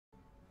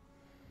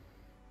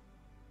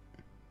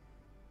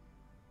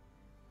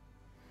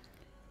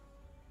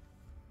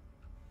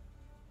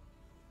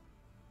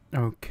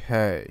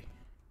Okay.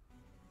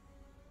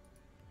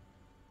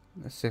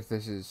 Let's see if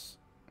this is...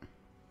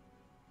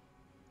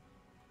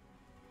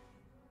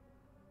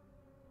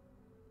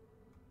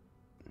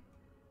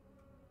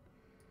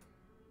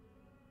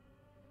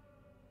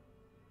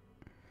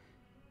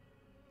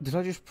 Did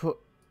I just put...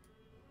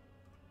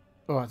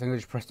 Oh, I think I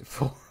just pressed it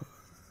 4.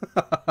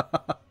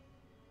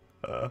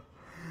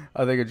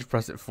 I think I just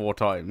pressed it 4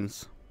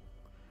 times.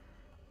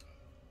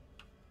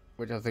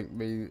 Which I think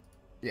means...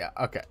 Yeah,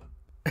 okay.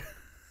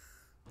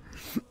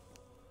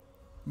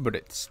 But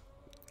it's,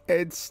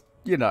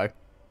 you know,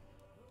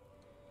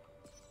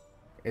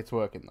 it's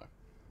working though.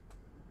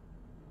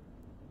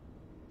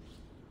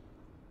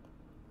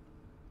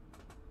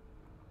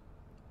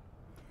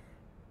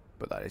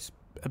 But that is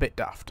a bit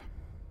daft.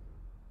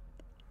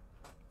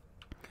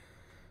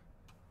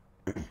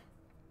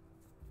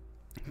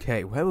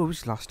 Okay, where were we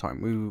last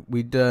time?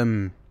 We'd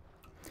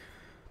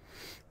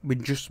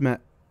just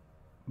met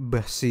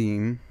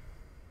Basim.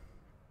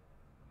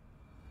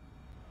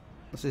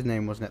 What's his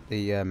name, wasn't it?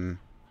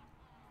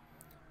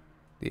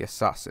 The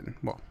assassin.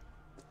 Well,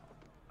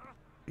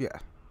 yeah.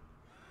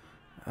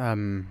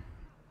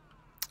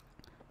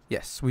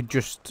 Yes, we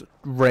just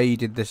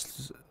raided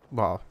this.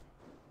 Well,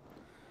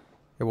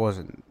 it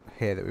wasn't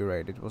here that we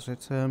raided, was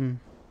it? Yeah,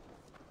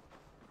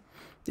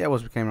 it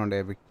was. We came around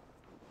here. We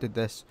did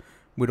this.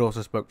 We'd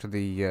also spoke to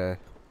the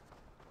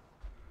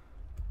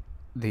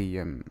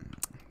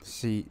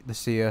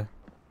seer.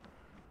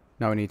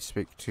 Now we need to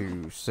speak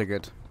to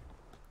Sigurd.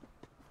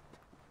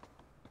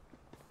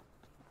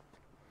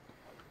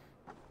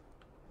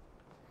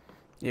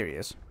 Here he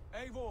is.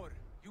 Eivor,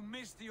 you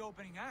missed the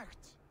opening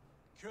act.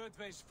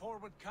 Kjotve's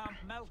forward camp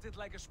melted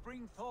like a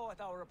spring thaw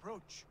at our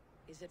approach.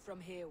 Is it from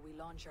here we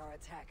launch our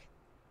attack?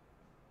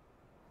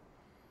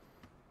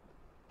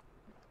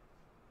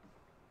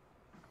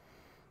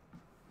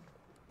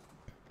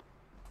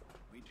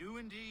 We do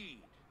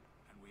indeed,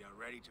 and we are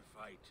ready to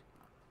fight.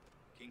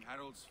 King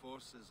Harold's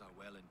forces are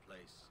well in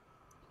place.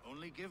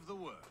 Only give the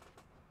word.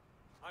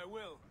 I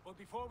will, but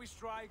before we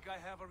strike, I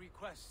have a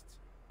request.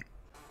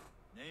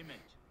 Name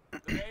it.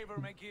 The Eivor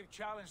may give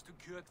challenge to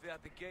Kjotve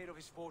at the gate of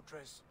his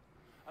fortress.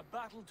 A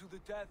battle to the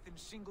death in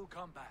single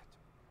combat.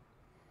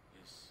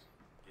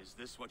 Is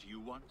this what you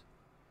want?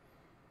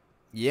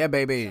 Yeah,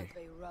 baby.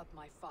 Kjotve robbed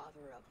my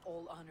father of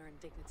all honor and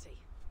dignity.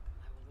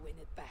 I will win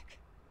it back.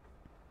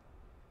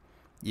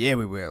 Yeah,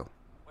 we will.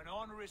 When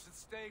honor is at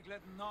stake,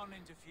 let none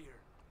interfere.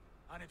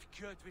 And if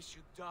Kjotve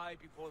should die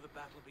before the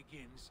battle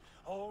begins,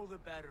 all the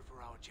better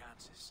for our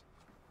chances.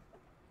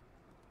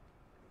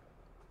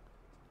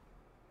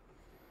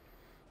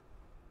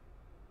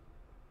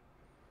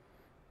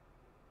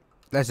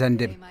 Let's end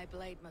Today him. my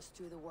blade must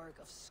do the work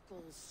of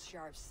Skull's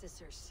sharp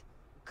scissors,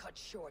 and cut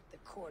short the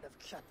cord of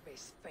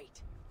Kjotve's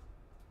fate.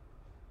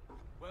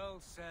 Well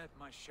said,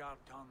 my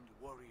sharp-tongued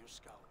warrior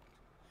scout.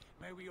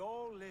 May we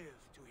all live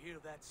to hear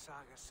that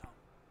saga sung.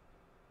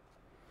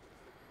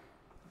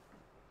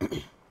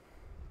 Eivor,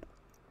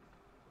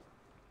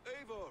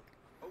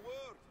 a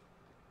word.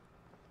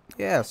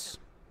 Yes.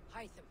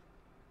 Hytham,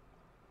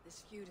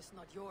 this feud is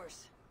not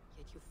yours,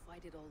 yet you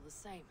fight it all the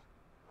same.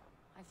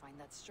 I find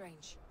that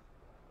strange.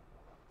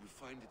 You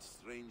find it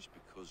strange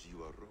because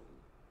you are wrong.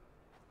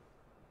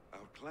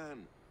 Our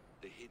clan,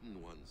 the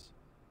Hidden Ones,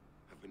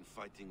 have been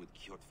fighting with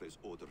Kjotve's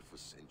order for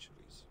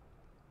centuries.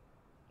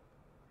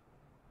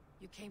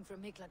 You came from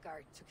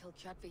Miklagard to kill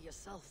Kjotve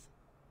yourself.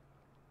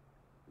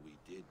 We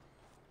did.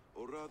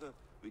 Or rather,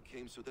 we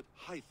came so that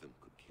Hytham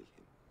could kill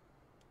him.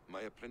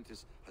 My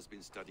apprentice has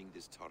been studying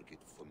this target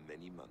for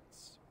many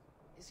months.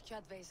 Is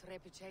Kjotve's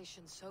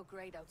reputation so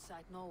great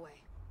outside Norway?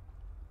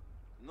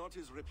 Not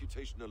his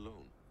reputation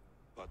alone,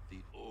 but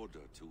the order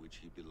to which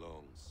he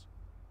belongs.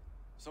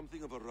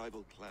 Something of a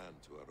rival clan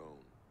to our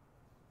own.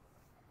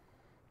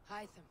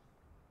 Hytham,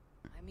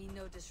 I mean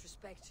no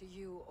disrespect to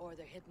you or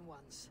the Hidden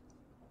Ones,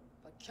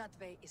 but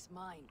Kjotve is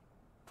mine.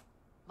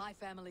 My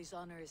family's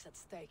honor is at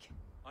stake.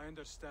 I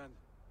understand.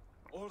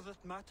 All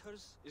that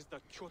matters is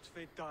that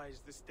Kjotve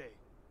dies this day.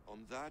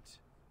 On that,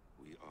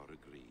 we are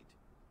agreed.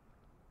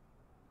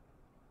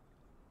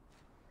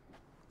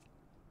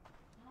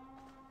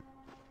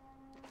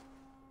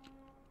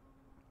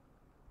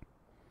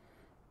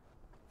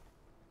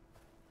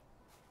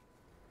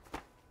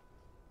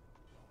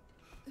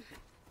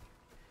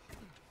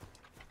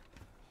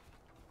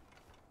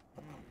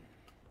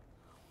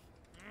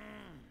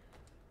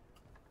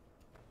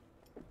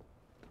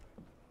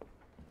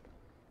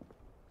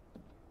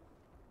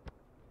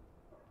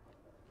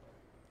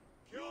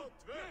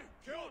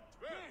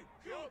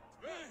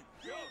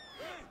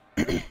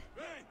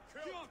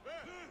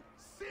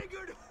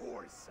 Sigurd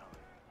Whoreson!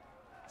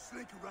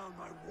 Slink around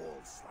my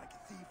walls like a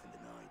thief in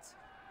the night.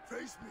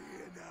 Face me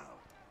here now.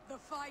 The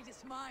fight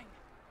is mine,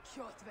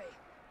 Kjotve.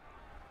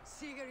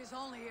 Sigurd is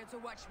only here to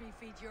watch me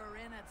feed your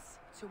innards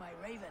to my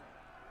raven.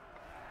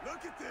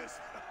 Look at this!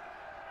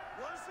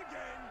 Once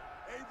again,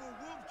 Abel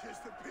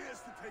Wolfkist appears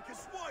to take a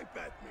swipe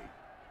at me.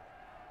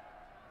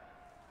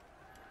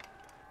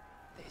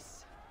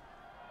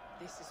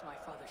 This is my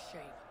father's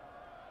shame.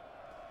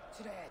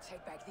 Today I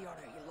take back the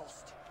honor you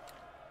lost.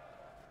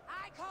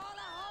 I call a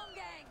home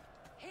gang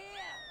here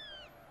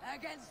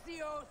against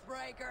the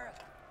Oathbreaker.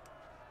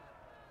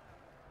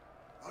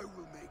 I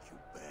will make you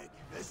beg,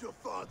 as your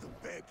father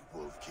begged,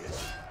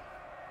 Wolfkiss.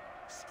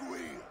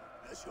 Squeal,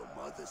 as your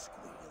mother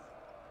squealed.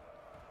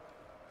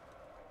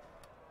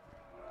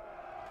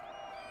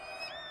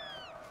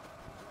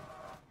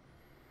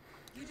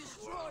 You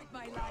destroyed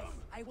my life.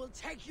 I will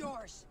take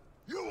yours.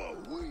 You are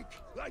weak,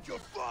 like your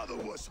father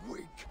was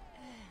weak.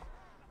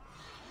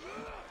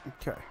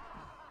 Okay.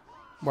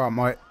 Well,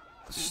 my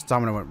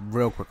stamina went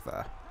real quick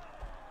there.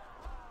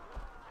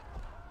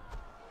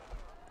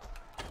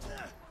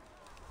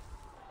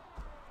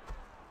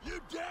 You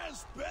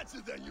dance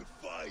better than you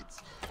fight.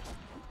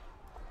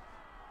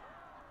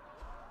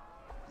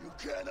 You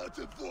cannot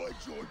avoid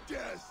your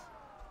death.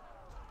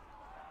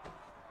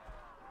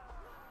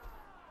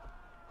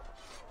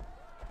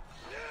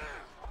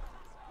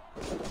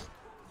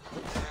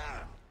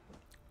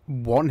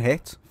 One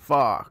hit?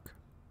 Fuck.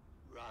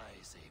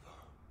 Rise,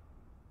 Eivor.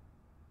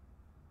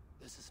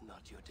 This is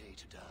not your day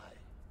to die.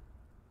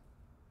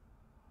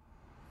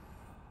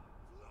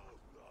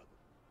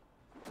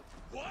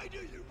 Why do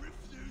you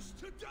refuse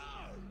to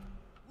die?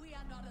 We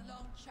are not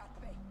alone,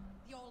 Chatway.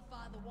 The Old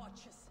Father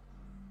watches.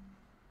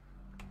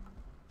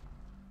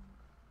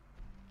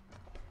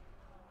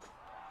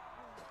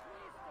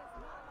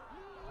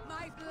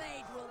 My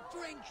blade will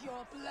drink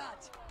your blood.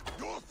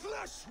 Your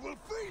flesh will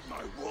feed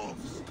my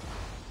wolves.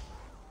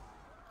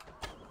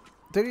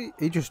 Did he?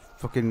 He just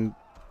fucking...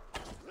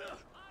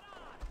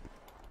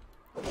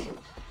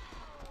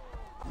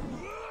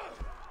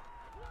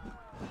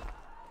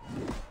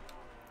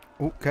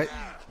 Okay.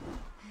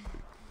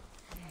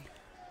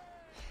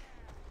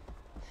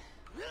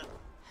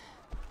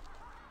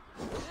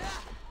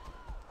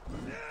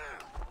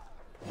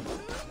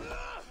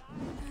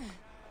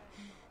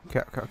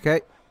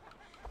 Okay.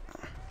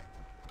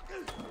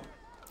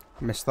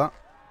 Missed that.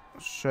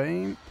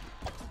 Shame.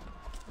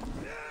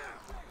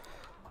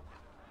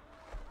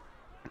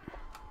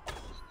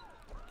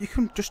 You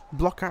can just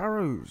block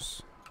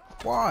arrows.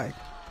 Why?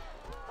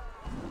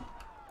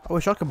 I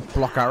wish I could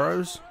block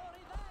arrows.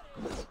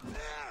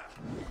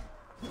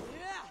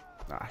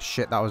 Ah,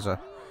 shit, that was a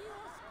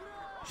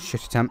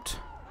shit attempt.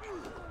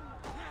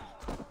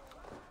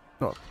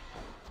 Oh.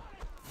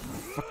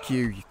 Fuck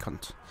you, you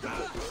cunt.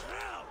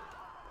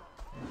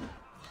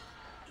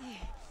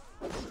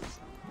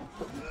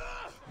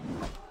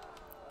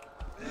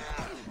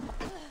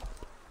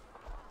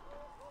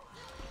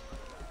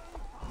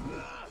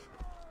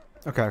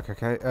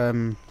 Okay.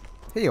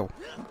 Heal.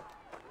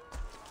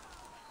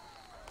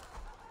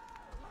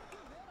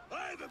 I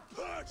have a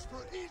perch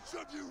for each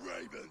of you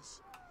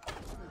ravens.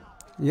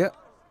 Yep.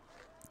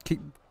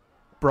 Keep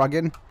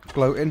bragging,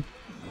 gloating.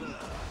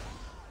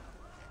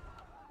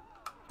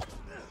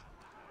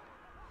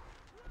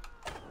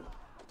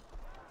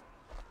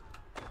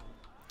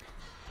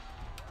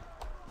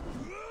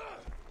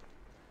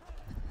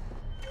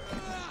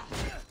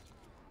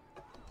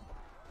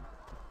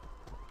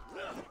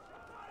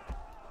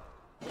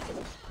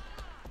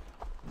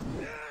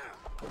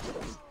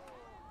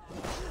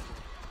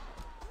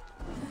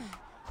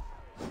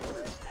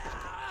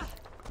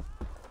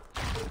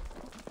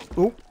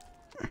 Oh.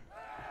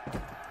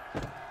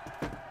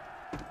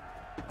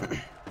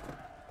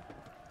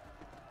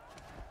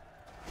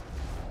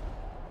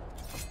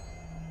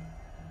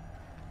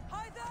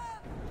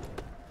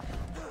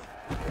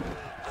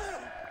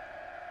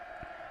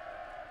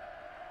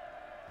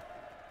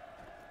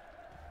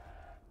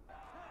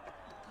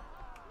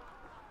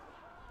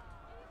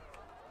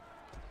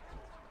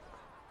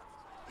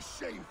 A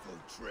shameful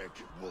trick,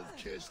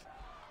 Wolf-Kissed.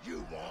 You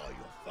are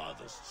your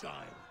father's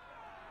child.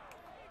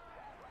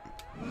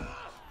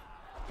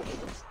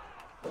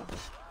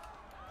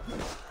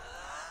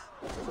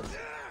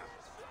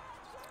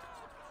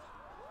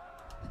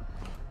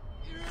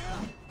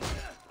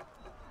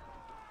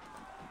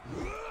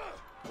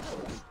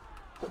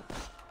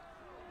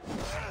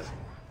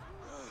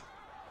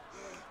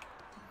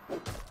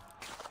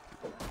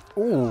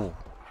 Ooh.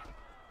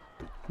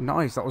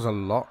 Nice, that was a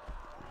lot.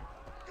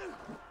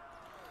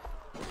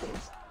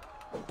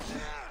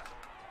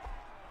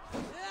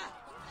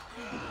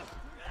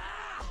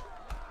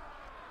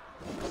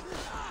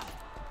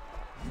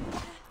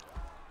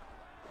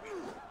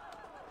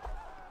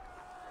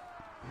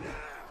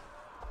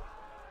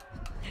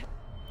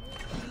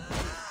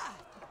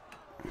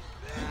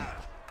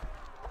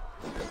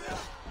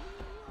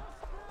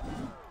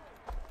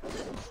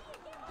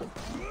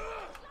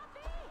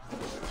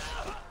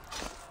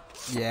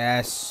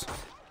 Yes.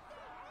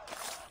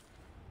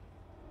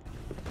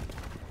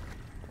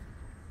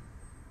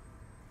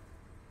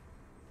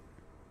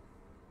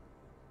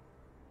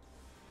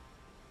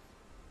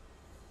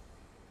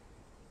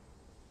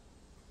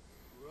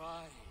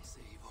 Rise,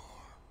 Eivor.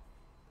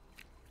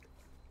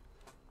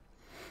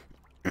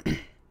 And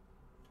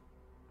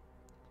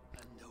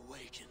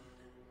awaken.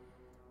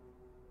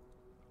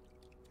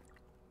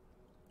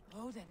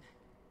 Odin.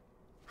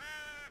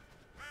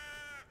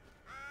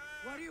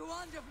 What do you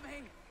want of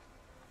me?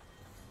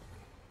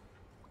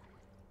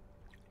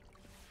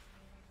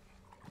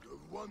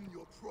 won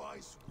your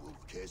prize,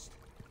 wolf-kissed.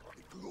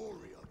 The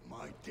glory of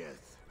my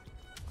death.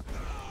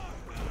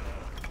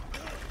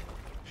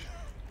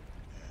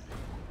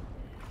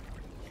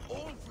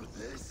 All for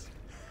this?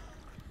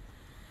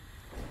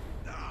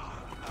 Your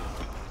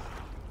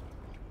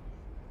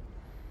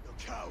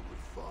coward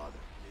father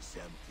and his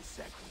empty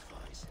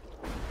sacrifice.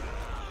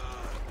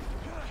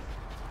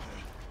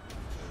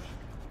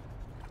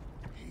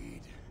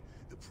 Heed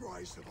the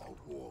price of our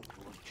war,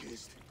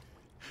 wolf-kissed.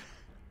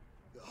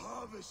 The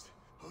harvest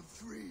of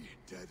 3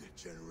 dead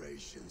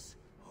generations.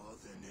 All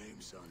their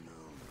names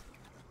unknown.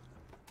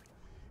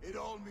 It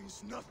all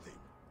means nothing.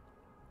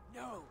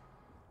 No.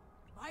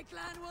 My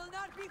clan will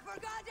not be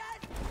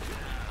forgotten!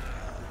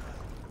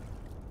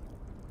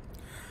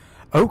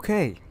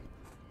 Okay.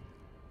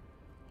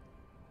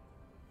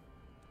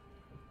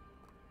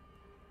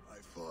 I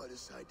fought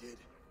as I did.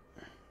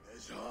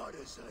 As hard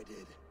as I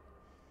did.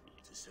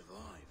 To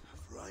survive,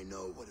 for I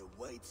know what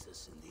awaits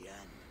us in the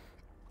end.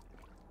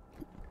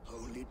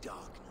 Only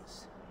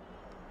darkness.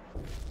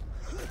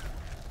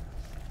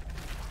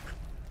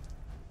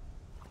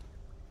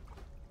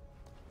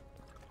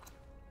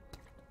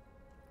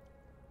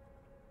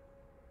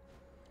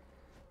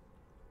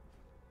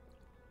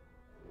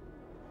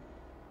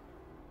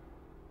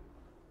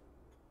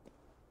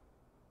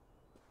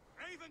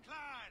 Raven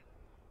Clan!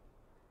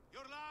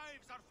 Your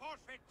lives are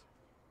forfeit!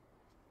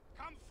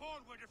 Come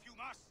forward if you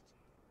must!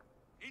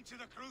 Into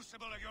the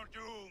crucible of your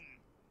doom!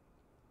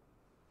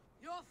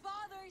 Your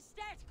father is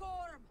dead,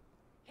 Gorm!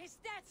 His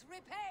debt's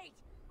repaid!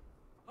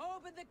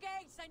 Open the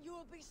gates and you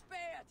will be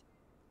spared!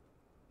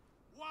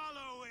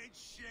 Wallow in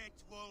shit,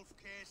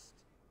 wolf-kissed!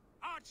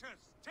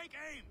 Archers, take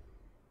aim!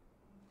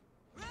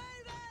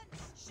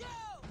 Ravens,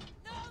 show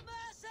no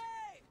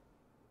mercy!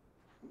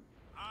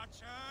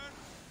 Archers,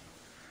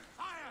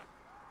 fire!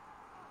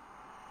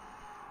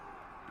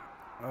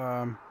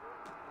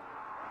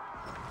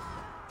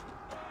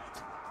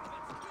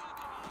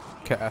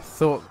 Okay, I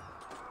thought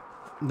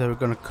they were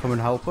gonna come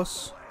and help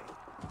us.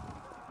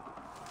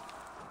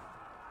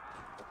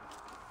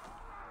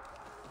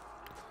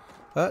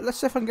 Let's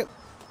see if I can get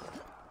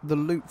the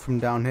loot from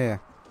down here.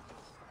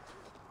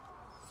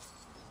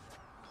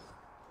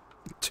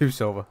 2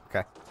 silver,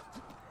 okay.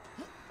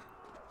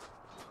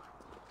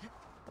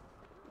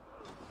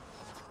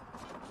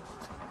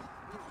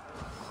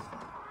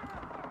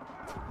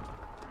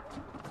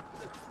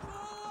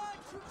 Forward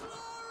to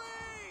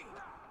glory!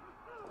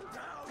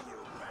 Now you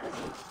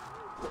bastard!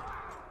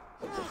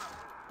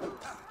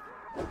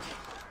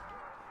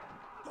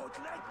 Don't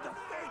let the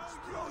fates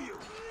throw you!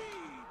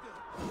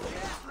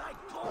 Just like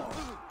Thor!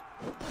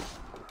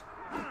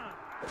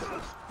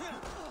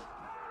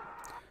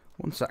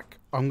 One sec.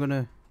 I'm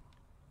gonna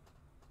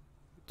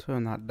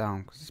turn that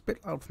down because it's a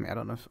bit loud for me. I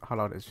don't know how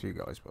loud it is for you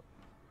guys, but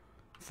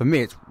for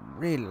me it's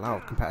really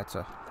loud compared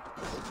to.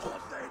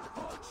 Nothing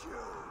hurts you!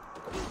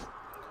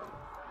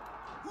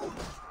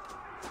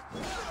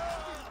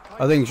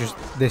 I think it's just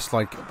this,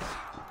 like.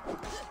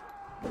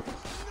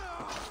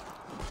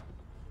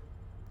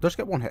 Just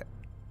get one hit.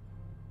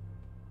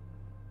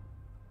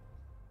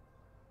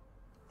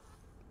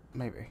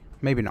 Maybe.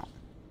 Maybe not.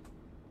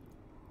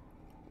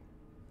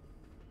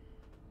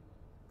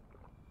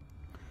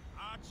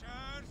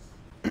 Archers,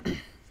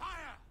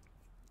 fire!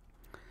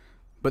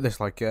 But this,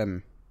 like,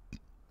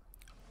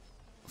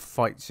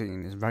 fight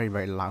scene is very,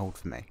 very loud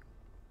for me.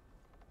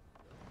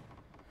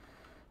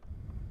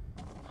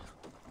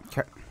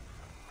 Okay.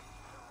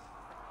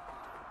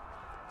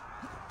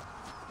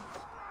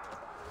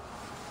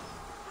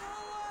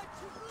 Forward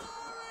to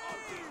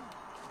glory!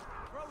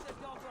 Throw the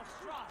dog off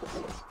stride!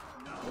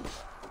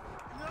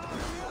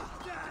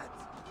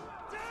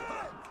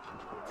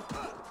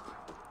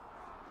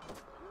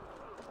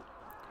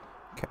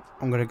 Okay,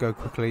 I'm gonna go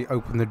quickly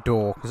open the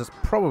door because that's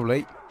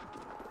probably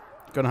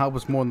gonna help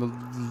us more in the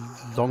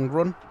long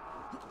run.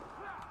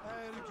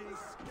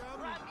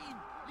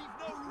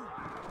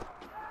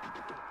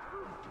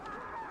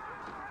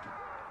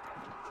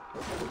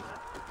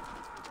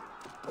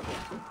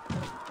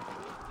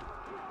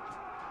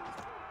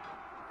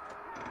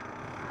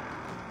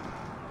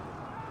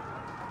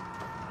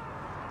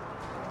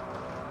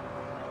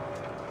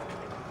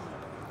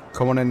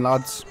 Come on in,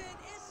 lads. Odin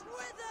is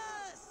with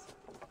us!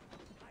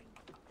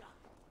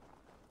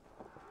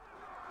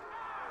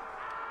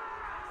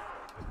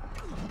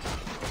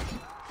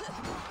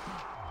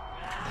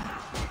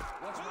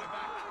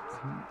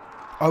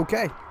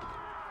 Okay.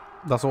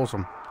 That's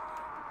awesome.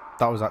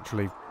 That was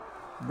actually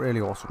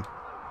really awesome.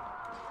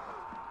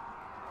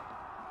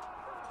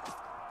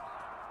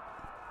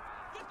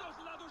 Get those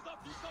ladders up,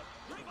 you son!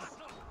 Bring us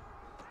up!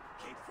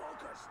 Keep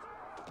focused!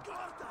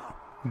 Guard up!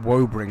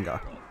 Woebringer.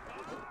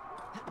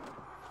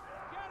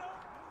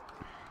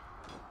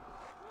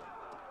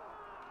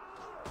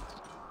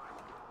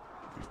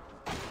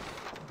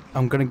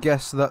 I'm gonna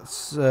guess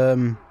that's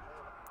the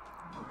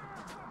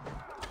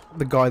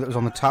guy that was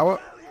on the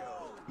tower.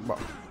 Well,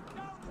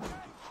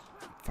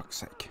 fuck's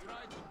sake.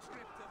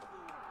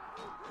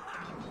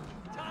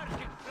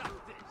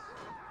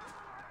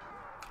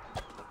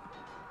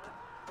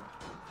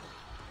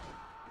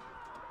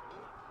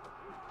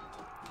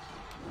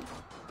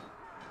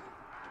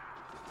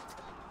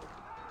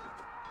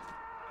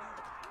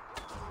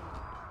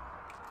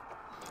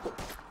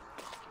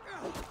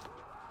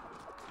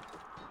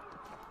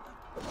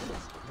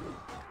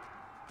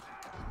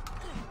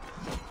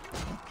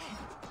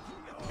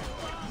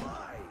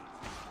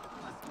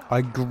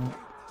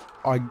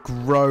 I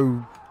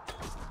grow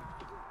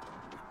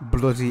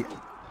bloody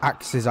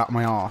axes at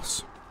my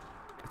arse.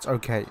 It's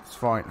okay, it's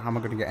fine. How am I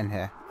going to get in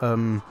here?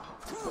 Probably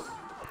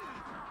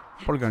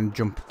going to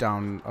jump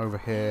down over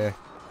here,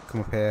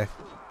 come up here.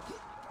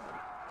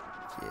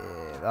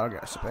 Yeah, that'll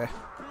get us up here.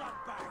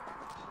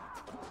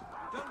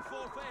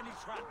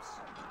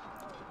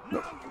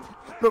 No,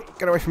 no,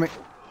 get away from me.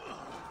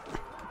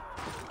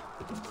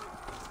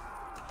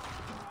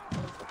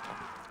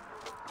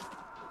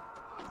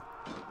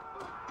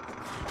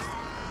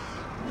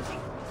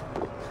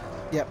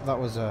 Yep, that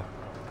was I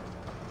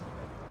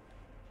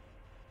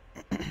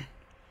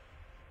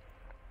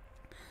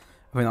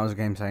think that was a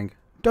game saying,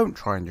 don't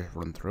try and just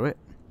run through it.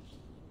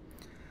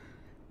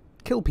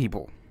 Kill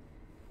people.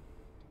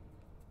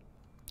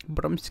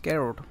 But I'm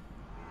scared.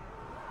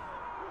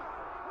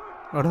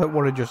 I don't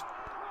want to just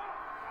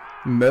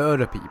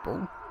murder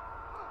people.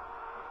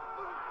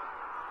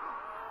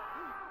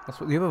 That's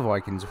what the other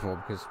Vikings are for,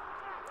 because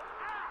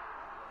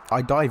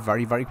I die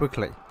very, very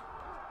quickly.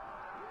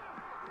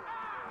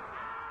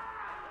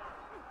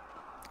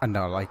 And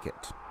I like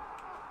it.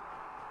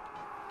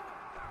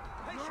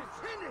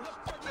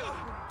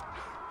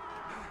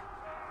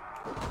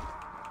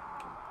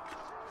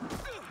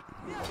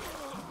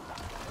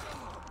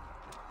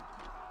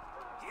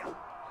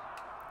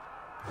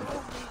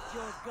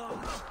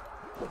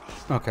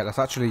 Okay, let's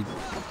actually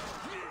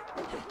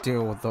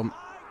deal with them.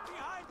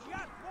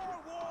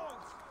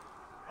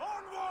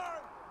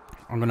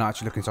 I'm going to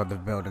actually look inside the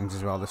buildings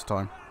as well this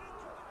time.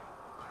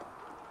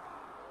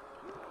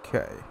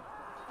 Okay.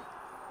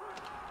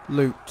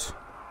 Loot.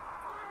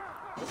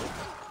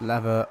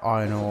 Leather,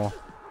 iron ore.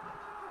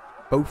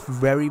 Both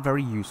very,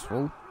 very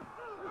useful.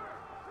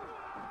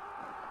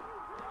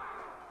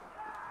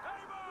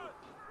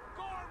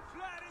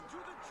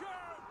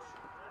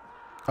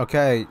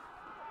 Okay.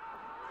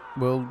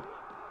 We'll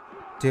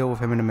deal with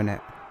him in a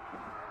minute.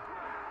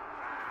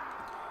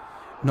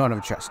 Not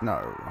another chest,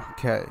 no.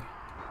 Okay.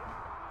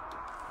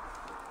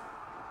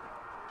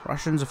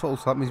 Rations are full,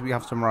 so that means we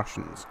have some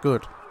rations.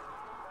 Good.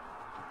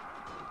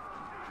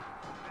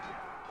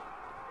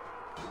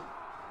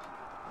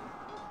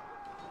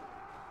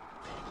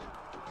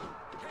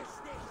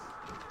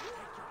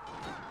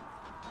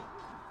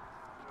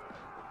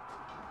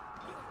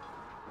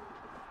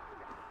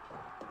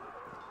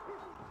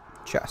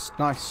 Chest,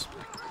 nice.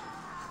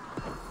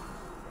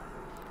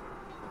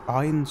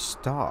 Iron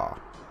Star.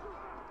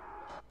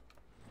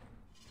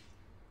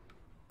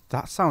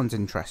 That sounds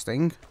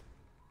interesting.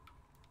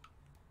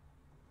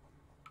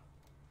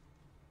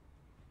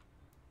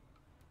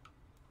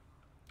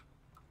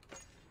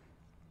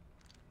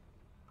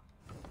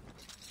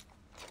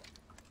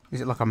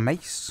 Is it like a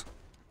mace?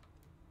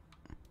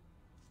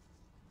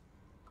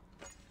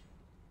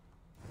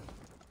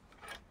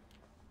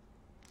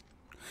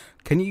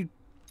 Can you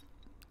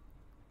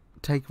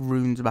take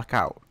runes back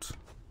out?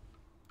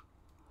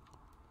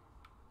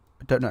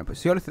 I don't know, but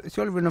it's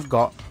the only rune I've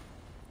got.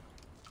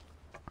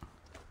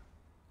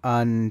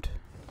 And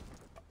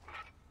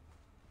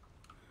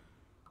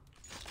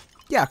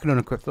yeah, I can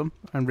unequip them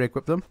and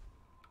re-equip them.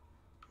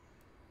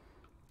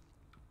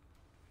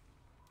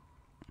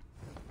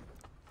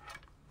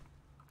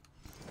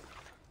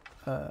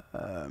 Oh,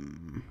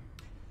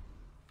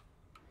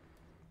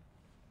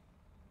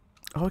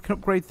 I can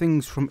upgrade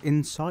things from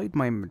inside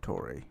my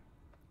inventory.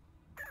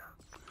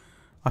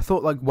 I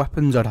thought like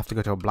weapons I'd have to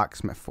go to a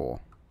blacksmith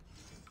for.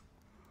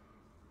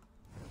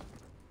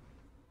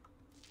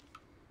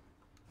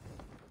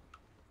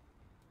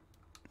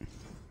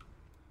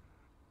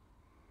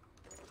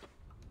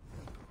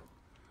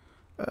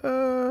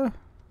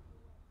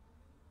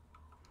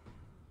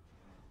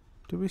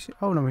 Do we see?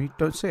 Oh no, we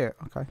don't see it.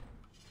 Okay.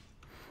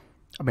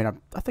 I mean,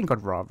 I think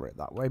I'd rather it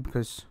that way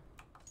because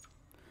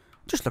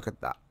just look at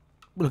that.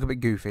 We look a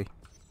bit goofy.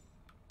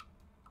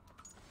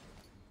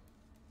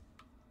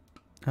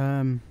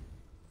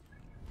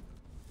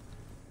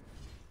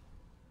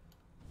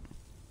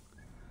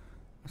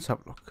 Let's have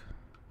a look.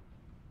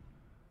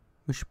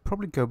 We should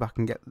probably go back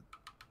and get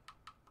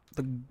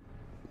the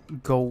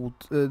gold,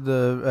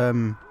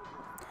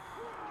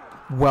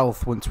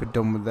 wealth once we're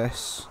done with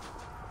this.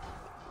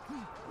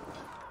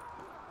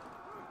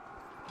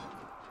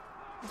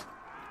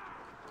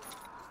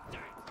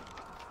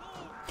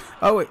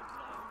 Oh, I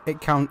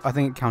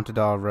think it counted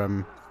our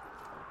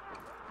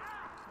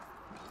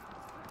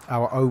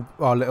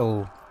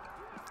little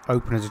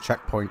open as a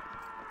checkpoint.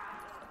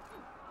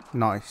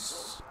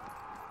 Nice.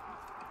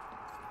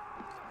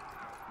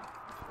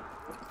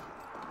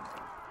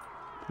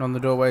 None of the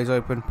doorways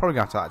open. Probably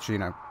gonna have to actually,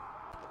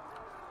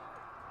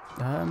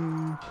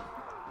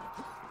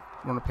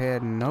 run up here.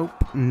 Nope.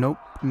 Nope.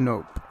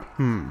 Nope.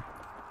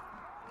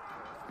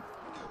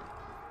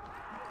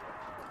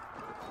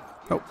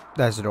 Oh,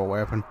 there's the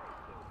doorway open.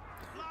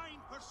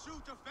 Blind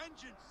pursuit of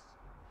vengeance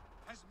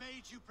has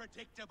made you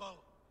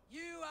predictable.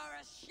 You are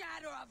a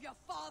shadow of your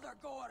father,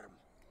 Gorm.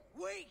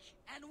 Weak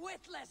and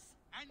witless.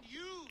 And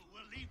you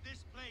will leave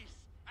this place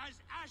as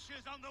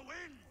ashes on the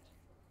wind.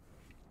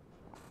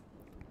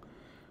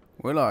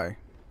 Will I?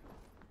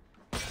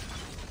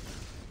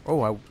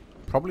 Oh, I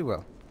probably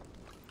will.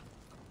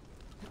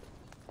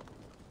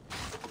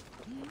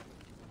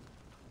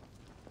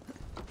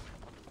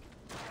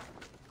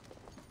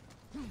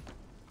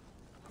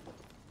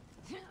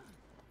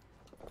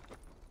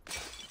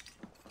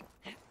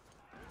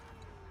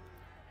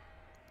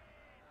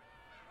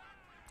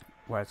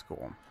 Where's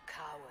Gorm?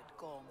 Coward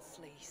Gorm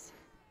flees.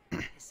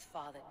 His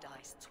father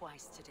dies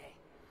twice today.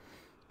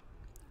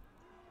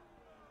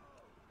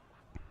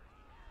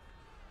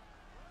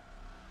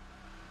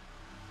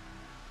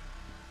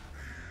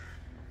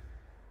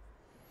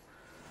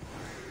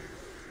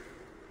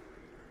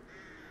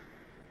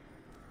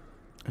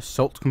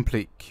 Assault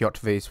complete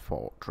Kjotve's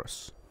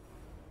fortress.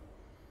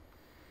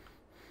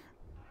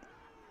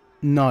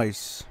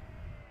 Nice.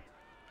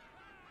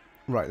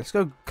 Right, let's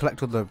go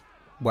collect all the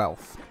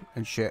wealth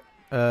and shit.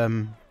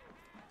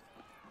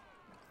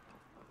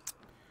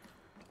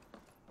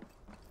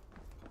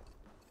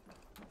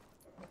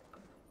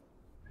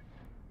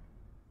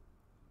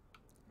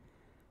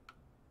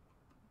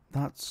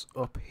 That's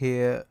up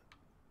here.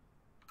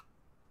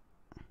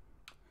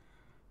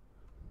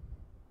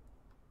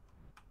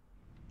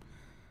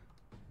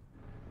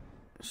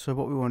 So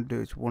what we want to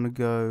do is we want to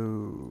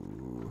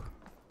go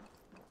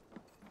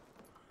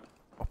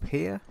up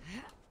here.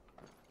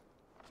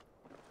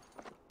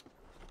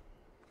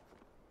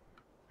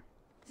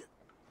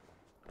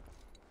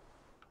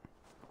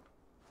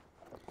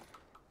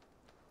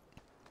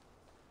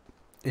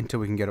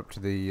 Until we can get up to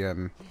the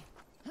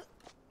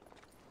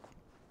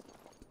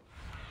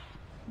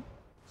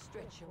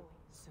Stretch your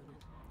sooner.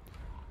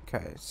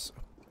 okay, it's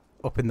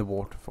up in the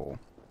waterfall.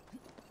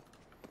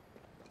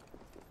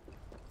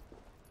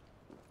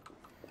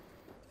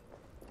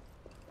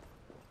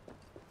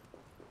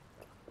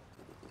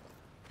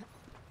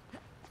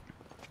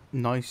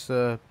 Nice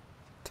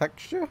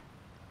texture.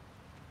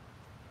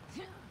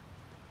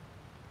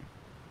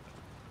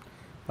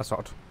 That's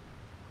odd.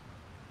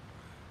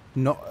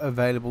 Not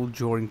available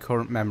during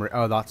current memory.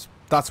 Oh, that's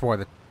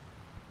why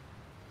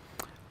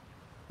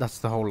that's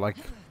the whole like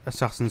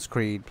Assassin's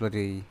Creed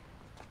bloody.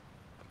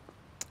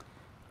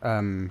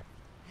 Normally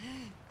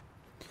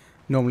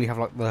have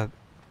like the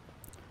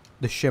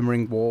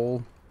shimmering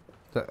wall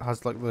that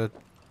has like the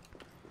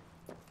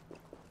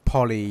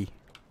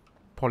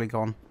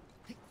polygon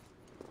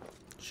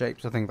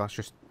shapes. I think that's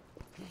just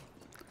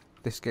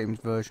this game's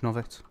version of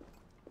it.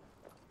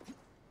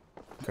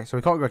 Okay, so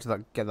we can't go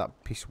to get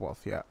that piece of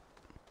wealth yet.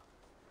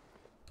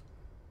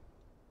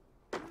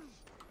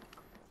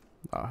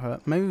 That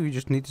hurt. Maybe we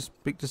just need to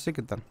speak to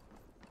Sigurd then.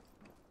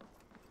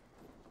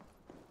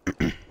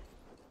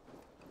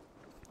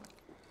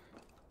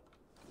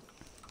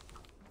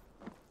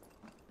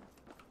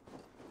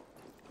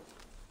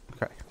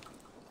 Okay.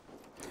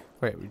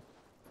 Wait, we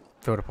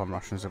filled up on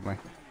rations, didn't we?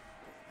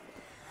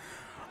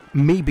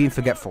 Me being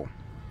forgetful.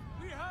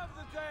 We have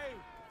the day!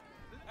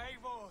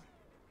 Eivor,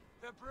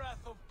 the breath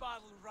of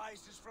battle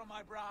rises from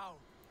my brow.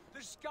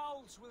 The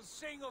scouts will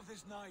sing of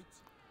this night.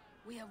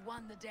 We have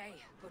won the day,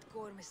 but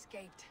Gorm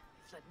escaped.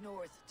 He fled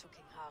north to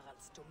King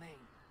Harald's domain.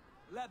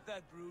 Let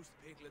that bruised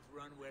piglet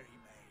run where he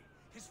may.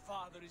 His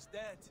father is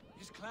dead.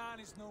 His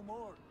clan is no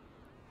more.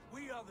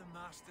 We are the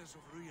masters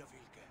of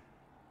Ryjavilke.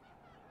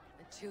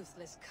 The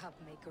toothless cub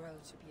may grow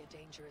to be a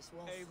dangerous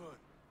wolf. Eivor,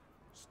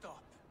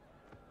 stop.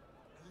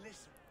 And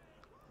listen.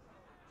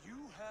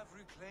 You have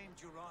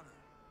reclaimed your honor.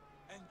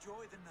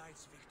 Enjoy the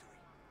night's victory.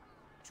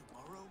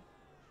 Tomorrow,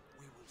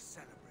 we will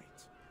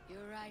celebrate.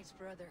 You're right,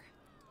 brother.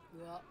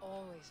 You are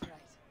always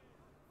right.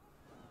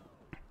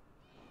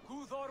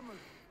 Guthormur,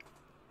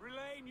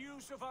 relay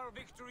news of our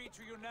victory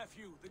to your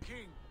nephew, the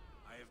king.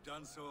 I have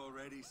done so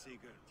already,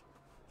 Sigurd.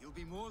 He'll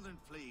be more than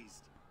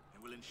pleased,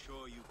 and will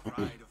ensure you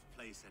pride of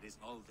place at his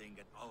Alding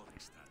at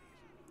Alrikstad.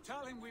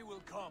 Tell him we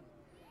will come,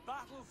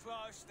 battle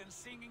flushed and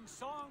singing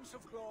songs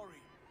of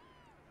glory.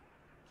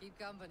 Keep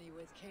company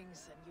with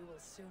kings, and you will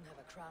soon have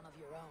a crown of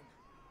your own.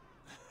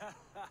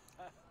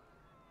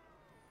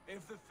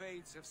 If the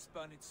fates have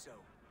spun it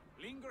so,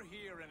 linger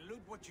here and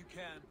loot what you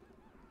can.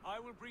 I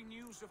will bring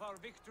news of our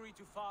victory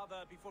to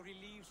father before he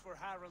leaves for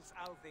Harald's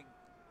Althing.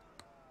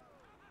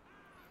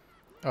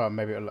 Oh,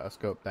 maybe it'll let us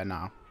go up there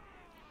now.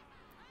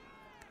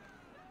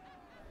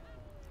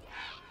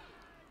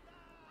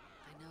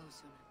 I know,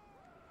 Suna.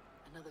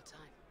 Another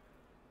time.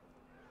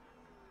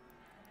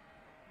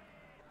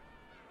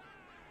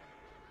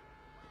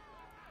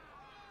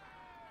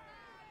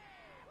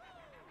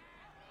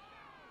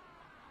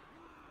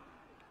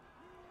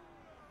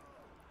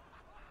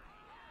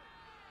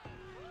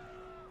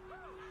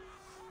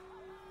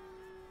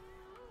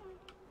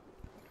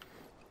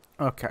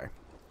 Okay.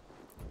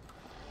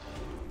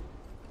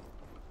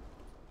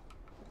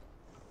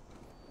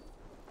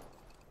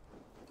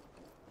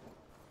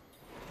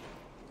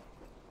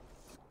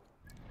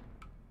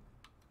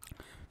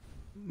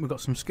 We've got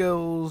some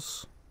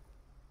skills.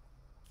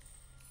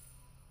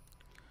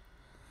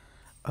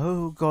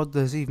 Oh god,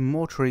 there's even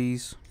more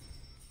trees.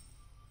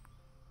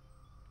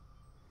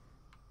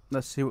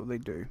 Let's see what they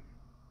do.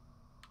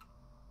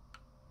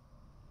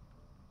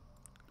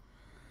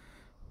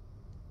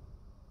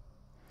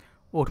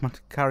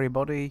 Automatic carry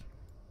body.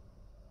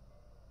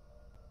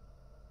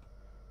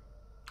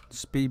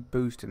 Speed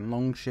boost in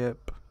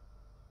longship.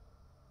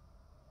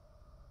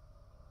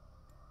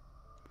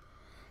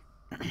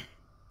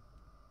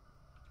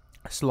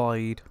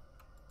 Slide.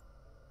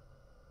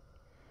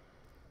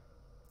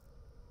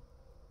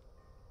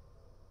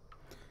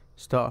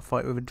 Start a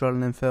fight with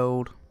adrenaline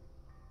filled.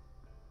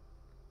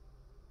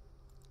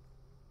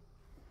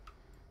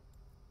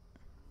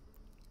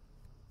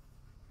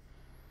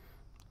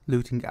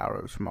 Looting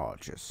arrows from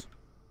archers.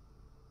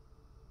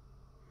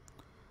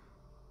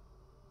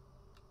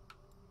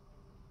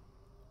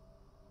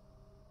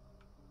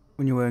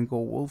 When you're wearing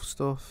all wolf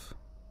stuff.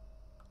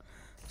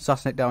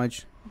 Assassinate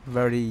damage,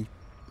 very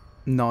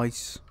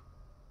nice.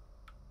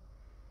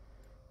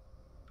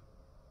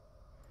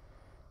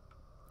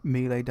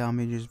 Melee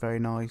damage is very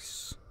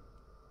nice.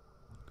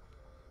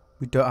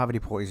 We don't have any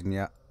poison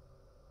yet.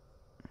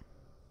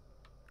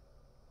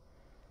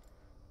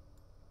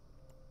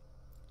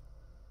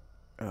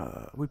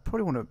 We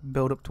probably want to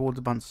build up towards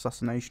advanced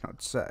assassination,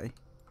 I'd say.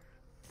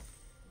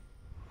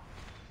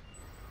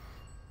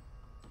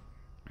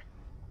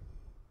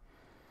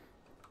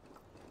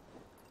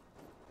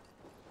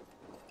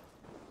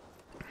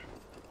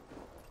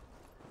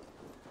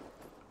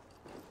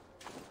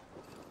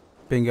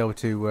 Being able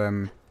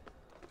to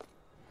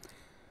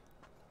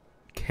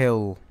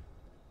kill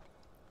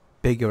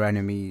bigger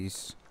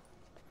enemies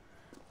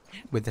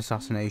with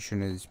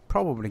assassination is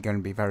probably going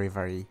to be very,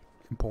 very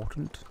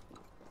important.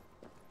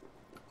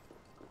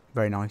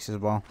 Very nice as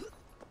well.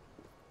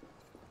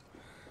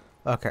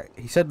 Okay,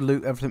 he said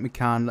loot everything we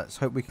can. Let's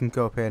hope we can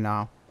go up here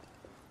now.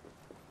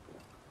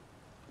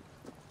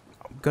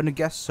 I'm gonna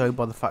guess so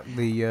by the fact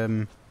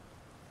the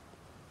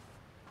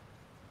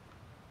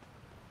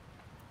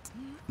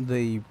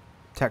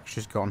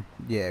texture's gone.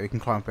 Yeah, we can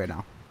climb up here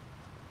now.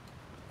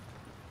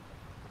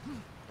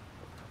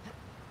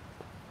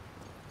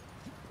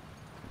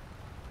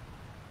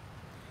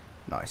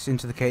 Nice,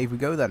 into the cave we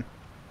go then.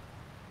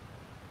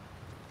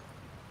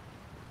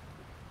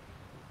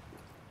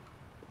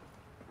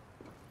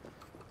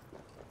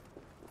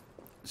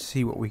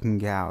 See what we can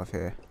get out of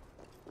here.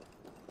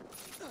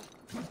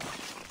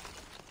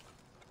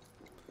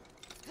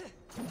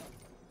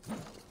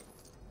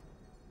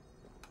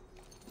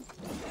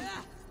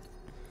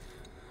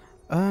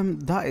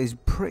 That is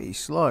pretty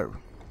slow.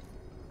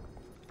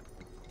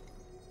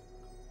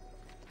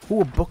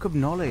 Oh, a book of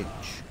knowledge.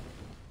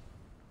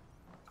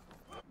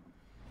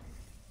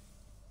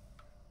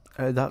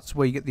 That's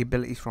where you get the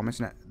abilities from,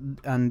 isn't it?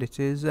 And it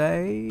is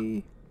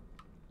a...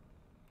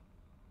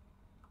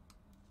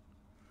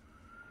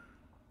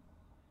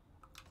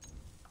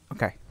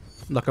 Okay.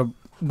 Like a...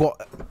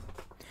 what...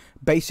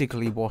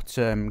 Basically what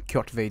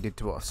Kjotve did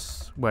to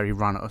us. Where he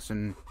ran at us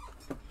and...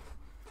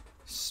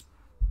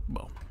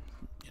 well,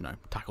 you know,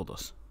 tackled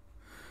us.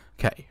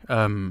 Okay.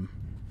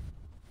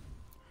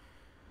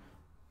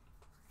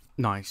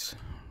 Nice.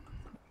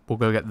 We'll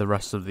go get the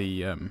rest of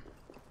the...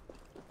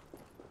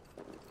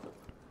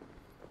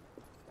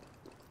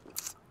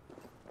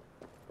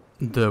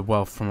 the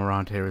wealth from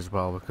around here as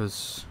well,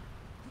 because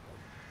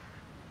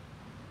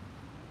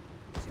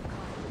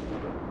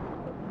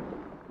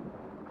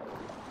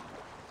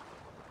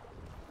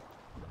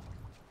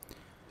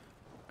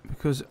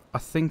I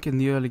think in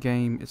the early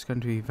game it's going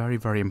to be very,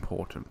 very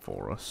important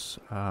for us.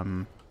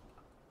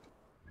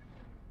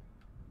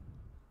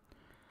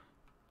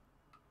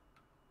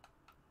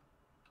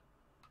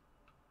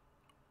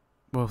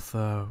 Wealth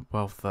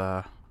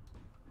there.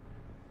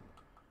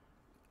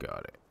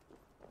 Got it.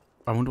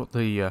 I wonder what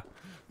the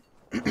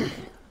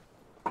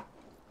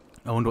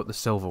I wonder what the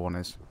silver one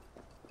is.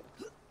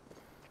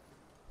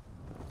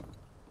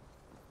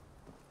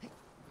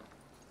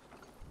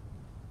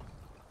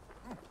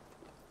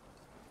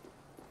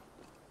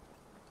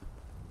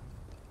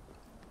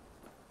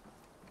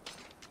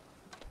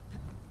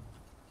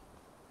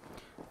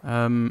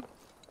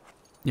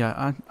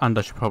 Yeah, and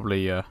I should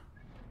probably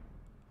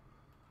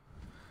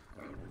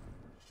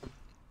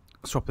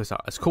swap this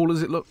out. As cool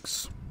as it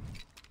looks,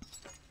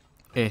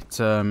 it's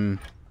a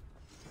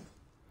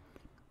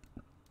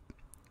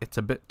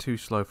bit too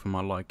slow for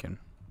my liking.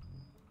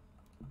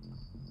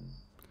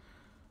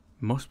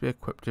 Must be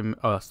equipped in...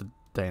 oh, that's the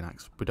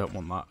Danax. We don't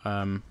want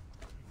that.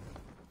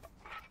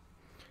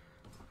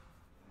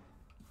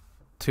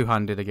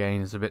 Two-handed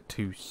again is a bit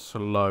too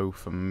slow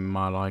for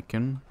my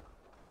liking.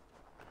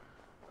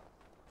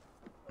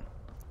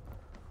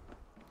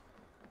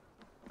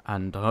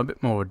 And I'm a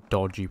bit more a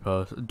dodge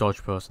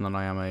person than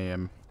I am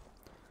a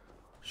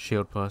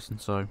shield person,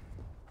 so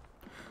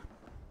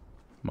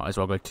might as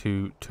well go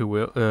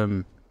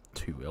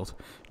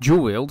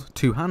dual-wield.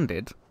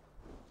 Two-handed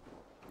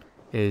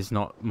is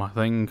not my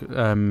thing.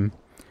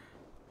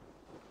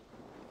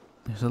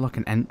 Is there like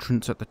an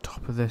entrance at the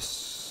top of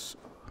this?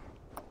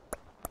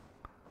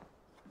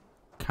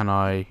 Can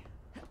I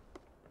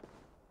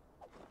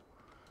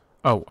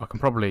Oh, I can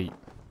probably...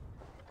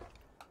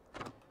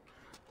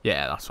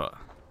 Yeah, that's what...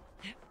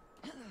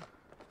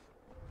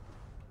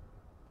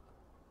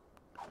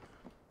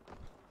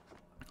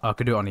 I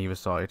could do it on either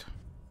side.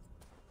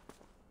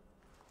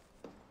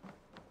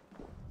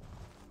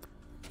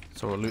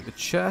 So we'll loot the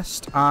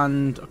chest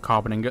and a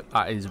carbon ingot.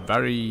 That is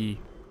very,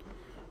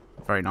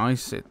 very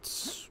nice.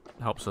 It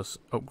helps us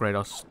upgrade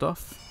our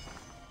stuff.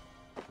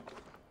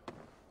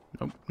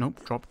 Nope,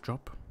 nope,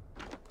 drop.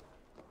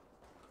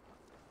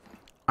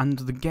 And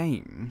the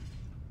game.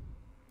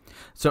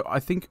 So I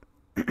think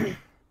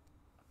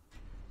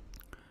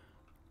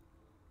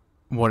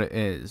what it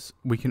is,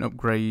 we can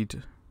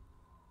upgrade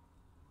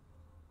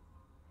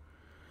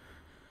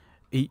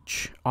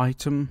each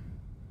item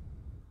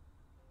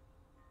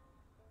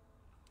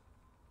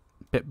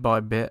bit by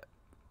bit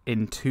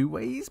in 2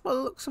 ways by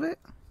the looks of it.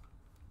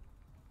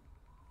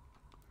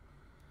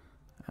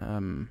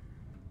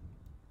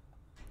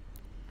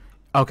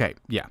 Okay,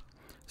 yeah.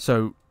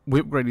 So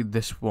we upgraded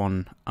this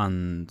one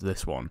and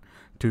this one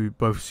to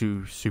both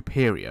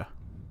superior,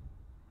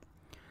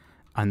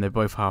 and they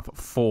both have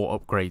 4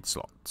 upgrade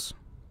slots.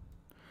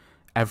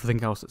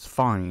 Everything else that's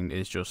fine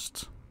is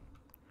just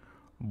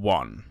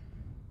 1.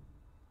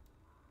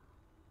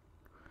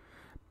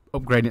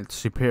 Upgrading it to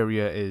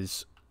superior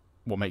is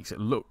what makes it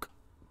look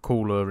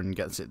cooler and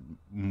gets it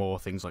more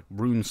things like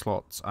rune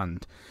slots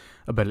and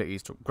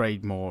abilities to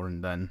upgrade more,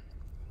 and then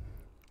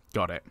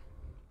got it.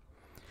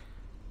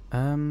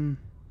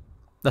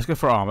 Let's go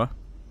for armor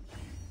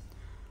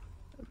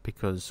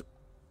because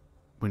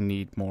we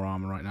need more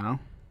armor right now.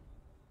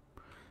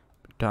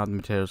 Don't have the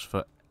materials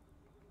for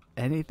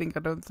anything, I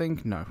don't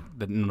think. No,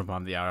 none of them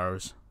have the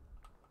arrows.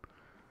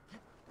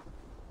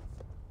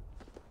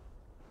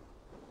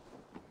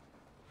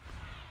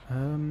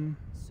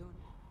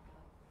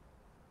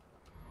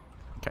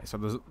 Okay,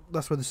 so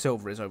that's where the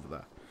silver is over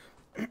there.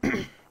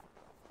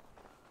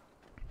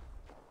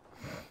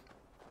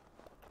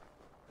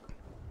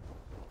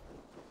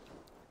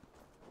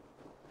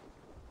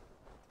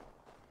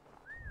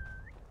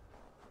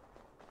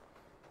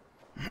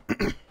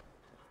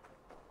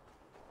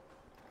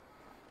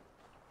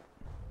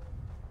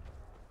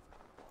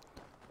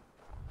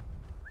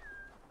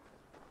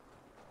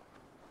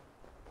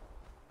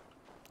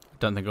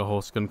 Don't think a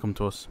horse is going to come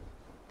to us.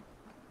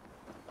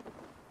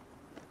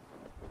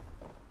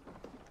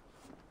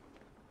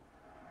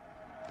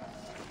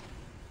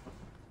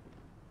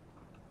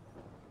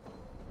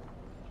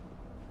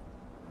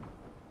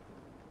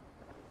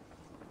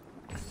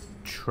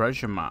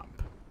 Treasure map.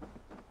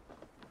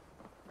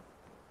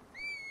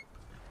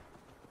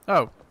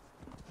 Oh.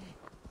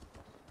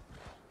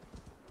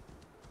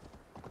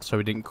 So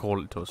we didn't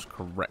call it to us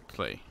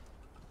correctly.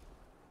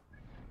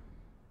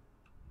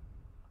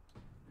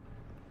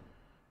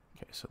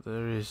 Okay, so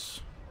there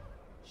is...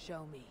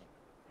 Show me.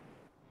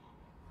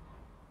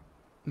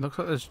 Looks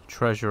like there's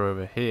treasure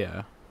over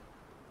here.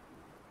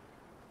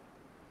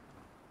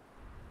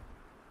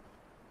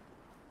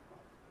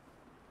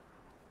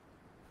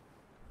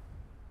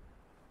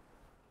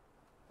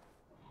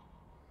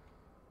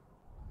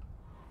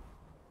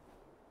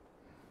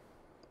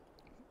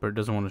 But it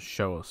doesn't want to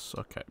show us.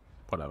 Okay,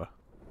 whatever.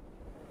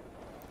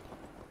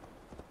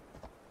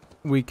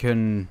 We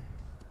can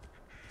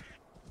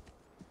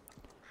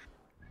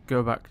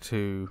go back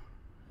to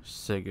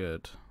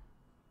Sigurd.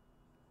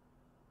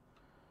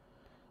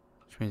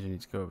 Which means we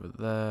need to go over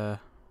there.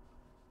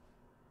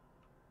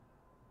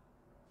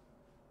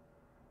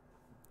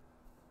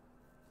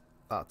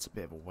 That's a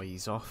bit of a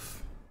ways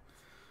off.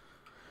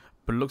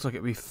 But it looks like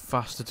it'd be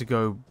faster to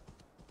go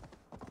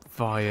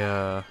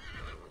via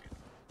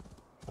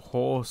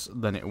horse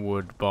than it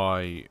would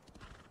by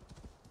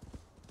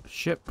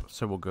ship,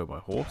 so we'll go by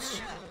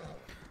horse.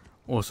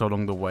 Also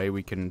along the way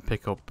we can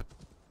pick up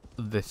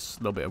this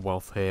little bit of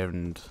wealth here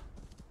and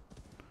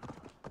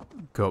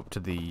go up to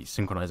the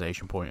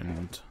synchronization point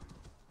and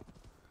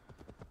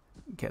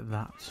get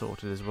that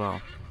sorted as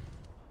well.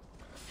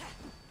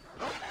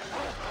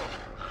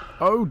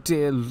 Oh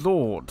dear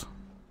lord.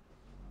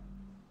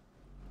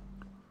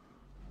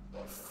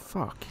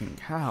 Fucking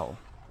hell.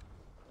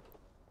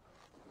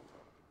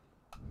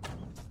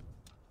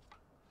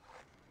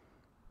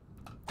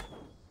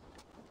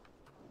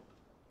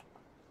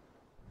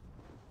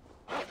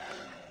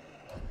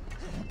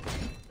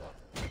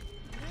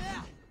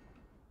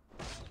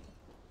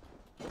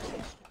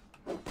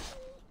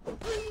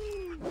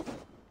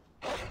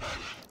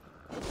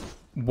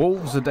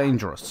 Wolves are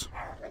dangerous.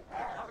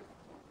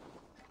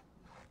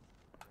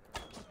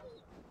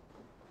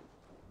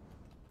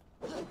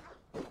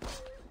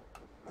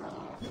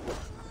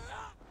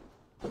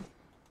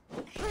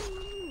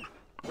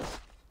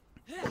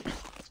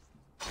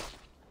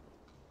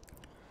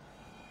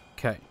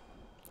 Okay.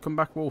 Come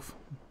back, wolf.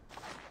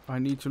 I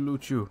need to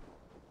loot you.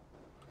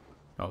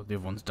 Oh, the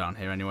other one's down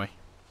here anyway.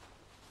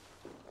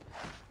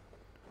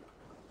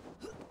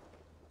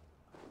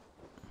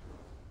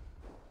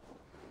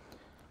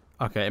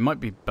 Okay, it might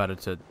be better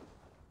to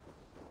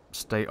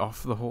stay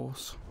off the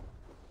horse.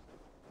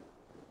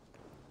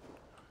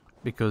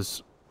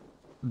 Because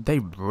they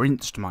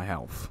rinsed my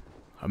health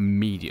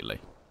immediately.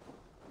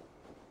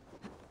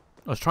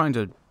 I was trying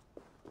to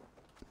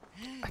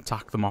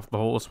attack them off the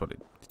horse, but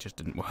it just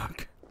didn't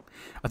work.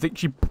 I think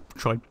she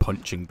tried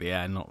punching the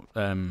air, not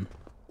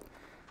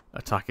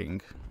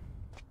attacking.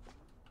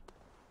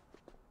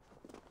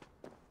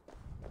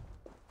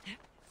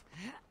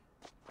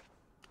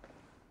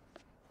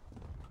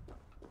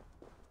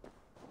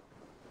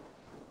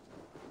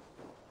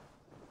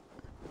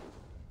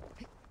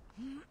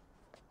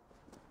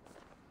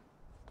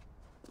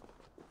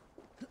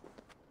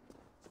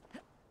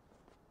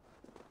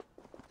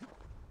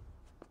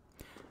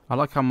 I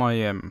like how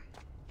my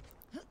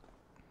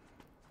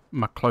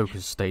my cloak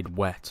has stayed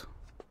wet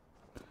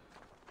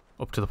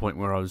up to the point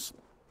where I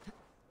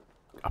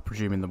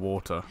presume, in the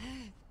water.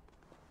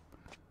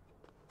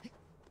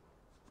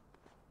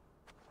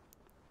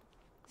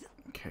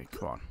 Okay,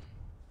 come on.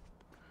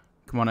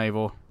 Come on,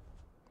 Eivor.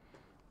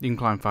 You can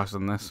climb faster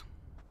than this.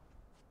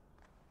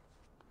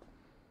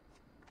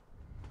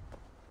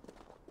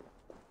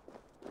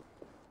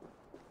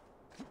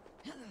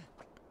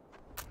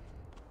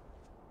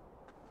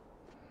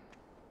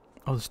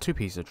 Oh, there's 2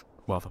 pieces of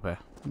wealth up here.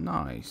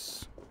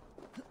 Nice.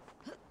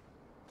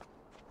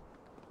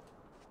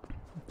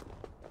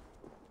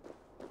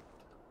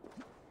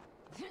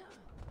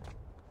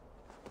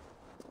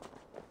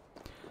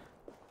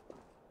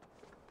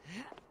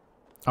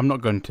 I'm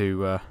not going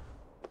to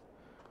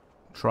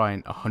try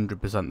and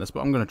 100% this, but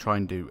I'm going to try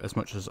and do as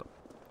much as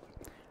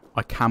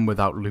I can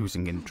without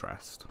losing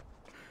interest.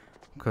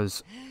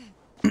 Because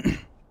the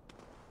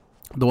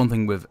one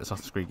thing with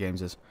Assassin's Creed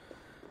games is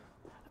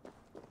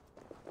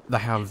they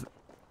have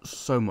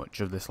so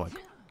much of this, like,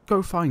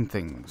 go find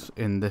things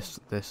in this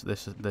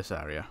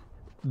area,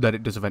 that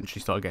it does eventually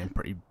start getting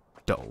pretty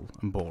dull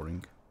and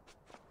boring.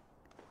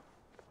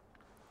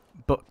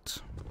 But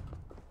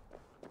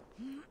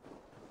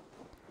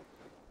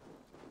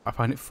I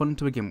find it fun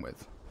to begin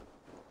with.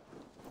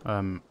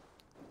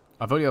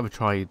 I've only ever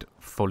tried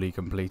fully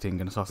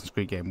completing an Assassin's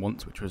Creed game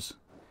once, which was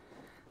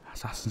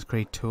Assassin's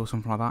Creed 2 or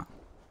something like that.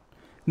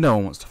 No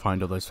one wants to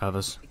find all those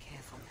feathers.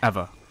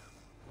 Ever.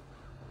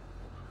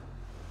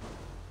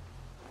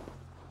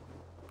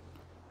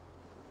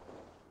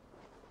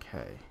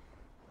 Okay.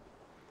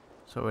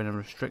 So we're in a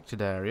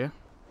restricted area.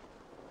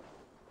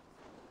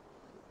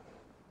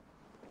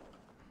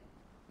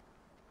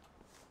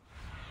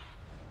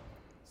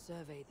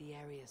 Survey the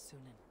area,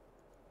 Sunan.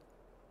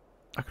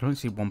 I can only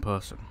see one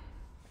person.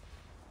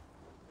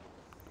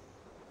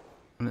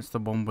 And it's the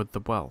one with the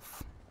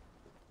wealth.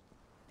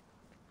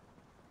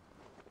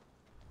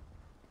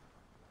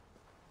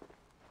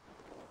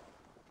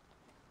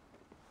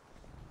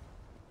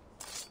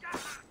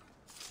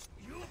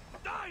 You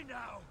die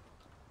now!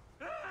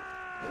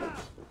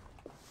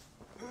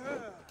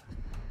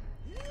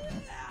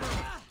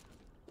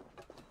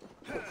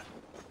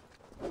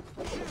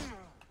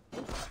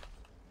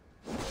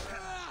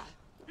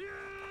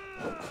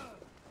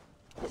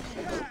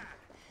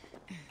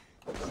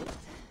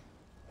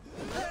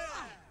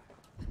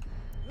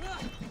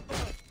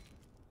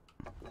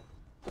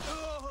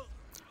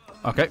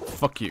 Okay,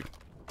 fuck you.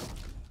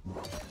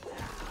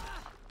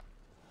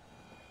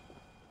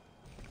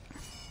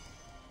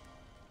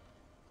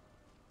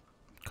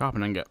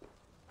 Carbon ingot.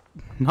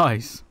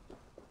 Nice.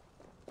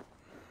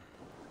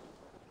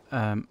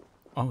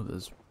 Oh,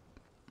 there's...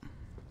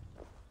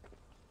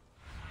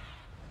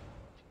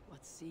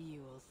 What see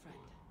you, old friend?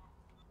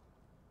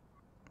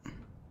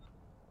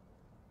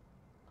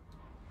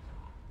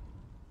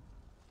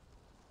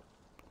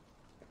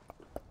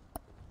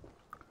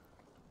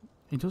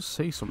 He does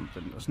say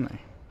something, doesn't he?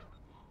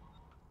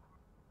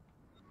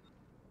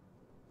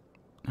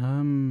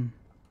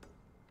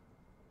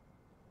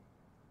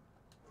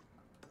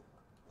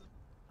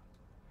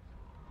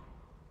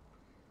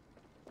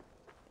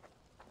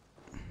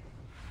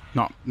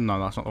 No,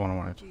 that's not the one I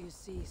wanted. Do you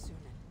see, Sunan?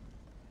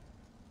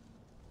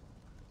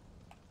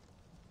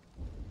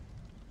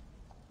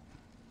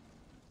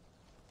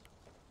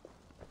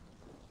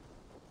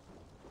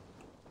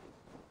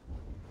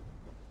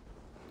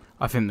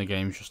 I think the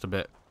game's just a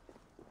bit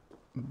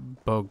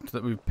bugged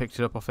that we picked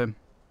it up off him.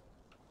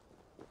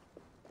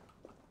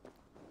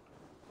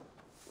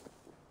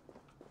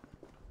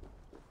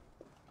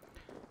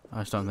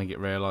 I just don't think it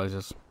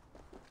realises.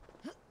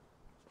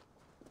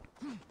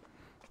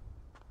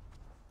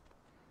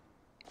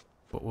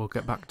 But we'll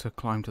get back to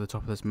climb to the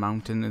top of this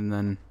mountain and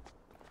then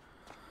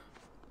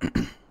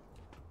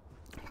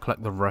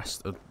collect the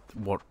rest of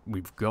what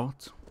we've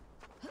got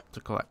to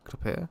collect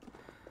up here.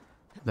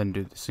 Then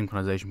do the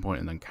synchronization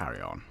point and then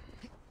carry on.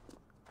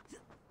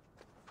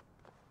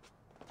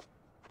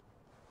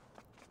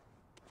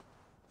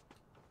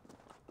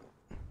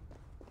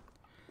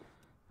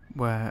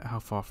 How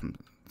far from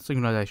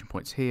synchronization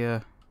points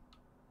here?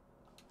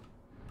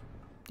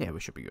 Yeah, we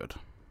should be good.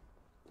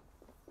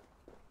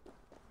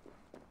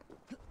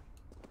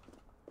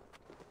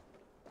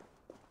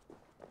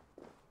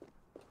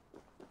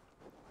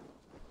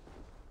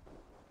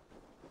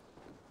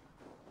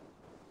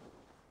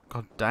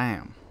 God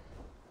damn.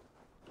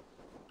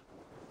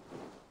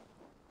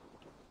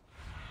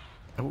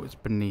 Oh, it's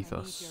beneath I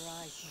need us. your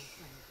eyes, my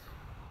friend.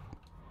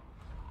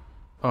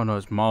 Oh no,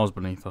 it's miles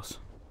beneath us.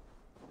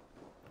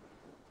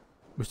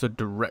 We stood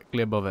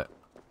directly above it.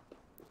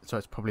 So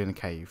it's probably in a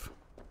cave.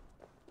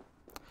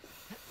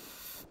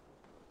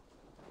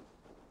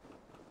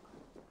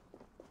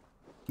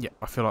 Yeah,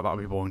 I feel like that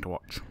would be boring to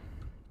watch.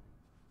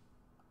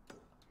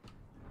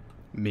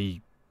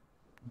 Me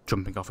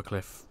jumping off a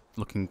cliff,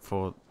 looking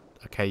for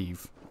a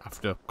cave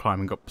after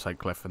climbing up said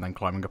cliff and then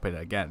climbing up it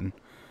again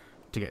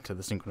to get to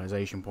the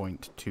synchronization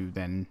point to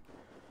then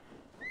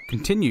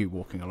continue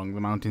walking along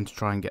the mountain to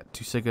try and get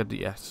to Sigurd.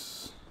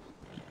 Yes,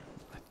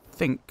 I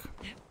think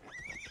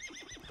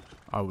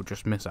I would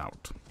just miss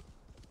out.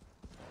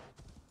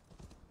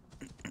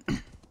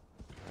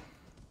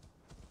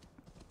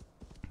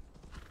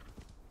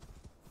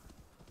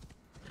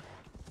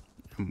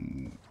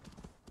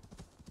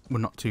 We're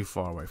not too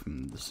far away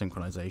from the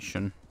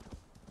synchronization.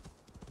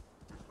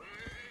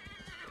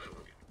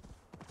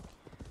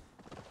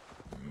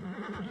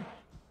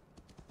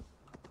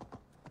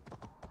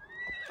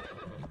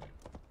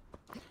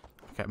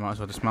 Okay, might as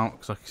well dismount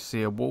because I can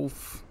see a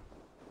wolf.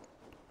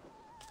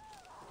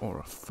 Or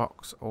a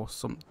fox or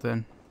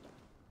something.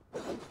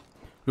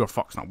 You're a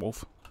fox, not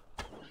wolf.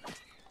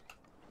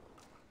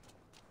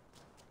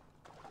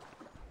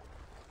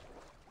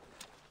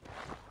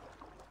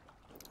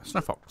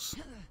 Snow fox.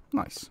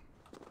 Nice.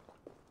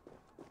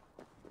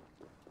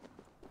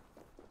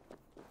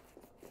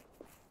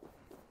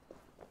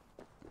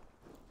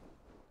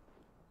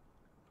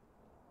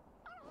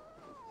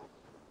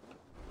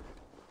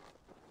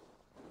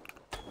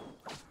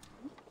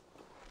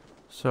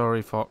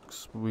 Sorry,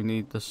 fox. We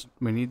need this.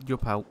 We need your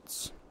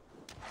pelts.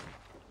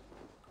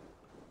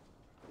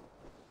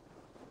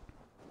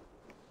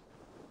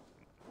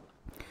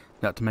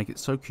 That to make it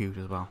so cute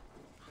as well.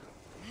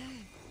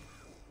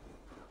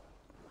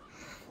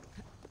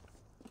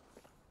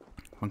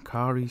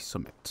 Wankari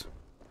Summit.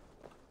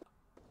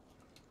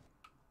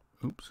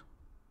 Oops.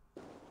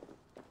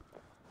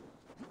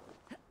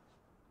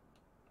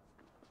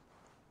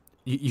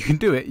 You can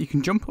do it. You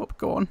can jump up.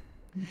 Go on.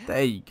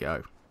 There you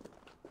go.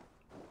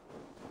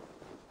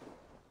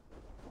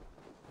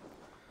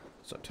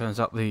 So it turns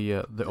out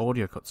the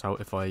audio cuts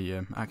out if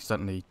I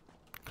accidentally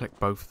click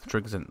both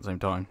triggers in at the same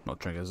time.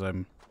 Not triggers.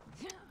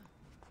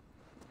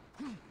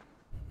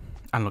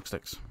 Analog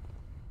sticks.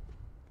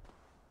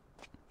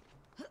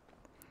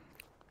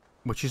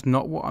 Which is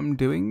not what I'm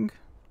doing.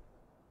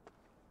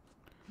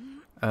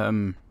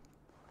 I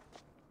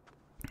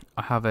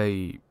have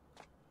a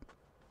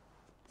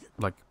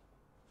I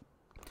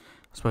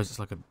suppose it's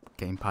like a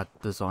gamepad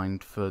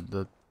designed for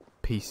the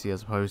PC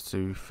as opposed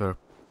to for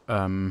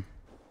an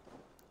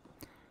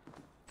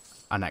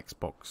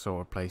Xbox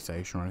or a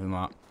PlayStation or anything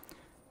like that.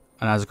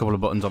 And it has a couple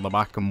of buttons on the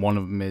back, and one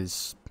of them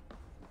is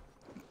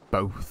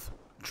both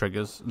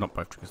triggers, not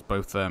both triggers,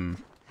 both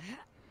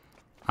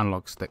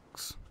analog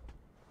sticks.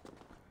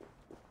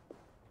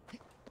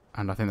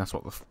 And I think that's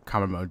what the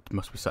camera mode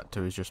must be set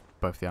to, is just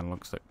both the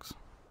analog sticks.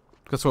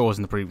 That's what it was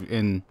in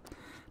the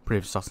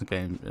previous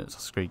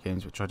Assassin's Creed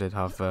games, which I did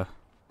have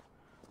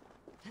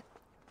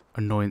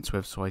annoyance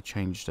with, so I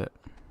changed it.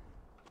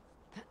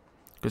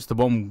 It's the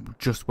one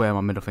just where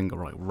my middle finger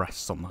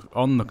rests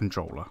on the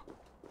controller.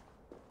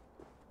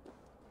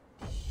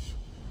 So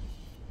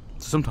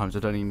sometimes I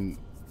don't even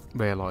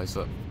realise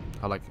that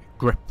I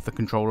grip the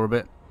controller a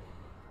bit,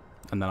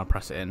 and then I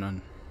press it in,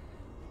 and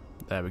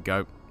there we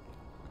go.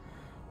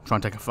 Try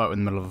and take a photo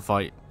in the middle of a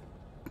fight.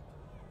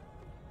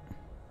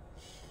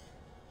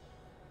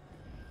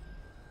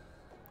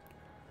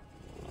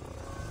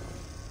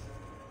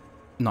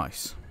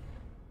 Nice.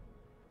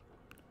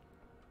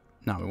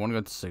 Now we want to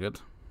go to Sigurd.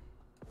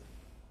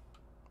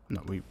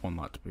 No, we want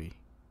that to be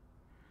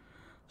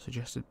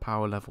suggested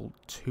power level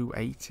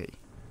 280.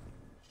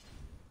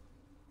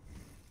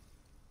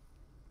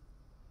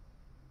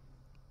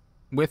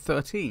 We're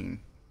 13.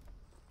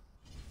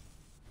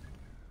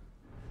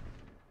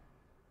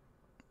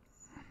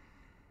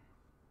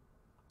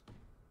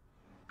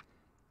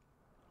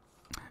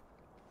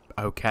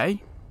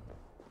 Okay.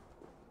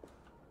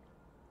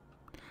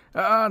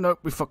 Ah, no,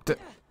 we fucked it.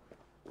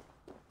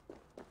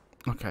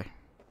 Okay.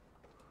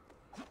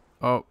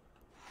 Oh.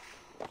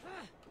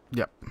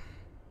 Yep.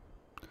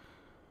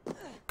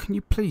 Can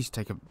you please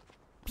take a...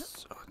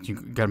 You're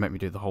going to make me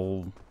do the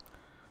whole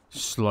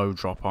slow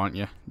drop, aren't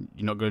you?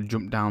 You're not going to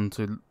jump down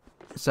to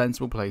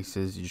sensible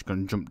places. You're just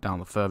going to jump down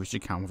the furthest you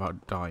can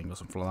without dying or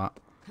something like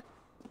that.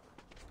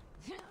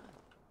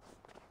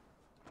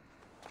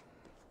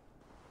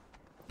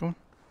 Go on.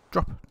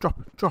 Drop,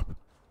 drop, drop.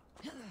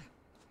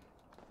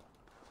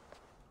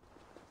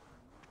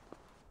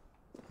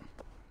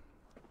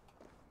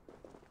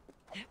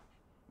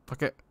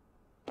 Fuck it.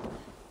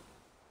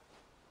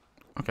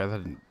 Okay, that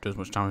didn't do as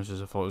much damage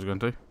as I thought it was going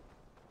to.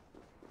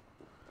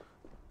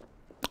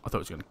 I thought it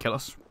was going to kill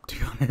us, to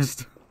be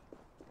honest.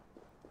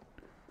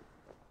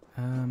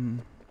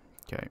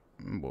 Okay,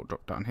 we'll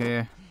drop down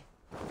here.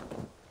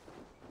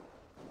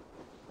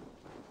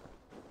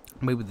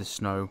 Maybe the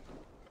snow.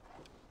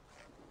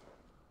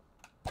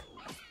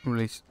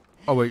 Release.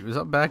 Oh wait, was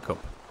that Bear Cup?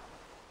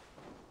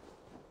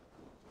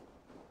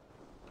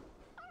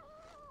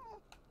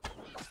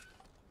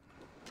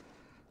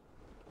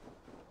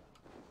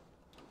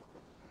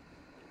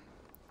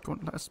 Go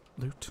on, let us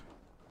loot.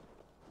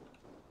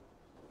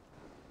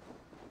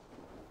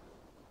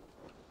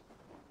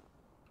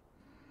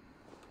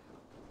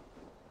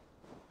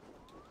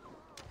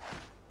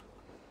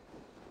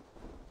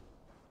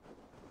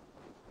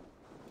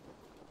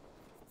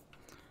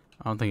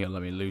 I don't think it'll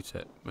let me loot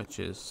it, which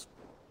is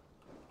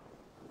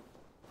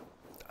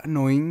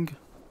annoying.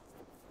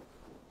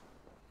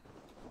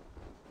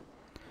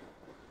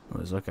 It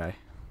was okay.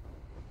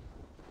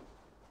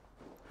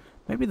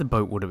 Maybe the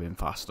boat would have been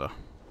faster.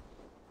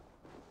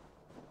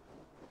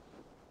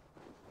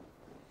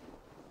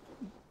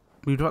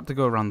 We'd have to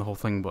go around the whole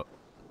thing, but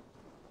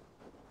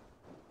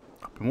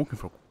I've been walking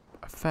for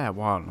a fair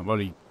while and I've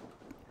only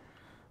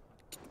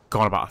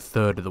gone about a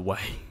third of the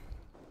way.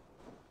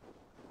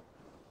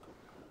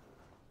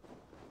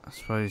 I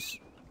suppose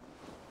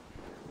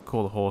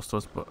call the horse to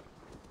us, but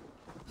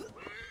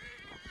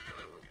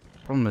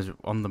problem is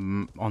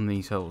on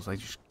these hills, I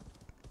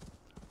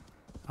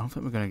don't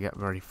think we're gonna get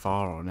very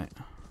far on it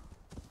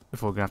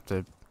before we're gonna have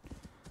to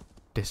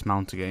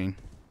dismount again.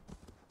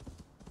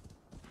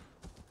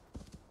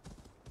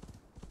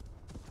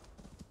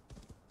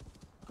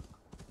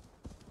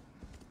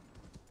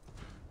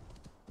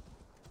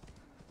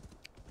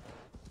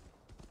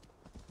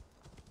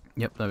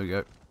 Yep, there we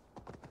go.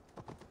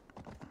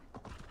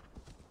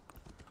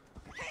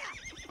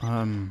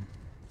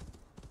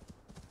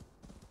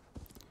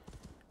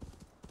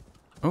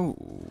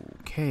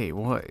 Okay,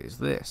 what is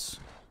this?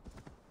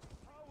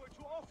 Power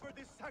to offer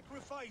this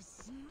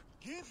sacrifice.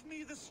 Give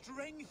me the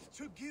strength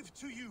to give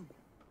to you.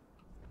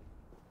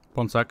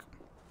 One sec.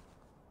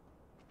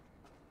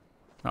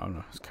 Oh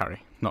no, it's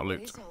carry, not What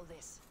loot. is all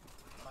this?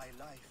 My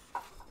life,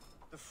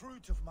 the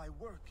fruit of my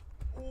work,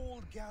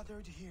 all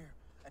gathered here.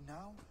 And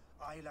now,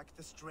 I lack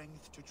the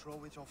strength to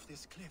throw it off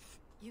this cliff.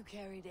 You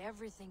carried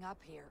everything up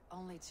here,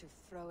 only to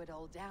throw it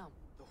all down.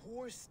 The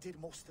horse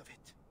did most of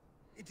it.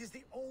 It is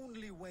the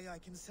only way I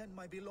can send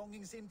my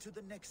belongings into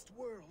the next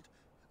world.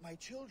 My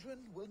children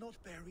will not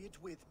bury it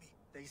with me.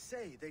 They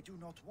say they do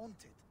not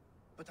want it,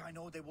 but I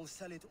know they will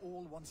sell it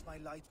all once my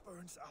light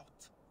burns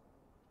out.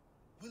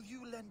 Will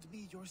you lend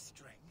me your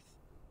strength?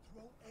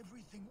 Throw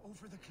everything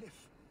over the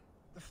cliff.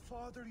 The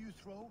farther you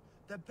throw,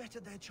 the better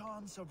their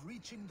chance of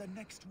reaching the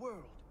next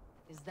world.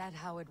 Is that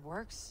how it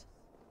works?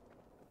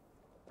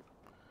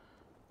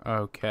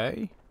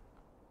 Okay.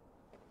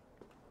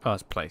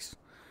 First place.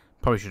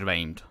 Probably should have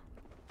aimed.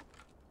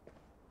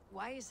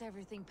 Why is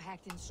everything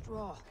packed in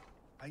straw?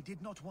 I did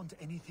not want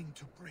anything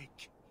to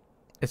break.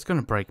 It's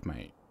gonna break,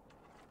 mate.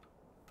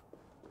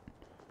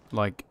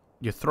 Like,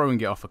 you're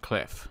throwing it off a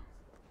cliff.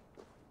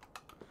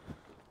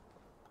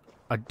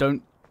 I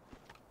don't...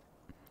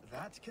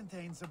 That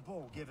contains a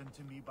bow given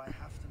to me by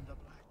Halfdan the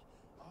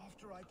Black,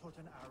 after I put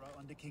an arrow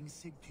under King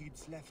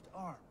Sigtyd's left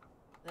arm.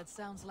 That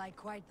sounds like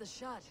quite the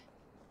shot.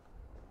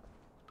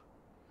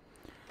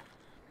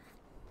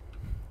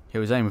 He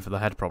was aiming for the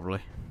head,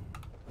 probably.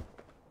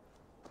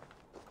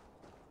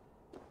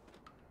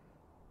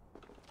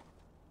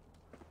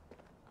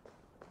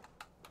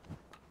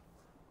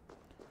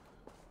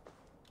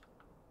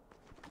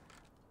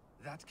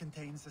 That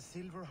contains a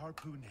silver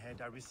harpoon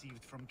head I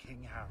received from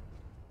King Harold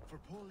for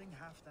pulling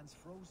Halfdan's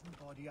frozen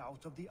body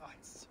out of the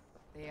ice.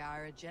 They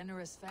are a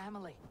generous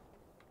family.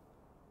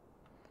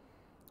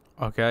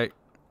 Okay.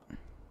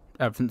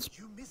 Everything's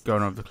You missed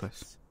going a over the few cliffs.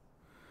 things.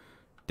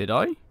 Did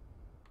I?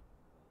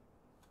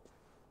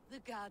 The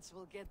gods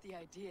will get the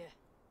idea.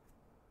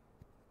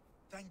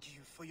 Thank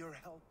you for your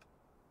help.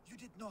 You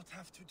did not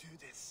have to do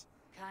this.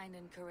 Kind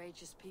and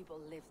courageous people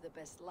live the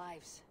best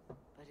lives,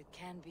 but it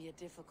can be a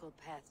difficult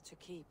path to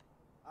keep.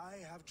 I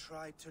have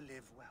tried to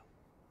live well.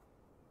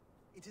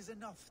 It is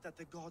enough that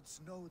the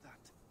gods know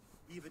that,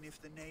 even if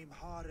the name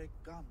Harek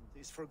Gand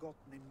is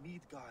forgotten in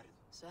Midgard.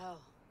 So,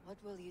 what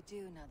will you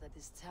do now that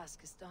this task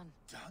is done?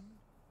 Done?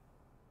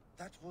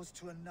 That was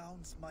to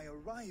announce my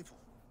arrival.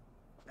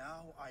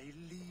 Now I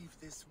leave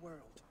this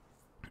world.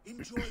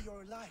 Enjoy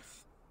your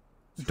life.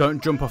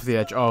 Don't jump off the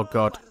edge. Oh,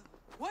 God.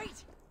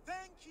 Wait!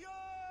 Thank you!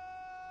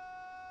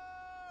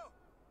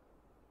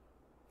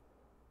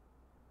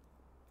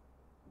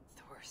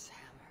 Thor's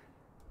hammer.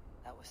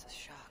 That was a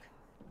shock.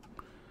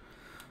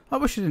 I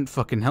wish I didn't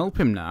fucking help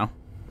him now.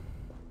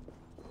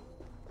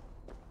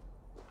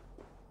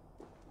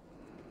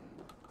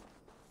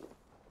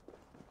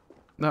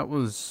 That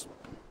was...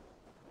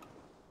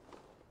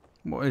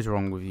 What is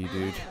wrong with you,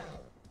 dude?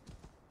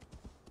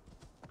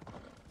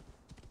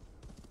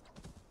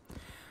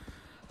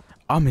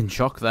 I'm in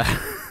shock there.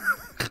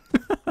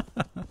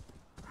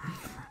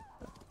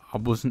 I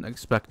wasn't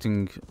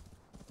expecting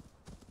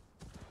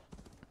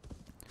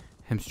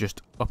him to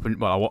just up and...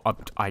 Well,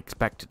 I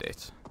expected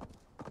it.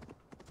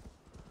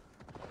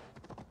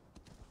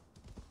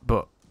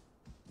 But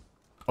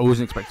I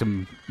wasn't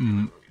expecting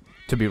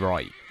to be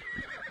right.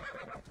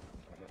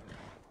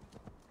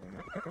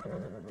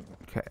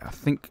 Okay, I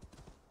think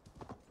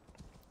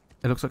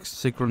It looks like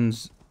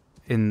Sigrun's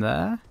in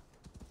there.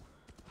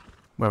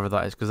 Wherever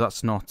that is, because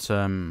that's not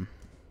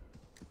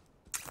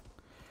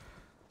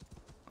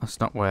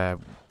where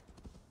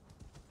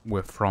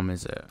we're from,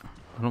 is it?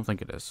 I don't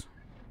think it is.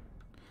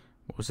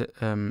 What was it?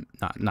 Nah,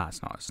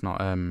 it's not. It's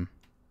not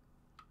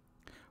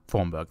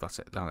Thornburg, that's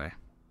it, down there.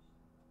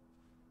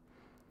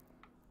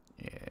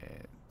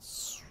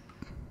 It's...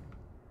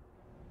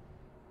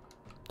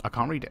 I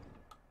can't read it.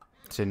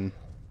 It's in...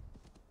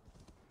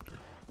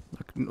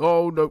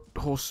 Oh, no,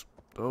 horse.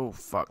 Oh,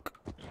 fuck.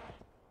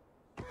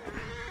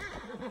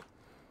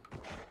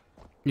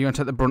 You gonna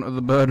take the brunt of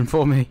the burden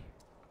for me?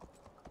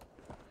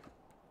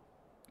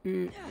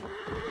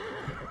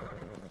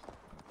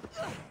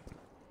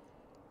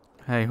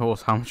 Hey,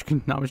 horse, how much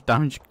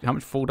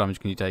fall damage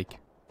can you take?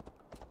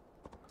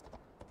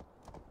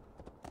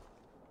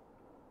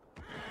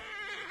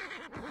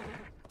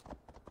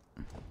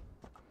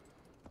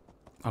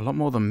 A lot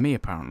more than me,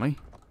 apparently.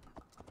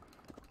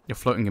 You're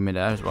floating in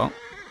midair as well.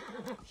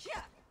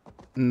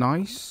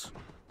 Nice.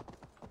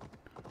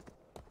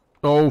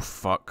 Oh,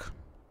 fuck.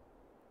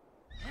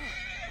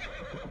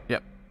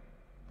 Yep.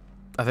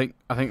 I think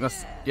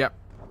that's... Yep.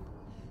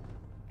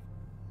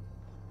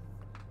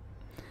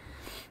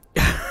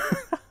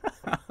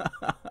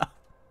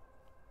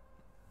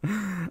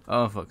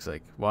 Oh, fuck's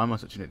sake. Why am I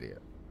such an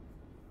idiot?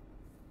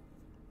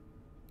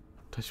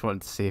 I just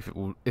wanted to see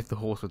if the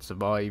horse would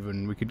survive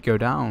and we could go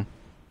down.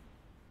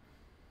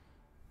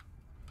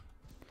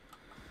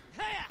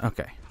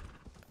 Okay.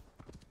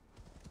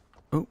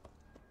 Oh.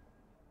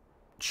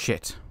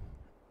 Shit.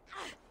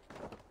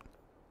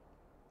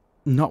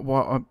 Not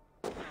what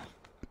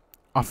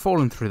I've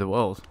fallen through the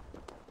world.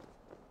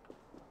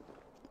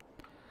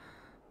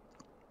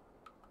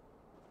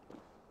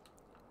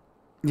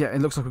 Yeah,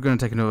 it looks like we're going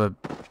to take another...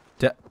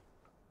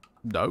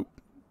 No.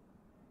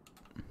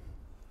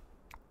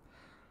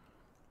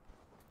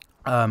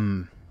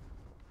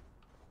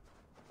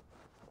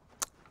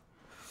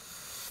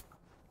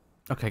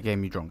 Okay,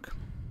 game, you drunk.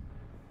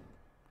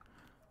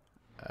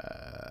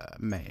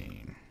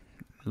 Main.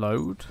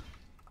 Load.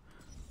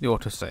 The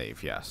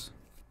autosave, yes.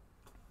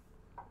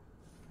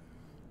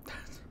 I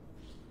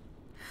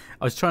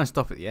was trying to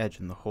stop at the edge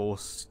and the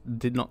horse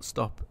did not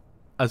stop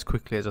as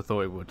quickly as I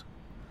thought it would.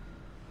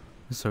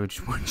 So it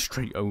just went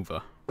straight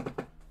over.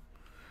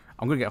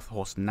 I'm going to get off the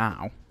horse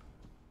now.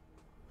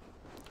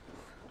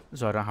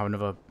 So I don't have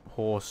another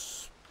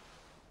horse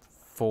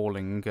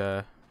falling.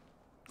 Come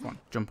on,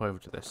 jump over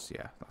to this.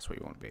 Yeah, that's what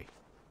you want to be.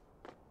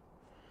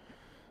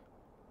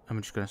 I'm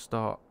just going to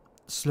start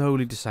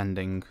slowly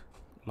descending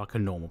like a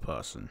normal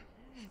person.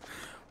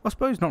 I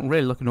suppose not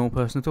really like a normal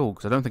person at all,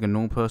 because I don't think a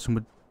normal person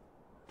would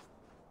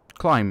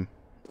climb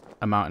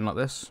a mountain like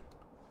this.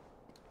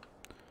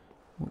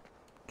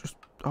 Just,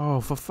 oh,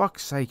 for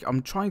fuck's sake,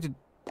 I'm trying to...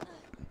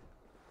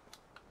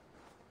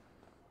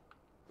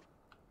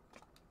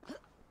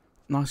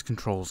 Nice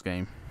controls,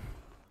 game.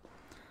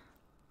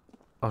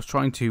 I was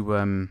trying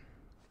to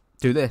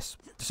do this,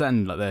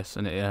 descend like this,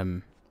 and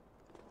it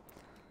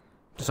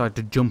decided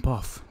to jump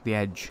off the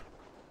edge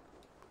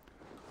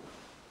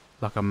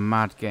like a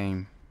mad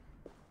game.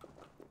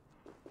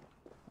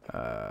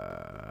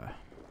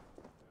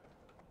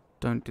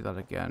 Don't do that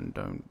again.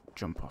 Don't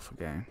jump off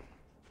again.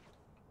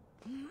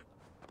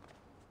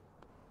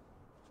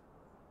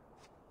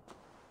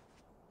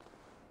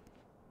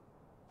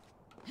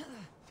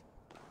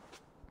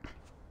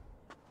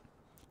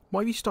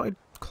 Why have you started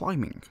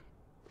climbing?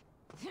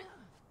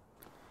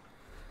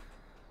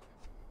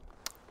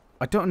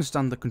 I don't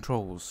understand the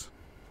controls,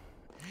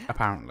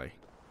 apparently.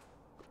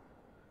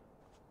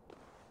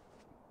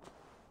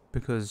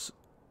 Because...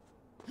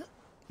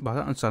 Well, I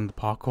don't understand the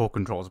parkour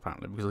controls,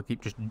 apparently, because I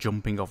keep just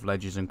jumping off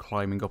ledges and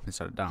climbing up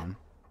instead of down.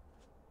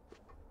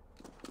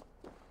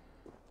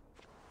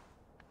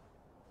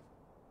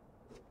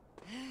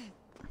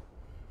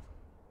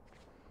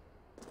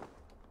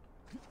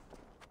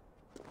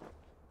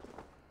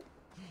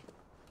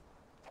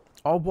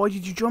 Oh, why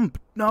did you jump?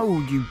 No,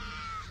 you...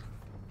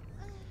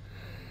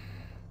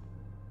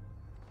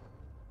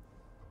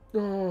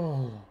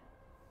 Oh.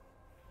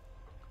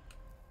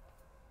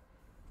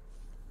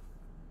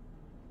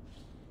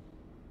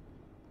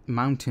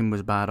 Mountain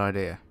was a bad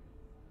idea.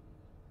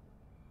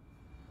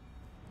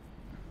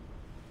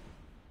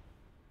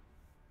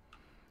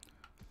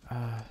 So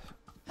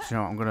you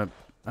know what,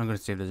 I'm gonna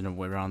see if there's another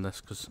way around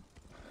this, because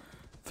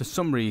for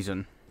some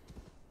reason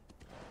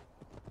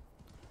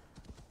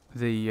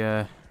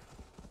the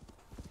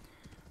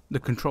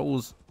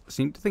controls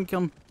seem to think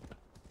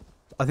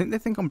I think they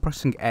think I'm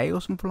pressing A or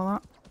something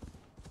like that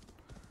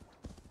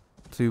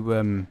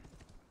to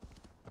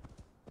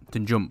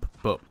jump,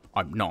 but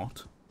I'm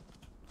not.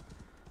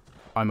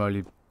 I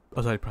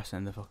was only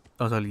pressing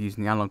I was only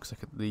using the analog stick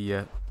at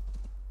the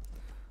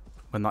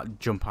when that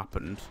jump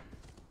happened.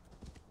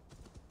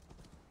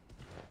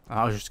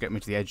 I was just getting me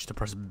to the edge to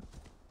press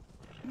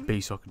B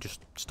so I could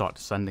just start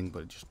descending,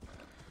 but it just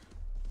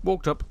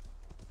walked up,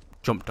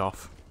 jumped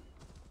off.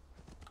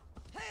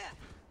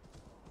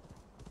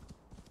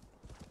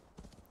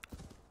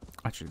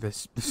 Actually,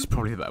 this is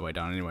probably the better way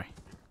down anyway.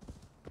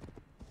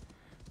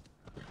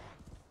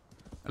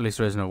 At least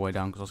there is no way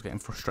down because I was getting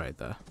frustrated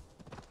there.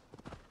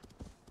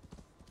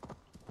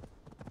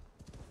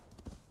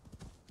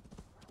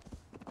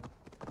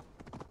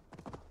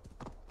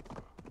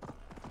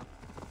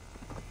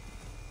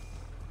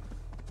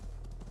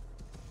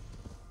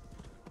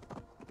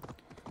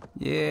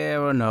 Yeah,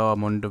 well, no,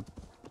 I'm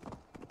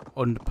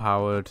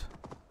underpowered.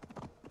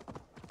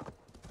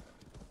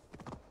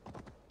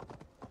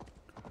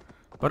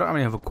 But I don't have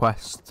any other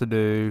quests to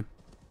do.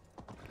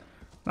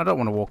 I don't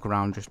want to walk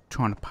around just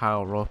trying to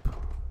power up.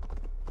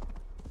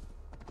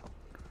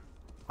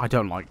 I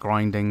don't like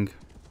grinding.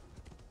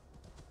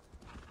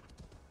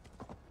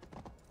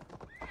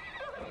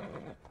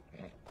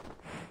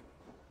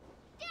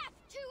 Death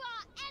to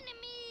our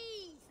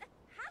enemies!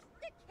 Hast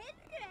the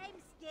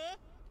Kinraimske?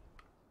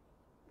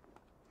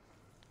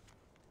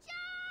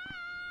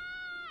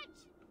 Charge!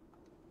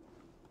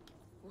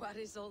 What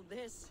is all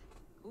this?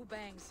 Who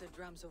bangs the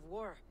drums of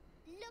war?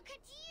 Look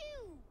at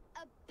you!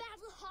 A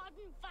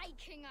battle-hardened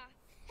Vikinger!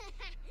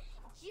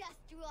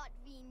 Just what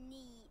we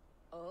need.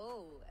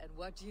 Oh, and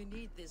what do you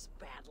need this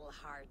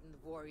battle-hardened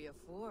warrior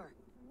for?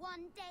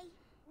 One day,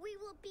 we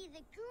will be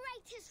the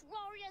greatest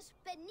warriors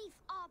beneath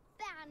our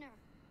banner.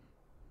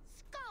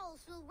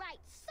 Skulls will write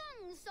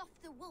songs of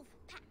the wolf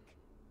pack,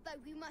 but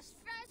we must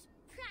first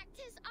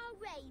practice our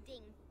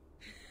raiding.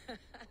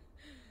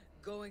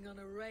 Going on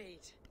a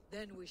raid.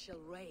 Then we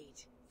shall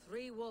raid.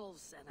 3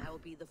 wolves, and I will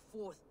be the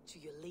 4th to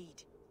your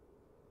lead.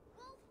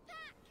 Wolf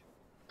pack!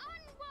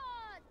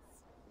 Onwards!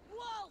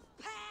 Wolf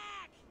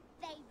pack!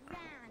 They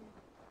ran.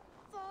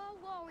 4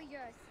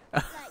 warriors,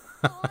 like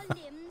 4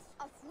 limbs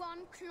of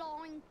one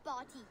clawing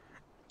body.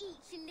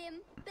 Each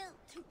limb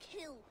built to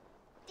kill,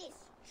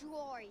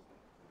 destroy.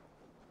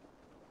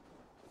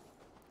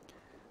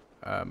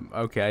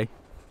 Okay.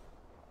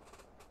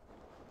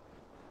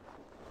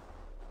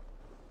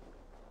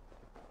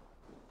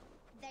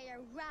 They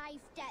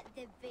arrived at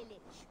the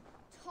village.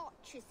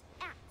 Torches,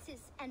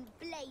 axes, and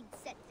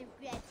blades at the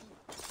ready.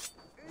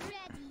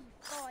 Ready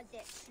for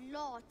the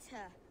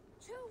slaughter.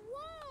 To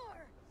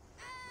war!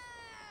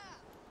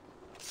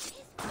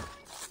 His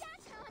bones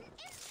shatter on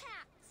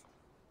impact!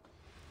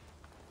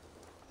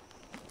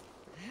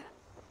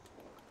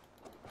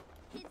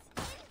 His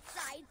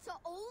insides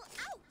are all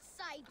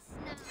outsides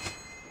now.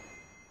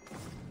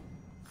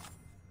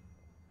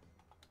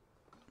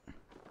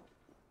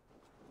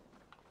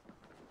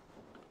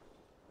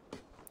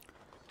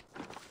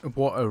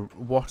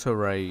 What a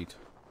raid.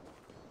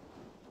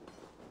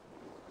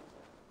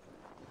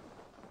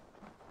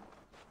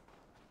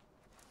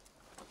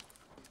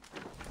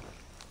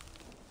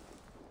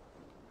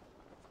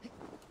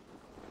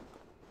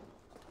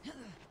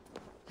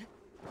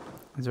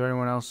 Is there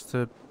anyone else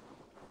to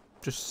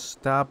just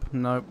stab?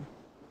 Nope.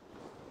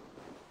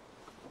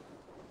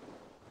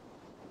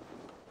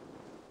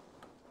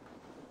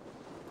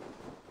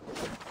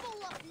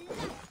 Full of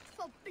lust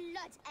for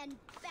blood and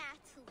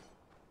battle.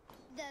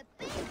 The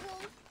big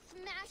wolf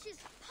smashes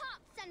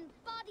pops and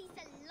bodies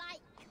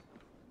alike.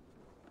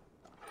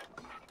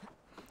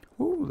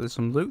 Ooh, there's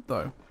some loot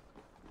though.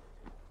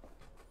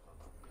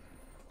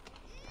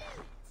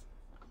 Loot!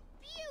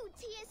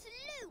 Beauteous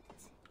loot!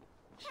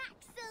 Hack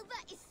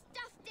silver is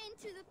stuffed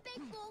into the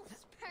big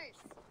wolf's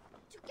purse.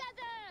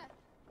 Together,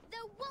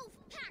 the wolf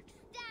pack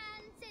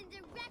stands in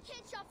the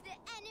wreckage of the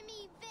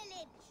enemy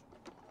village.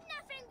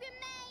 Nothing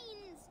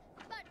remains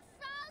but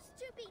thralls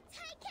to be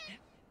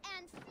taken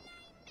and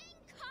flaming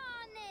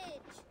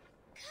carnage.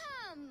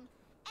 Come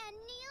and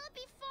kneel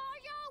before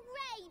your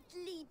raid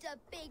leader,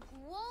 big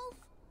wolf.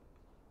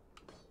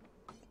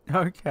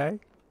 Okay.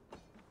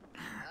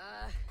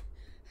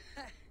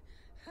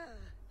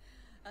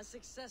 A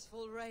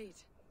successful raid.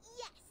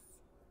 Yes!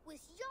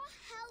 With your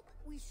help,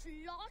 we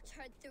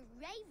slaughtered the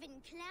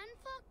Raven clan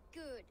for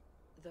good.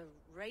 The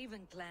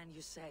Raven clan,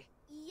 you say?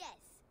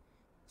 Yes,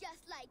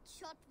 just like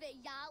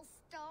Chotve Jarl's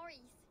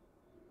stories.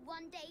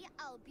 One day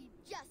I'll be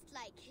just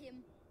like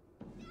him.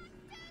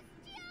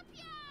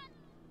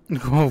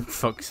 Oh,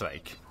 fuck's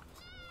sake.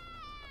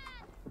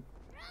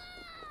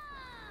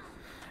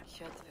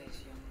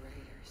 Kjotve's young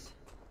raiders.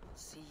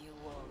 See you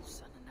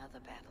wolves on another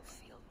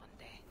battlefield one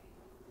day.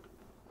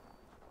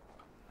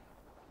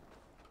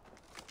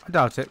 I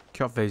doubt it.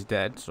 Kjotve's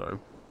dead, so.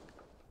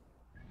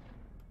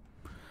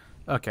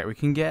 Okay, we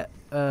can get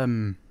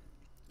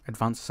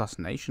advanced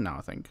assassination now,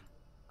 I think.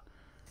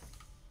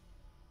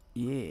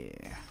 Yeah.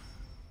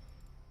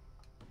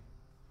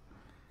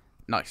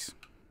 Nice.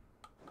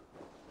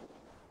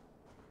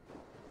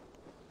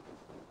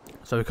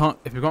 So we can't,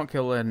 if we can't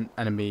kill an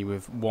enemy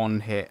with 1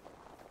 hit,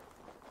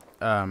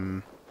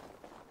 with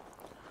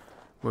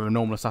a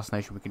normal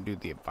assassination, we can do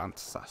the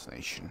advanced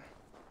assassination,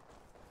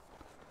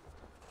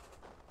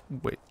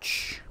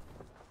 which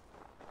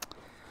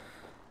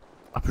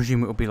I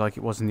presume it will be like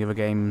it was in the other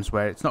games,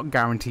 where it's not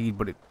guaranteed,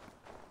 but it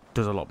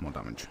does a lot more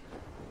damage.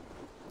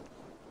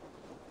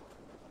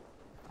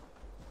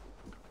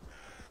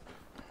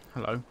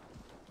 Hello,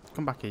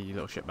 come back here, you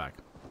little shitbag.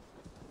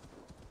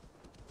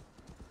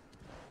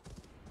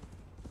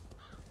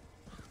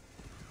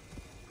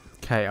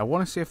 Okay, I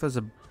want to see if there's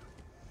a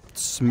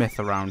smith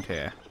around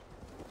here.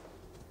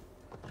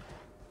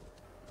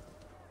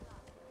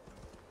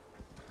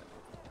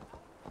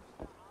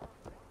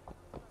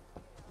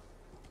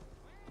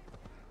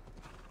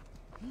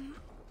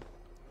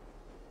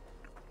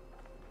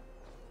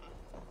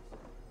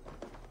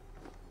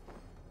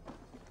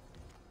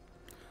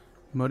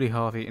 Muddy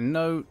Harvey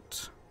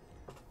note.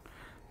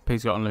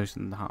 Pigs got unloosed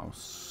in the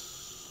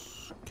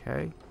house.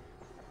 Okay.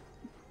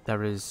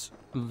 There is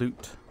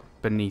loot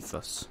beneath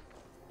us.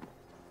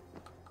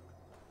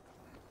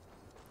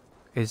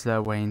 Is there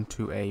a way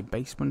into a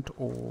basement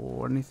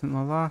or anything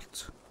like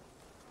that?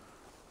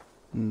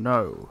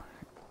 No.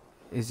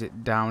 Is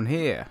it down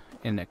here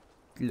in a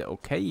little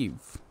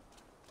cave?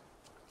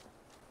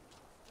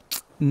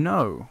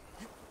 No.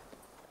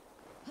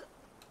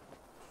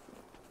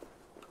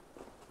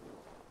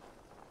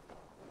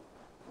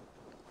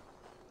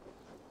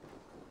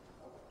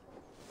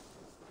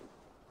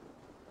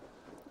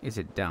 Is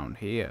it down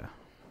here?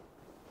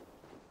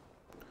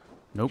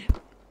 Nope.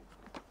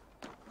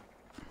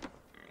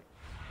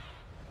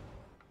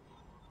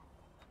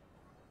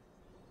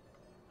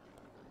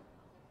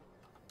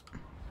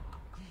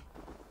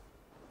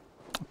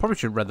 I probably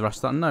should have read the rest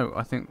of that note.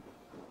 I think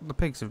the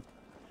pigs have...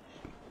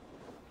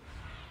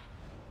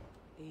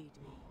 Aid me.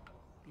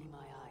 Be my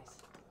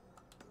eyes.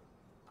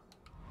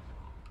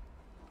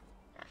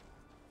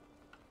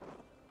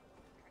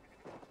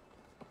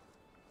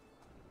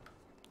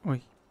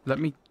 Oi, let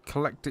me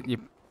collect it, you...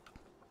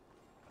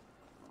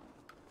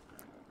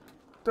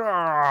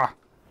 Ah!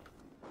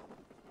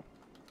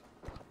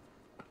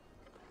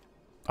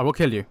 I will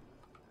kill you.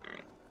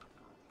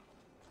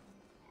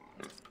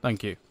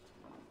 Thank you.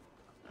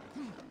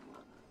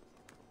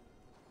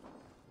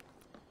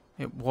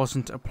 It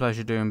wasn't a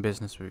pleasure doing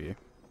business with you.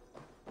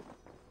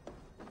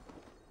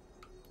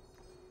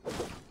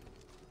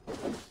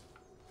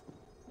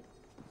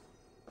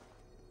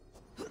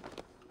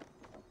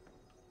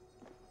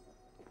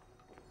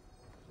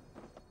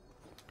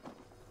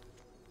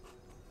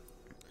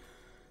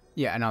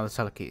 Yeah, and now the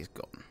cellar key is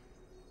gone.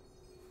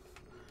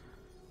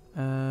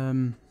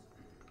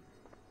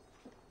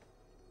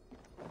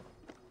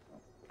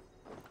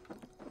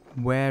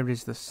 Where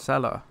is the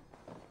cellar?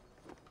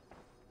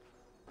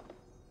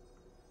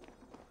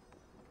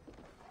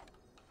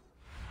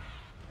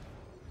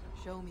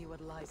 Show me what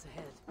lies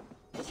ahead.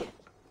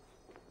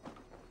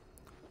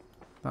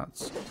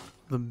 That's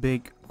the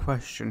big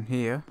question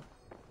here.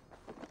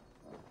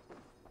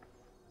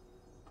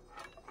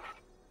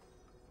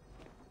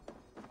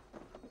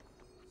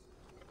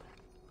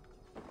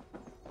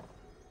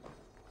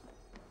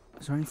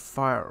 Is there any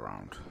fire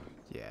around?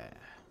 Yeah.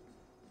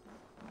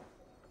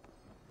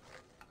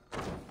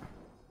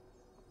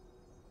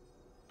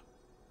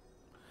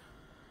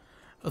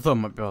 I thought I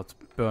might be able to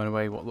burn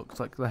away what looks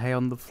like the hay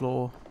on the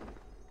floor.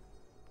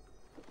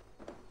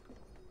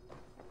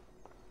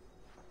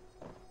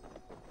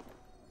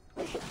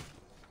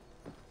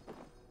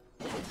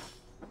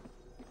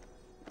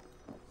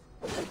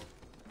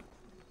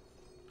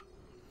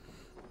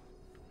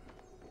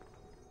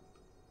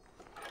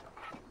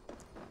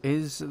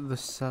 Is the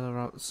cellar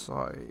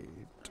outside?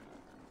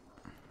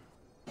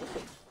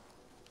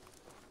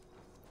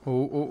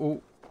 Oh, oh,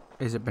 oh.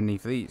 Is it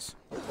beneath these?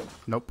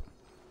 Nope.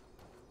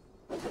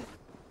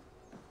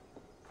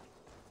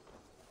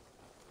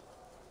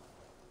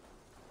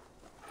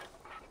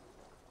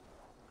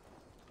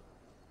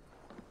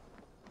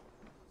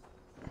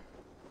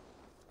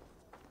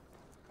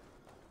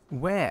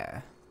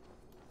 Where?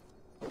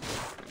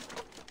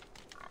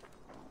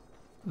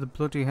 The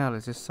bloody hell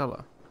is this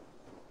cellar?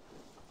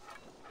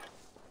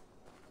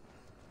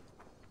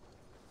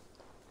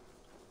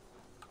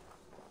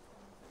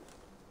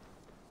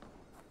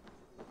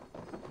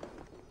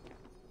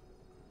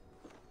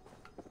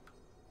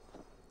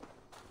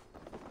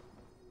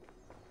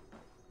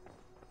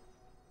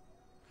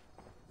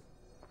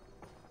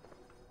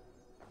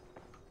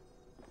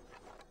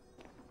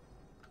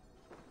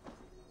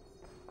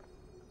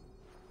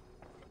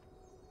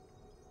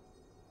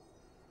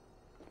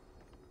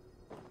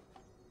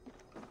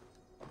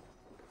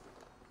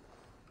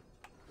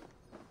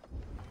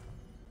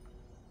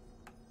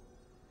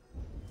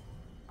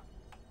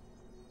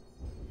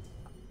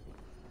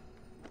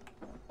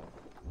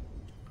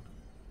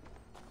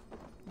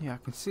 Yeah, I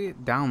can see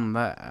it down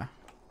there.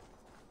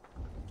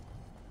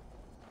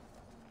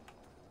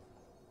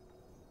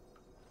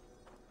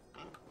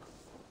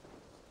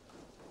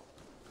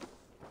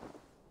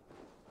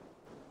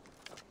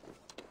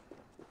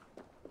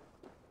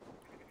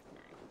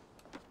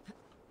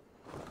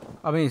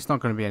 I mean, it's not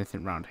going to be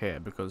anything around here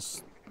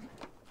because...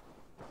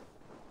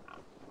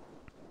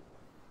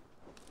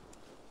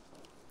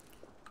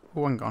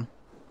 Oh, hang on.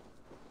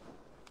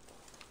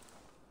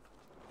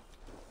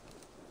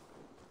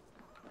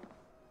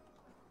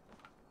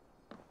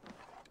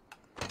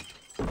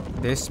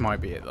 This might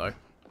be it, though.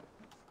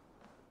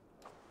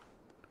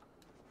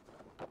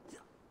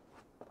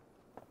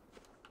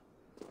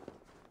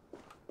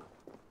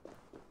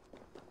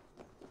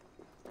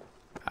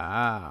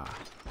 Ah.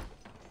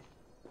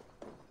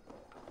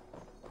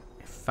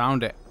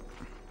 Found it.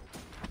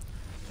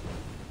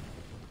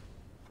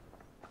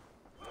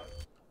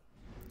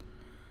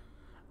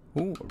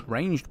 Ooh,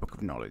 ranged book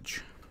of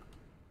knowledge.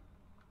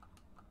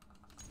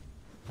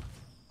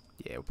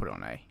 Yeah, we'll put it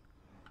on A.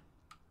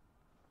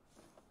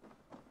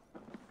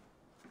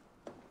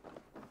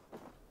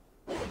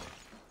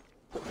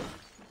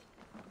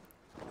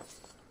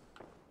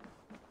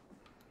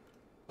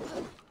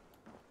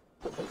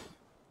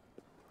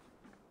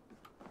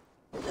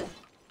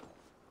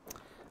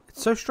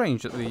 It's so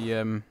strange that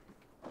the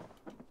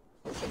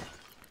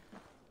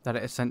that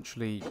it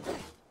essentially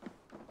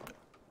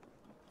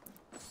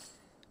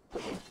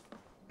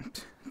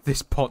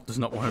this pot does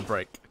not want to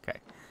break. Okay,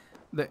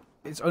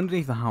 it's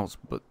underneath the house,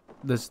 but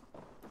there's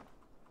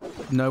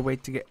no way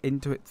to get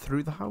into it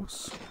through the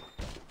house.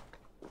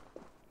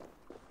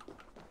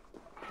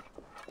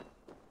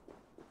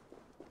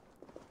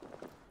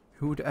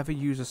 Who would ever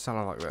use a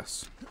cellar like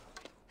this?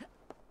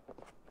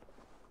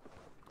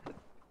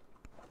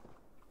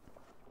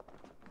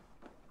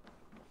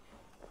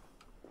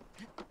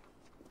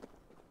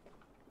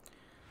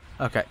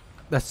 Okay,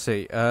 let's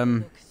see.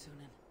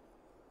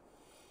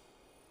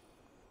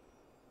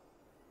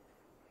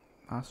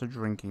 That's a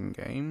drinking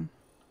game.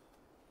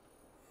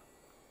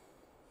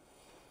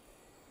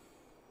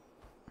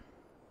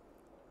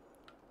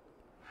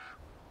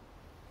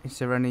 Is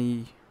there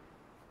any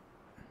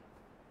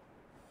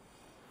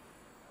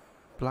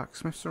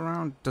blacksmiths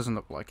around? Doesn't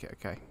look like it,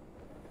 okay.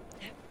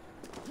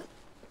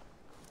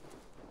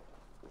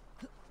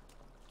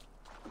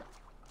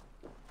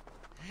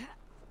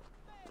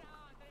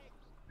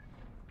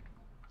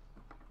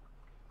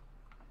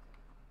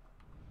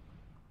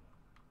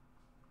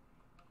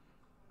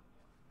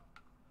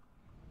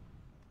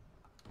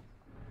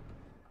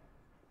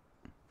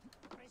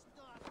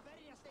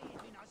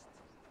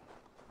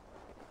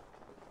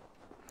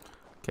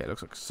 Okay, it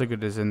looks like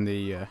Sigurd is in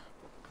the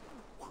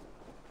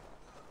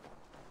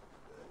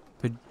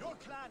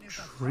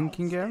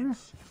drinking area?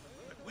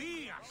 But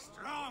we are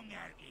strong,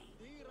 Ergi.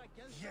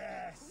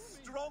 Yes,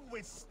 strong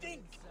with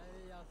stink.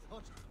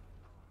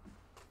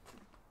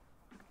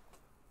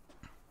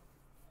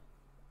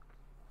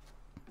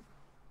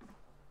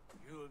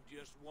 You have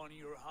just won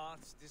your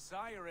heart's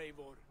desire,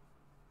 Eivor.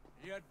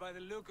 Yet by the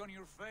look on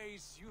your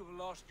face, you have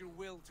lost your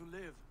will to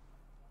live.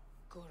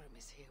 Gorm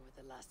is here with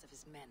the last of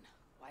his men.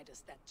 Why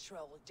does that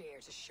troll dare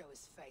to show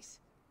his face?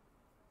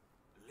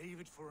 Leave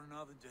it for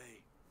another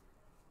day.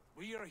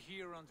 We are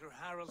here under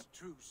Harald's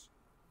truce,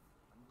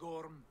 and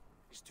Gorm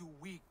is too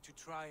weak to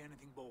try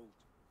anything bold.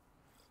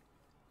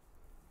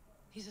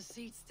 He's a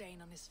seed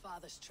stain on his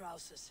father's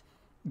trousers.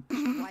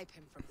 Wipe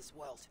him from this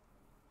world.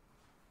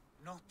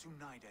 Not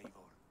tonight,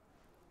 Eivor.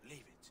 Leave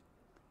it.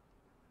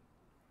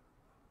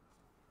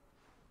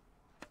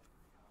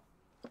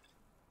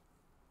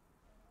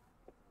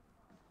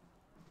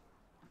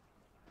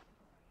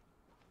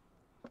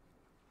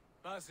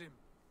 Basim,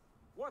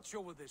 watch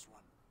over this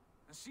one,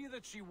 and see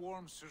that she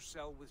warms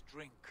herself with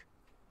drink.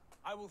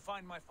 I will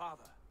find my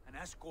father, and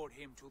escort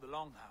him to the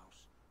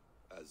Longhouse.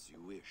 As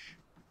you wish.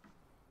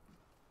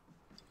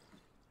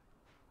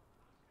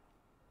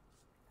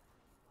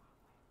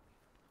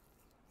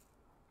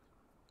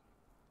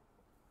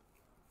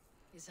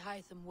 Is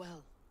Hytham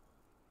well?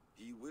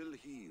 He will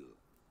heal,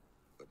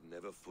 but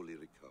never fully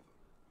recover.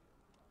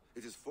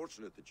 It is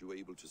fortunate that you were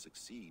able to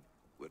succeed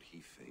where he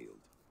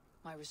failed.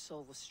 My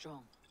resolve was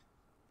strong.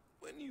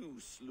 When you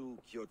slew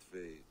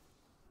Kjotve,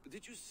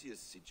 did you see a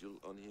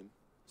sigil on him?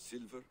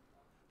 Silver,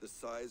 the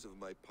size of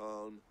my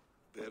palm,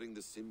 bearing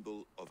the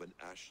symbol of an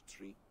ash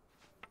tree?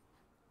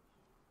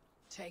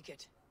 Take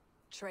it.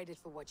 Trade it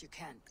for what you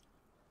can.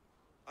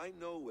 I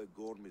know where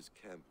Gorm is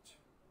camped.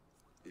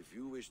 If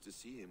you wish to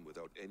see him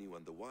without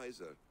anyone the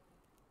wiser,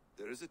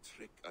 there is a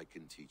trick I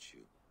can teach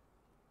you.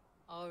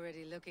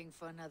 Already looking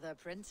for another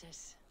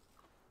princess.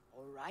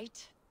 All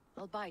right,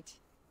 I'll bite.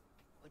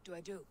 What do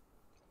I do?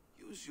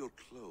 Use your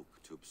cloak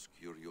to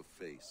obscure your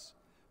face.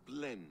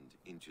 Blend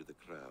into the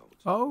crowd.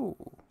 Oh.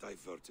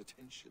 Divert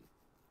attention.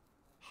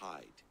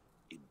 Hide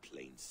in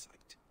plain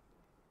sight.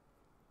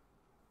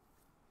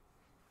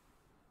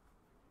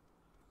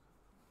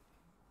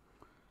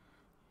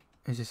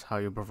 Is this how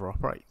your brother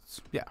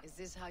operates? Yeah. Is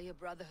this how your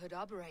brotherhood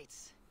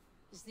operates?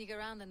 You sneak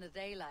around in the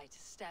daylight,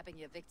 stabbing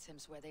your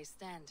victims where they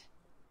stand.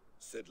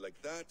 Said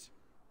like that,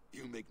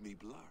 you make me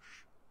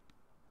blush.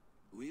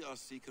 We are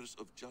seekers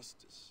of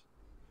justice,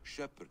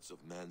 shepherds of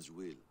man's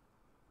will.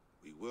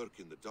 We work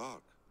in the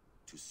dark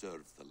to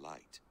serve the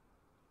light.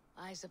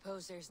 I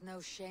suppose there's no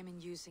shame in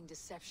using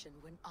deception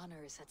when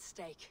honor is at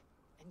stake.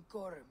 And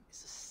Gorm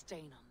is a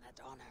stain on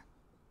that honor.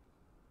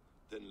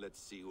 Then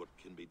let's see what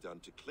can be done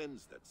to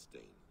cleanse that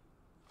stain.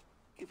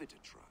 Give it a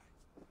try.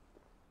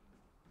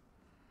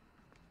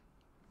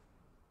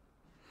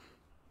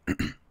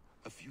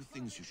 A few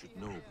things you should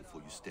know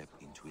before you step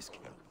into his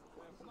camp.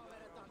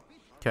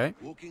 Okay.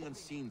 Walking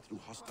unseen through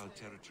hostile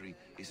territory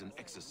is an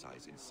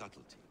exercise in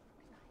subtlety.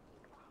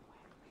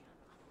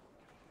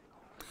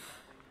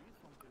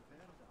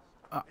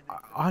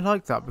 I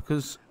like that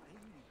because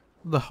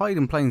the hide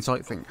in plain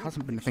sight thing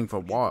hasn't been a thing for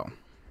a while.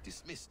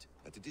 dismissed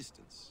at a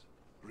distance.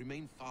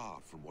 Remain far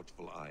from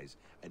watchful eyes,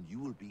 and you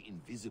will be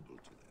invisible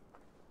to them.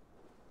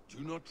 Do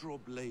not draw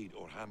blade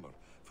or hammer,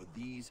 for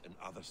these and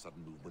other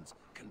sudden movements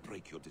can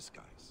break your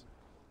disguise.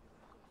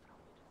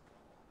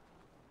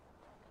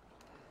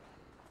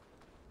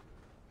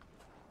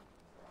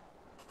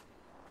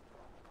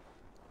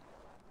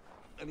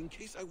 And in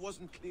case I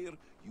wasn't clear,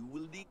 you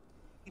will need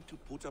to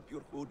put up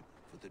your hood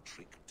for the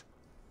trick too.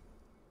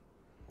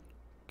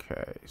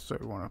 Okay, so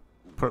we want to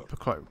put up the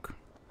cloak.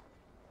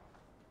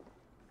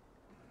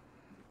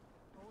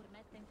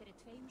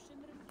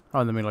 Oh,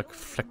 and then we like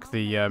flick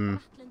the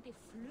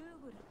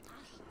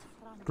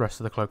rest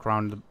of the cloak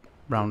round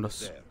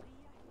us. There,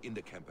 in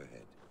the camp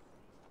ahead.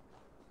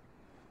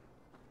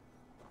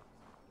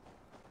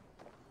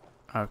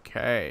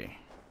 Okay.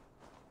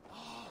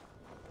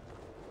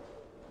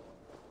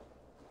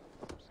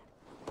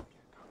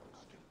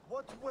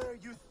 What were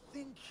you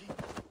thinking?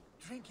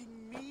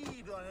 Drinking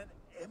mead on an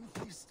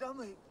empty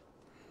stomach?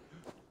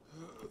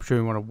 I'm sure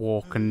we want to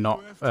walk and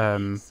not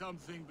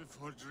something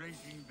before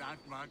drinking that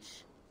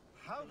much.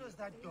 How does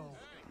that go?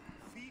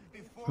 Feed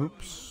before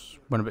oops,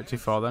 went a bit too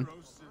far then.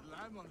 Roasted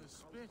lamb on the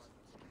spit.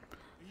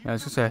 Yeah, I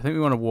was gonna say I think we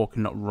want to walk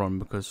and not run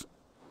because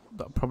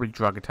that'll probably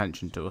drag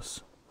attention to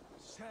us.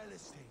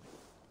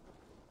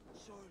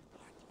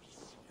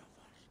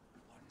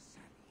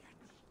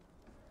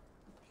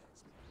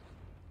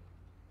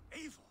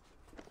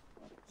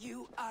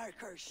 You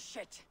Arker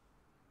shit!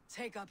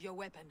 Take up your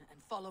weapon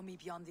and follow me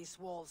beyond these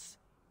walls.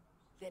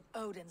 Let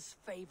Odin's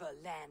favor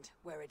land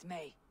where it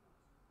may.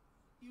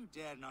 You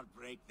dare not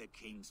break the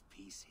king's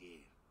peace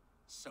here.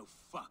 So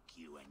fuck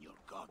you and your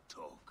god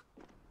talk.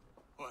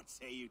 What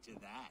say you to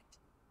that?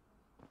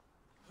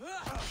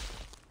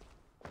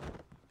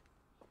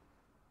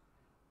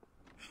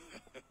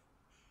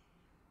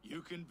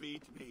 You can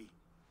beat me,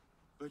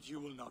 but you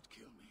will not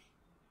kill me.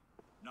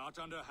 Not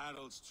under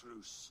Harald's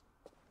truce.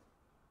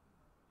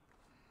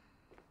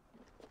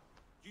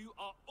 You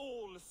are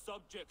all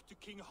subject to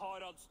King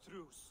Harald's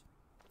truce.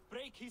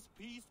 Break his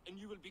peace and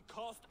you will be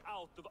cast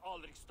out of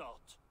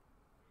Alrikstad.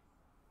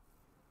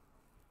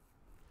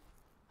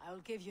 I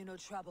will give you no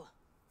trouble.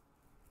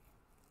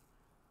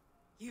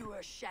 You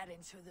were shed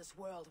into this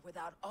world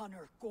without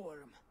honor,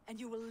 Gorm, and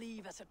you will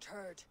leave as a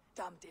turd,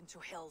 dumped into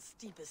hell's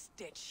deepest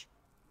ditch.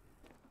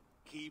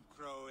 Keep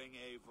crowing,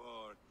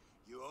 Eivor.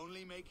 You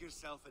only make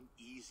yourself an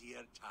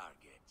easier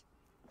target.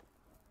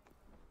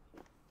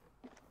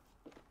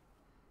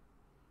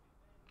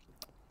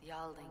 The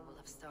Alding will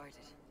have started.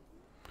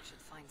 We should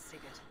find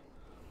Sigurd.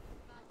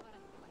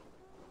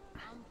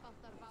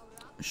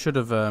 Should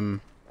have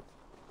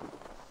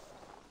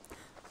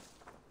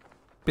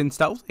been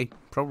stealthy,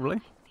 probably.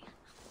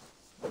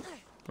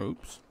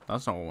 Oops,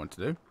 that's not what I want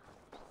to do.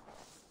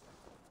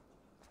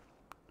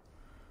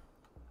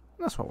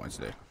 That's what I want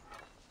to do.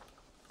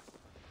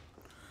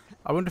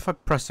 I wonder if I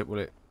press it, will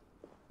it?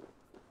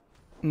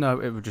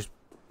 No, it would just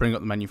bring up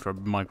the menu for a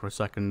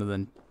microsecond and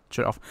then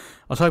shut it off.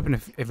 I was hoping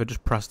if I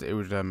just pressed it, it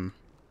would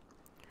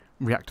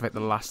reactivate the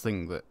last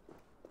thing that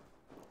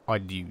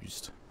I'd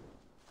used.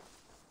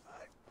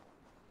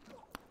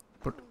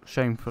 But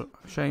shame,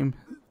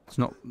 it's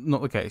not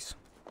the case.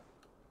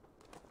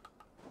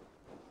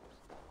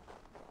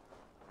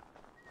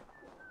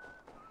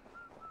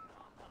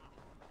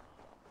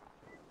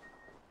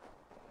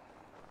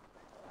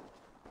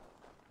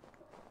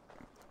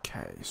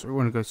 Okay, so we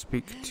want to go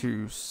speak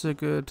to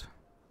Sigurd.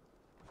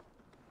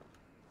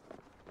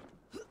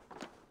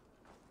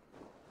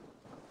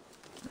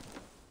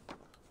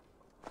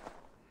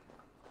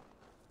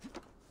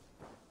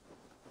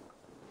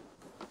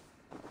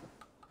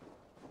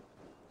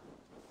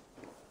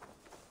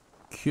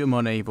 Come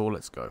on, Eivor,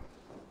 let's go.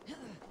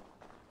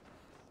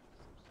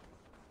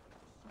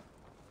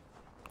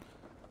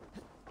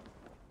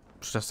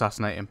 Just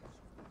assassinate him.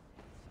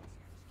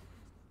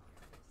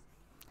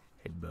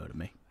 He'd murder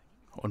me.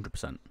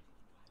 100%.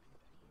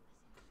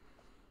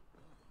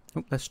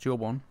 Oh, that's your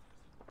one.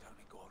 Tell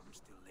me Gorm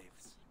still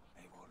lives,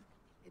 Eivor.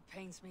 It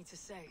pains me to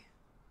say.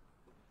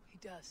 He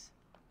does.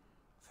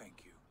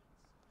 Thank you.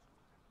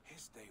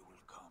 His day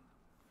will come.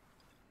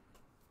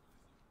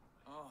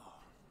 Oh,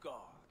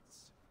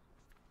 gods.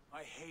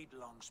 I hate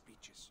long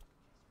speeches.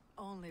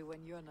 Only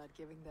when you're not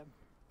giving them.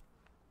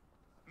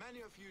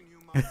 Many of you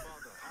knew my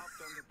father,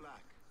 Halfdan the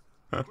Black.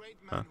 A great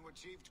man who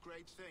achieved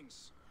great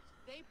things.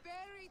 They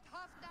buried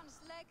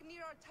Halfdan's leg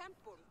near our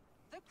temple.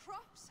 The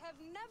crops have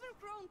never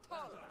grown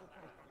tall.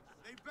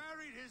 They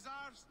buried his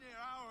arse near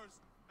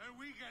ours, and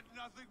we get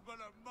nothing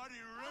but a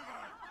muddy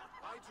river.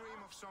 I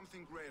dream of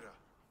something greater.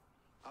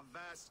 A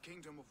vast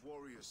kingdom of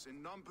warriors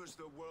in numbers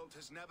the world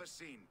has never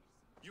seen.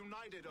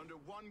 United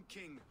under one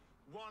king,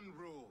 one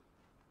rule.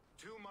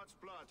 Too much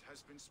blood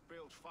has been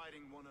spilled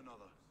fighting one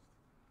another.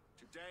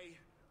 Today,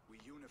 we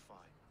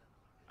unify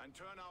and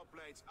turn our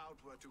blades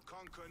outward to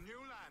conquer new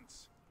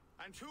lands.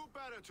 And who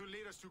better to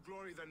lead us to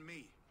glory than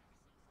me?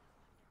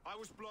 I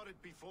was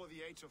blooded before the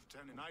age of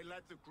 10, and I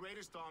led the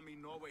greatest army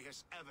Norway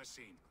has ever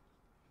seen.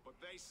 But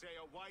they say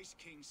a wise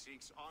king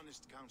seeks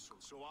honest counsel,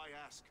 so I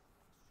ask,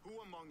 Who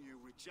among you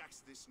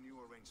rejects this new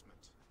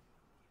arrangement?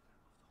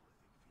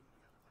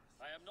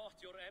 I am not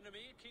your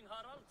enemy, King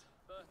Harald,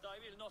 but I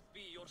will not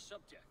be your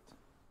subject.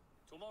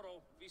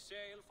 Tomorrow we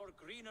sail for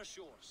greener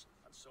shores,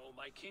 and so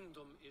my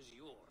kingdom is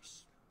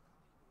yours.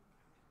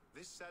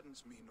 This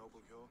saddens me,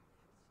 noble Hjo.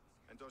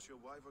 And does your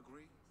wife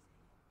agree?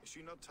 Is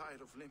she not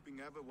tired of limping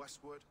ever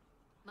westward?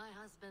 My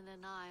husband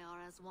and I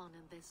are as one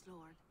in this,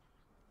 Lord.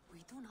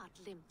 We do not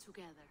limp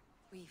together.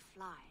 We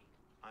fly.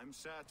 I'm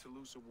sad to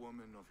lose a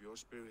woman of your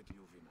spirit,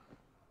 Yuvina.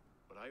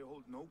 But I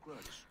hold no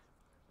grudge.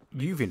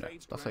 Yuvina,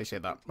 that's how you say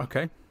that.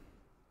 Okay.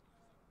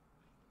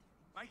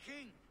 My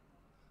king,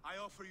 I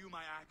offer you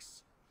my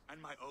axe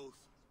and my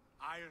oath,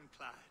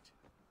 ironclad.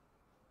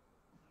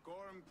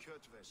 Gorm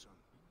Kjötveson,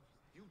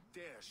 you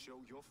dare show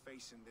your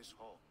face in this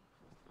hall.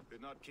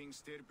 Did not King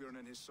Styrbjörn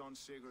and his son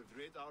Sigurd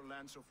rid our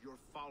lands of your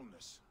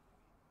foulness?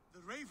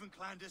 The Raven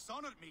clan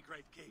dishonored me,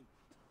 great king.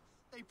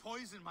 They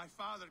poisoned my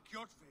father,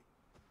 Kjotve.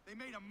 They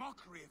made a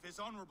mockery of his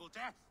honorable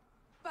death.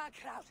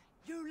 Backrout,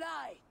 you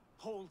lie!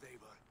 Hold,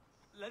 Eivor.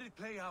 Let it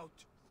play out.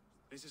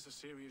 This is a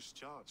serious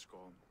charge,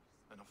 Gorm,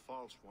 and a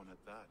false one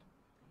at that.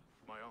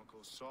 My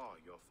uncle saw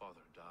your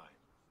father die.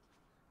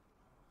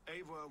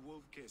 Eivor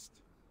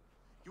Wolf-Kissed,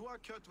 you are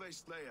Kjotve's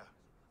slayer.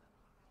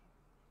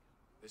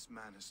 This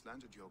man has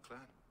slandered your clan.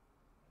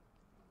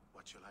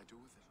 What shall I do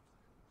with him?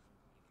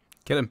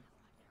 Kill him.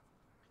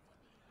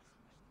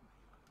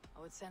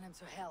 I would send him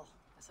to hell,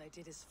 as I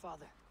did his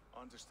father.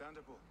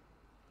 Understandable.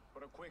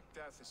 But a quick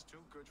death is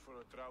too good for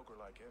a Draugr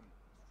like him.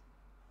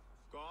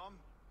 Gorm,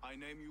 I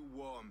name you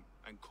Worm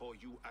and call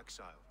you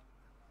exile.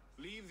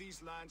 Leave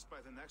these lands by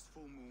the next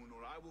full moon,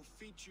 or I will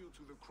feed you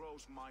to the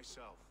crows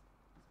myself.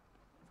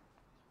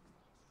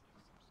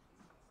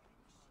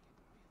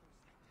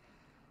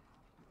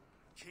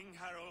 King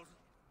Harold,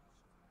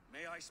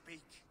 may I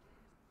speak?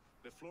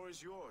 The floor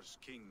is yours,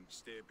 King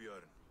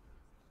Styrbjörn.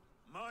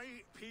 My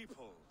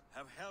people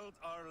have held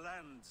our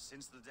land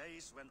since the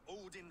days when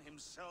Odin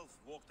himself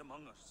walked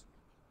among us.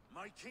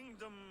 My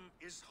kingdom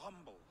is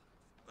humble,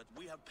 but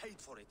we have paid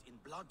for it in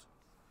blood.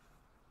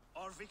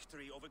 Our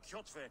victory over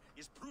Kjotve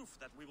is proof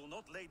that we will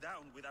not lay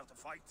down without a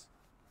fight.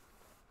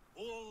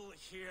 All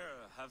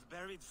here have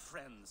buried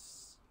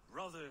friends,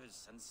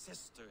 brothers and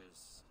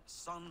sisters,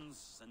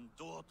 sons and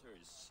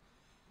daughters.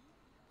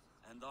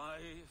 And I,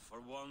 for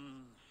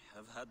one,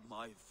 have had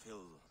my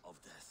fill of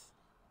death.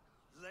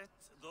 Let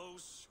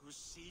those who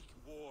seek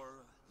war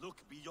look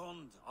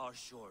beyond our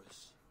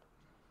shores.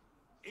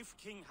 If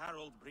King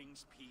Harold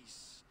brings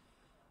peace,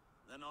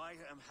 then I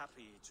am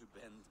happy to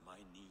bend my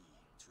knee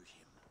to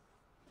him.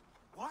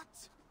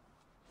 What?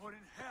 What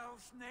in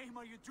hell's name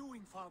are you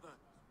doing, father?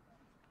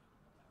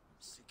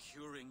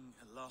 Securing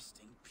a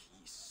lasting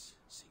peace,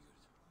 Sigurd.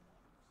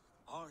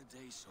 Our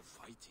days of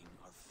fighting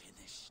are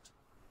finished.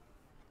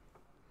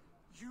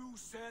 You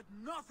said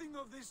nothing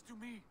of this to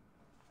me.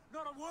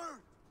 Not a word.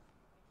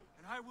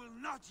 And I will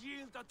not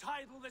yield a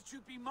title that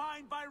should be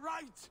mine by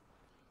right.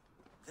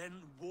 Then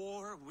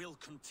war will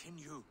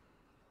continue.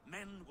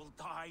 Men will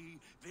die,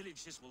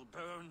 villages will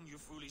burn, you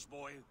foolish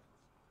boy.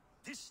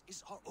 This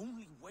is our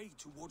only way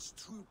towards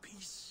true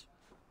peace.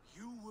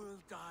 You will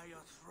die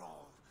a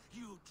thrall.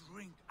 You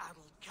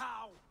drink-addled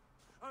cow.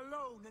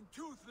 Alone and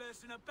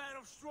toothless in a bed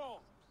of straw.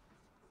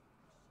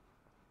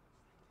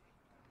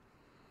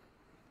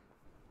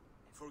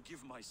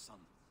 Forgive my son.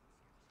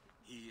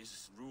 He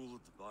is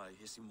ruled by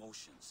his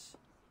emotions.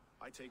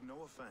 I take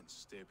no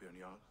offense, Styrbjörn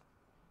Jarl,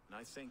 and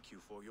I thank you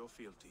for your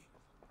fealty.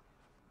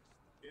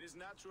 It is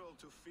natural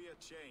to fear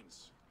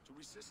change, to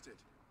resist it.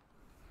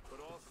 But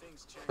all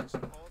things change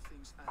and all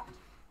things end.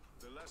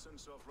 The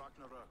lessons of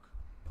Ragnarök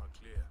are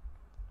clear.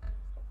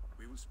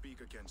 We will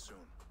speak again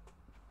soon.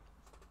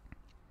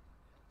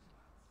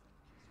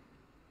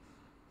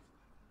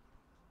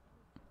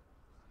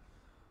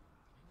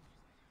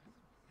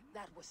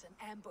 That was an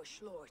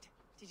ambush, Lord.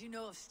 Did you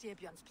know of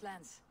Styrbjörn's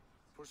plans?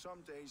 For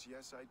some days,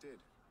 yes, I did.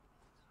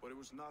 But it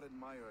was not at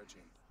my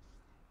urging.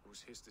 It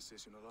was his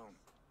decision alone.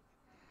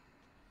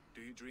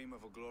 Do you dream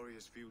of a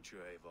glorious future,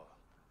 Eivor?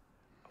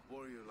 A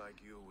warrior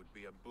like you would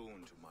be a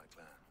boon to my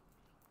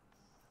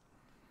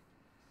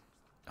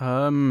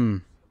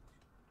clan.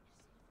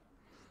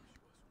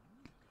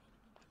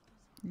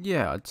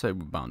 Yeah, I'd say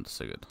we're bound to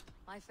Sigurd.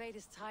 My fate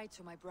is tied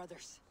to my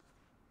brothers.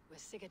 Where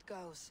Sigurd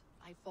goes,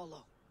 I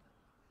follow.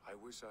 I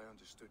wish I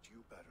understood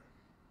you better.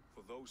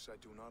 For those I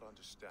do not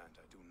understand,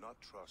 I do not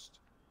trust,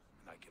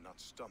 and I cannot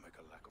stomach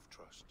a lack of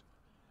trust.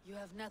 You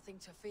have nothing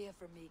to fear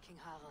from me, King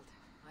Harald.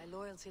 My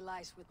loyalty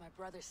lies with my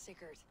brother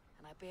Sigurd,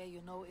 and I bear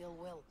you no ill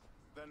will.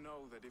 Then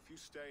know that if you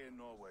stay in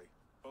Norway,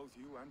 both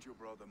you and your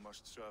brother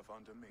must serve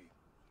under me.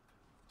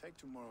 Take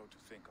tomorrow to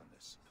think on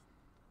this.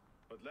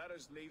 But let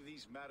us leave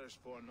these matters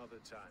for another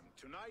time.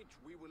 Tonight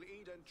we will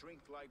eat and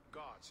drink like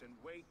gods and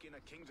wake in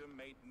a kingdom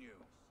made new.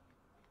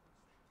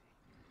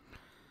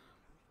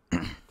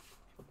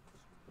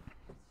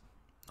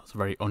 That's a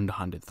very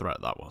underhanded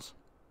threat, that was.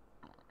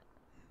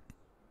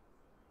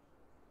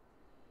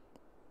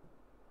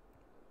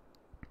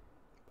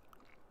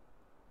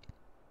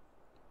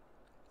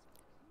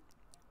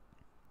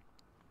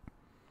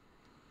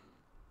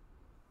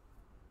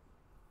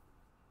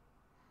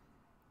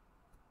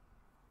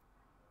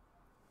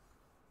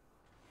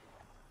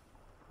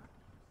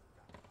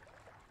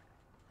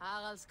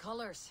 Harald's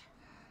colors.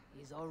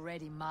 He's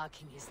already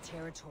marking his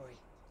territory.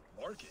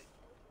 Marking?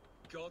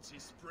 Gods,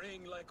 he's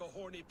spraying like a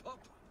horny pup.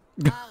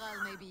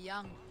 Harald may be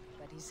young,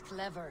 but he's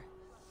clever.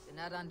 Do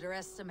not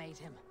underestimate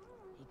him.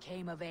 He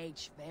came of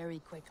age very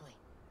quickly.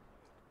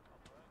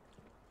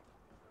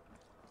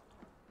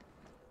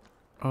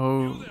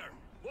 Oh. You there!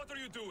 What are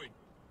you doing?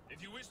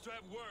 If you wish to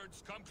have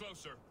words, come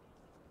closer.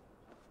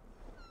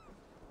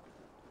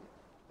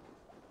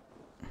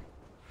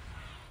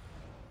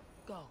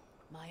 Go,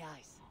 my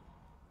eyes.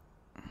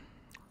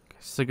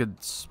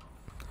 Sigurd's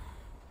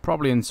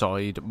probably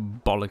inside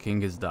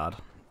bollocking his dad,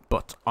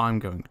 but I'm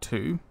going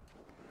to.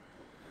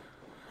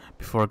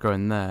 Before I go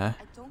in there,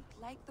 I don't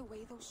like the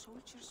way those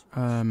soldiers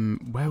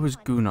where was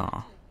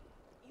Gunnar?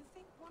 You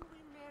think one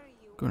will marry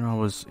you?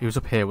 Gunnar he was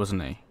up here,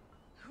 wasn't he?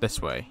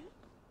 This way.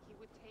 He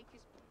would take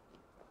his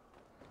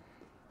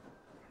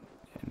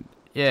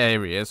Yeah,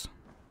 here he is.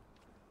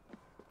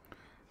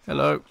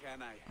 Hello.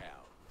 Can I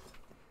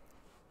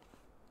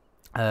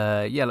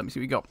help? Yeah, let me see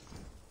what we got.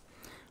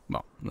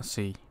 Well, let's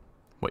see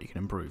what you can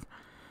improve.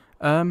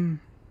 So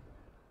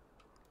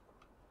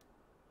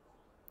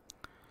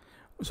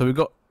we've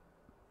got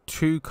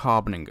 2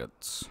 carbon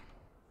ingots.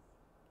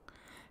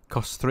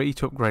 Costs 3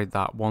 to upgrade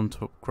that, 1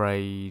 to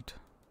upgrade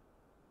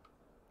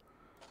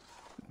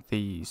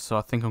these. So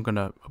I think I'm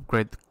gonna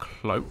upgrade the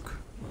cloak,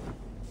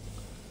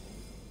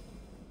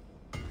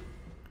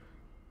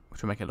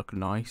 which will make it look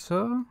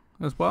nicer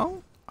as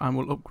well. And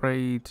we'll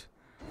upgrade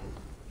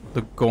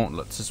the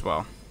gauntlets as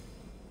well.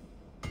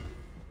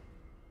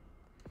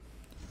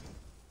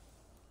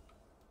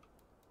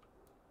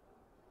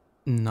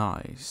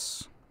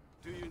 Nice.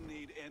 Do you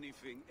need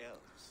anything else?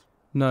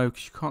 No,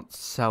 because you can't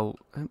sell...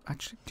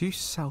 actually, do you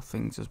sell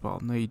things as well?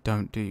 No, you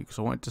don't, do you? Because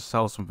I wanted to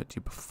sell something to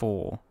you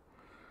before,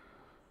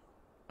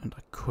 and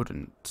I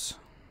couldn't.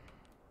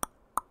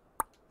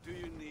 Do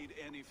you need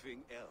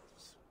anything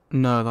else?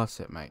 No, that's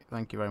it, mate.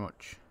 Thank you very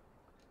much.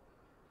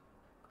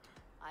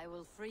 I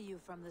will free you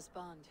from this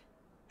bond.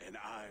 And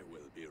I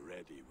will be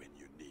ready when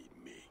you need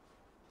me.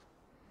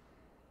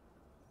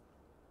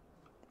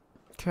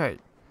 Okay.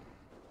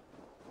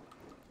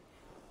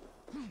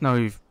 Now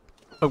we've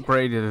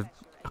upgraded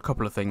a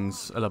couple of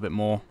things a little bit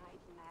more.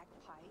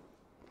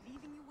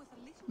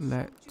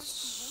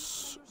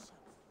 Let's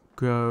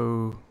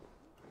go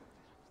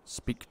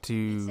speak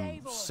to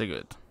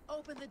Sigurd.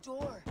 Open the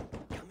door.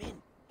 Come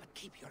in, but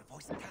keep your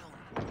voice down.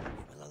 We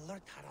will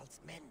alert Harald's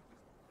men.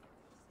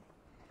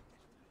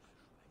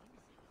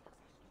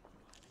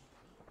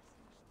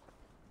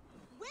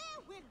 Where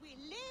will we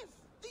live?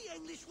 The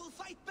English will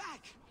fight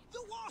back.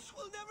 The wars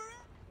will never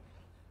end.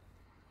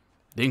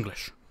 The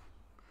English.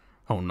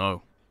 Oh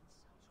no.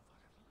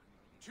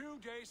 2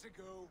 days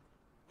ago,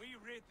 we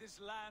rid this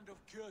land of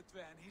Kjotve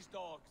and his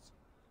dogs.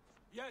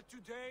 Yet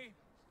today,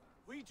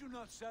 we do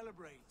not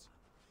celebrate.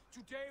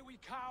 Today we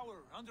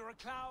cower under a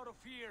cloud of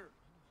fear.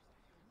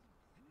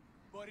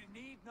 But it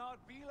need not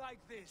be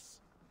like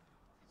this.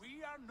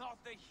 We are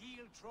not the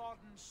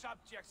heel-trodden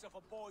subjects of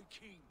a boy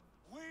king.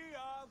 We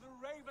are the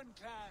Raven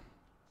clan.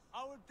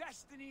 Our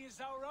destiny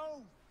is our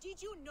own.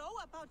 Did you know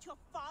about your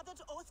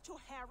father's oath to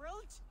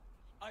Harald?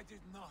 I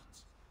did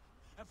not.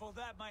 And for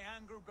that my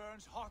anger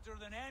burns hotter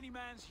than any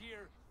man's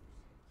here.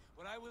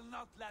 But I will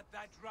not let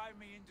that drive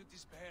me into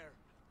despair.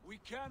 We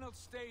cannot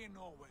stay in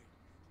Norway.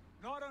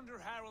 Not under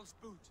Harald's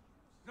boot.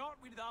 Not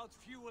without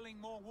fueling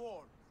more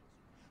war.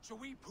 So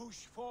we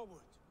push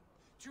forward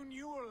to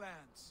newer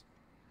lands.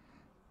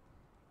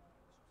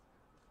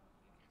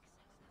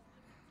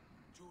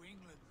 To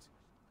England.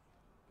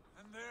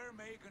 And there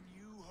make a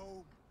new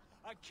home.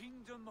 A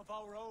kingdom of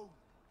our own.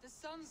 The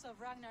sons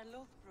of Ragnar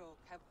Lothbrok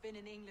have been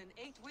in England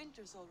 8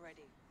 winters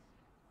already.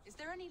 Is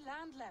there any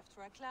land left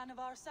for a clan of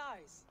our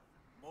size?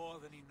 More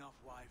than enough,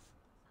 wife.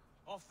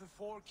 Of the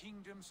 4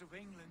 kingdoms of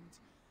England,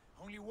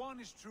 only one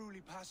is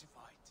truly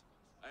pacified.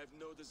 I have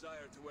no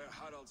desire to wear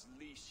Harald's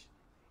leash.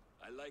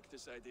 I like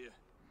this idea.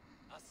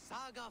 A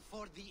saga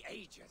for the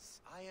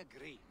ages. I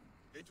agree.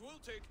 It will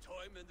take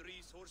time and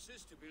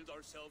resources to build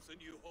ourselves a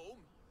new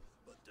home,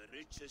 but the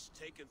riches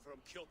taken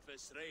from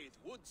Kjotve's raid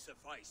would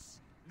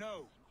suffice.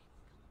 No.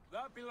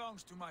 That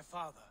belongs to my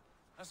father,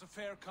 as a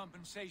fair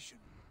compensation.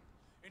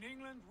 In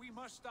England, we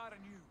must start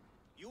anew.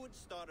 You would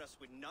start us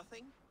with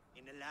nothing?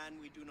 In a land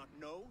we do not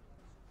know?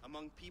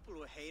 Among people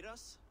who hate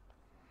us?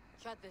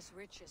 Kjotve's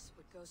riches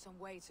would go some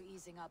way to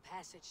easing our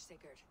passage,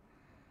 Sigurd.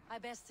 I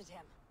bested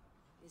him.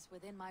 It is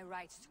within my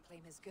rights to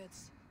claim his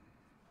goods.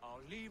 Our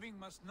leaving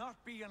must not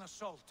be an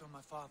assault on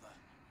my father.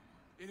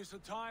 It is a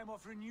time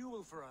of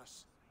renewal for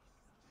us.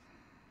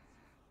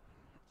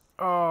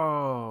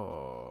 Oh.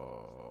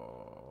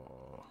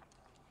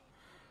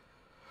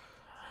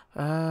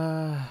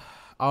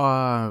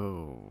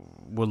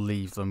 We'll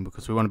leave them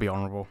because we want to be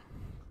honourable.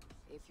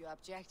 If you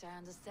object, I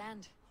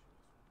understand.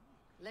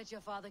 Let your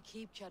father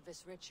keep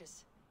Kjotve's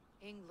riches.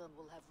 England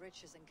will have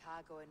riches and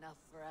cargo enough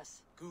for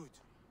us. Good.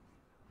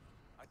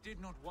 I did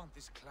not want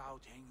this cloud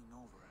hanging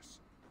over us.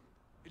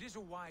 It is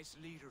a wise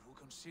leader who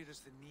considers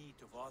the need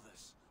of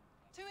others.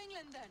 To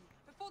England then,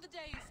 before the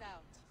day is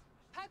out.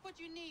 Pack what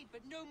you need,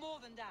 but no more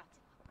than that.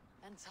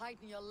 And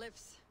tighten your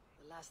lips.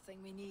 The last thing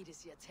we need is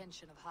the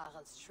attention of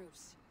Harald's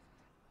troops.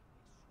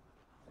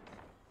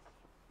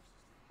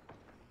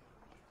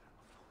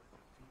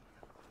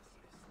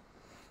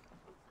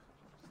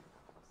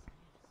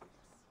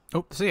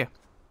 Oh, see ya.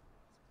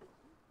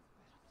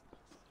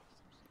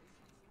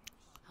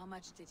 How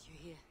much did you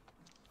hear?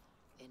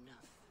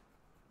 Enough.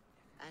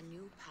 A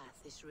new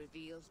path is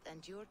revealed,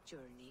 and your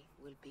journey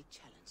will be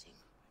challenging.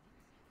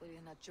 Will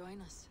you not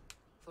join us?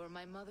 For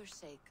my mother's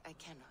sake, I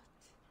cannot.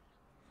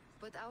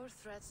 But our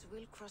threads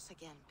will cross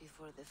again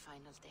before the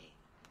final day.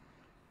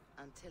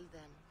 Until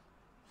then,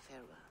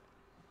 farewell.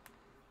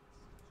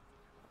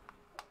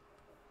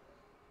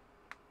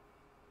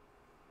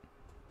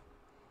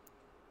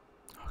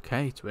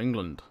 Okay, to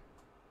England.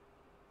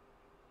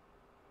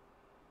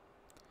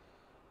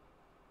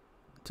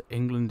 To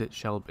England it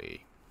shall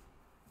be.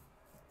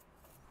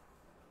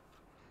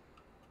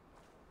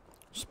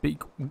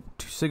 Speak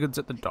to Sigurd's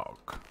at the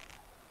dock.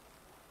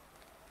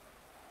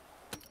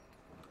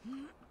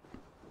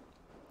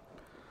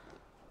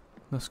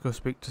 Let's go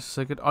speak to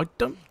Sigurd. I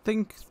don't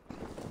think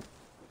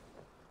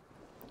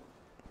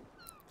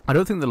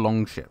the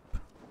longship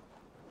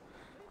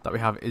that we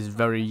have is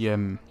very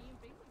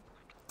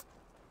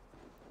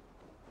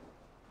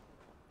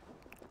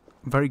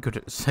very good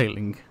at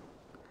sailing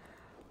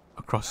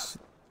across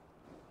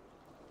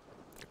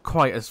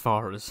quite as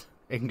far as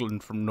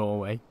England from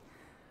Norway.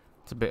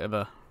 It's a bit of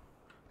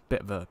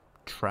a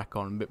trek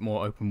on, a bit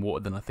more open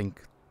water than I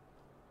think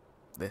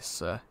this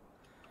that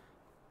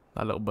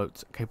little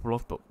boat's capable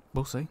of, but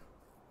we'll see.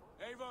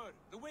 Eivor,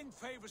 the wind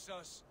favors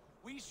us.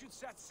 We should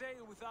set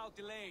sail without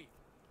delay.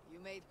 You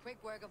made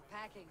quick work of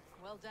packing.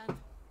 Well done.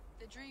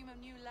 The dream of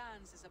new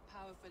lands is a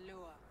powerful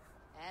lure.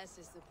 As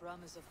is the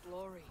promise of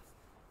glory.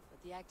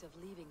 But the act of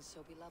leaving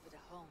so beloved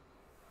a home,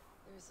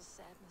 there is a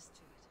sadness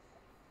to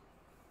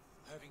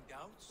it. Having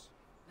doubts?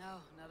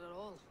 No, not at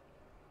all.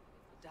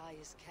 The die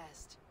is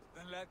cast.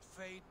 Then let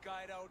fate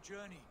guide our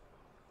journey.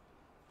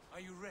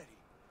 Are you ready?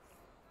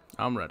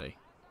 I'm ready.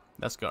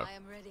 Let's go. I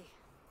am ready.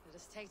 Let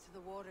us take to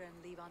the water and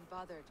leave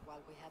unbothered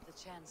while we have the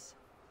chance.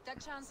 That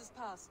chance is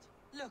past.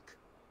 Look.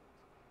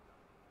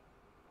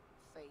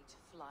 Fate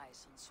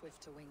flies on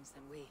swifter wings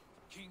than we.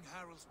 King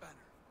Harald's banner.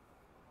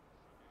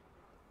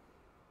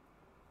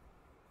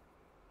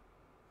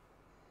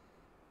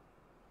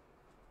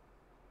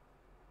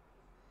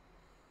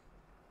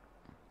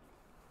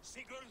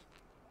 Sigurd,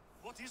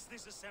 what is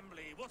this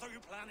assembly? What are you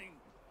planning?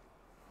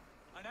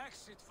 An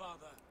exit,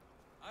 father.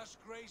 As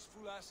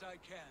graceful as I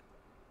can.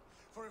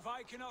 For if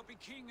I cannot be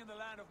king in the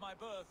land of my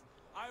birth,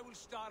 I will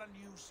start a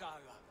new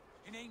saga.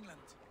 In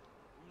England.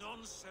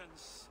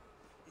 Nonsense.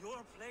 Your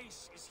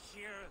place is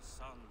here,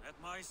 son, at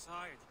my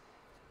side.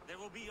 There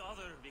will be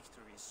other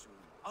victories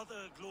soon.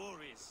 Other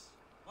glories.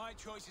 My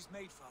choice is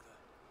made, father.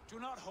 Do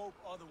not hope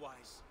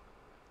otherwise.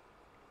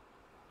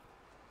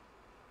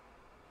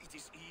 It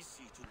is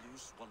easy to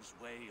lose one's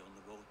way on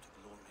the road to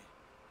glory.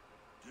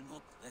 Do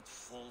not let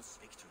false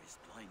victories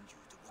blind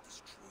you to what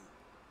is true.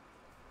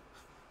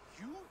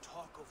 You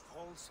talk of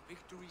false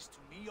victories to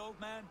me, old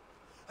man?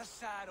 A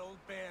sad old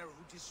bear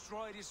who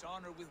destroyed his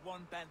honor with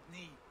one bent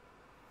knee.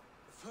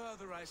 The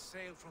further I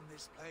sail from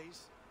this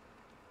place,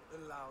 the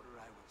louder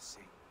I will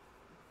sing.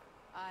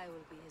 I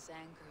will be his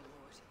anchor,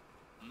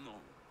 Lord. No.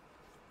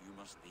 You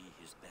must be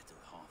his better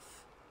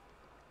half.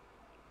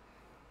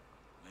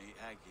 May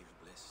Agir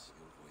bless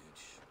your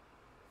voyage.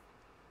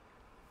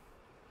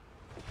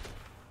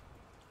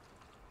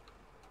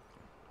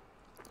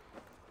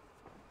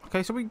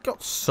 Okay, so we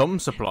got some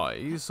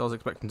supplies. I was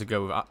expecting to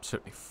go with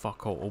absolutely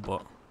fuck all,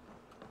 but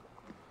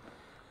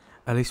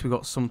at least we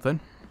got something.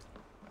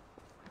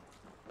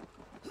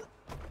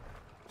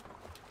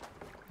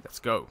 Let's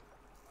go.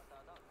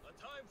 The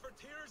time for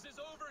tears is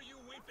over, you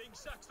weeping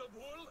sacks of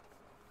wool.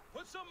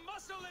 Put some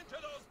muscle into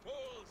those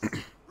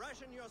pools.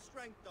 Ration your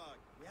strength, dog.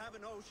 We have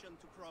an ocean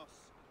to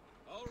cross.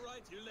 All right,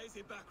 you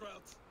lazy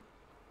backroutes.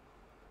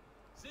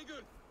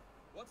 Sigurd,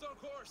 what's our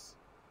course?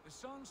 The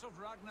sons of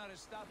Ragnar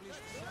established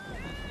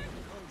settlement near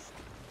the coast.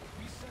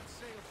 We set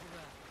sail for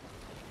them.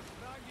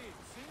 Ragi,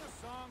 sing a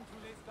song to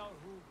lift our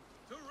hoof.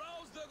 To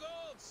rouse the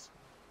gods!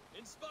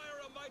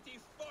 Inspire a mighty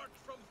fart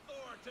from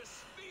Thor to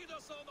speed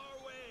us on our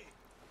way!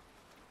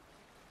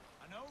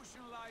 An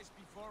ocean lies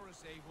before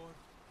us, Eivor.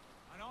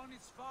 And on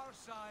its far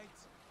side,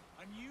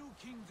 a new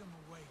kingdom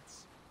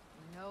awaits.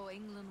 You know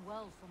England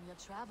well from your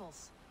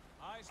travels.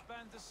 I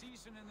spent a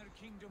season in their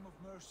kingdom of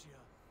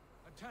Mercia,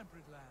 a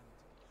temperate land.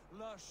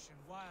 Lush and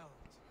wild.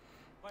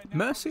 By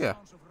now, Mercia. the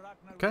sons of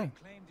Ragnar Okay.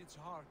 will claimed its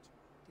heart.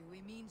 Do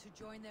we mean to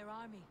join their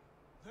army?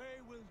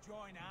 They will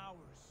join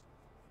ours.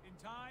 In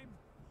time,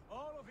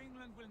 all of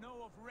England will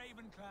know of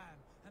Raven Clan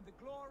and the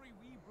glory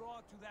we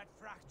brought to that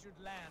fractured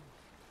land.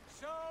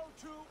 So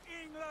to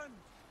England,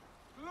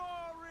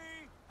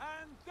 glory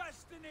and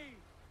destiny.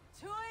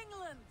 To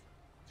England!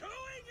 To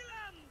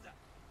England!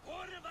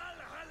 For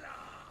Valhalla!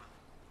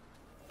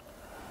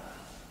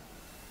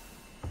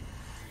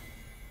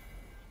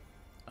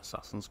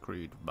 Assassin's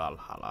Creed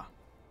Valhalla.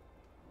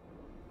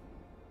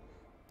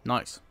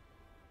 Nice.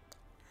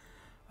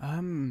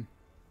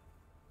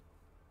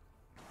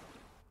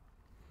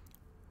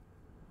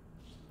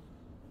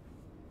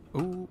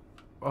 Ooh.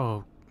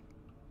 Oh.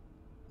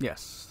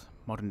 Yes.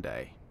 Modern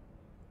day.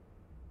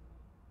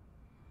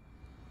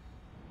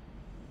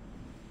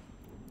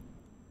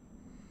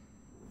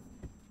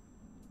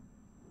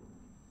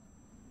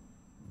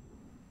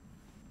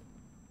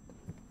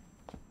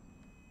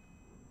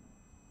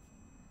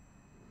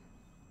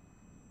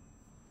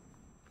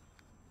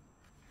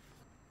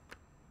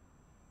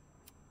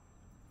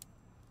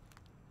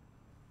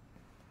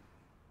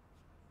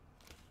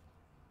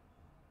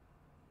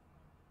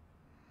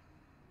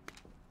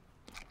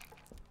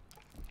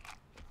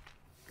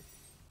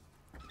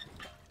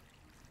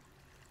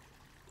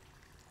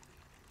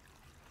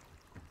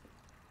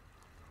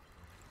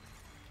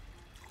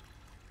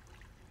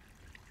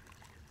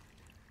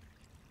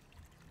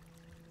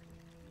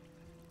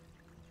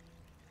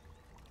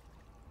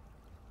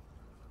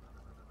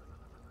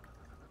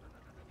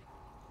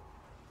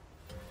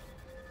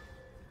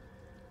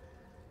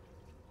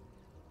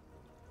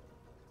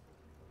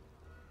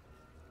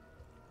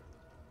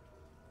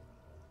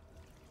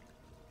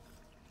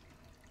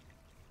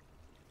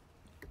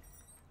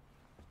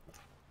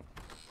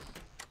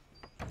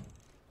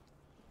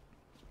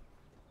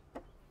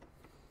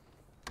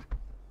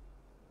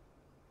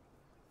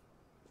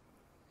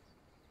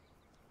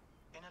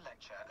 In a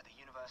lecture at the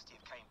University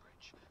of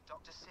Cambridge,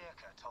 Dr.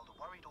 Searcher told a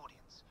worried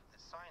audience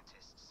that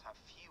scientists have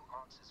few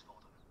answers for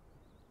them.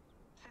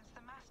 Since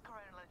the mass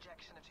coronal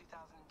ejection of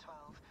 2012,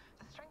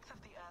 the strength of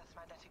the Earth's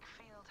magnetic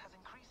field has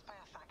increased by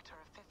a factor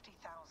of 50,000.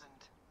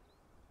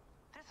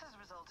 This has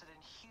resulted in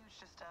huge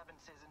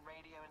disturbances in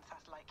radio and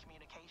satellite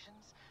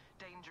communications,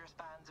 dangerous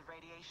bands of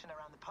radiation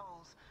around the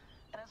poles,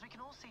 and as we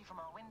can all see from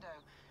our window,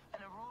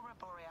 an aurora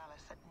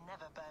borealis that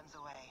never burns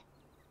away.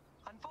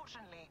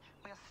 Unfortunately,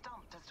 we are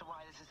stumped as to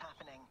why this is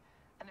happening,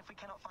 and if we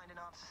cannot find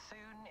an answer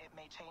soon, it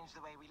may change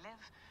the way we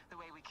live, the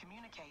way we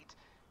communicate,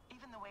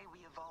 even the way we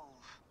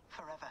evolve,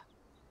 forever.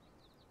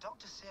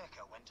 Dr.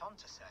 Searcher went on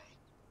to say,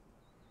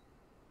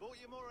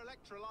 Bought you more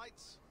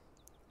electrolytes?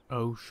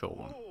 Oh,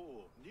 Sean.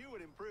 Oh, new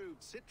and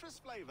improved citrus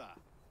flavor.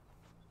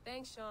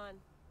 Thanks, Sean.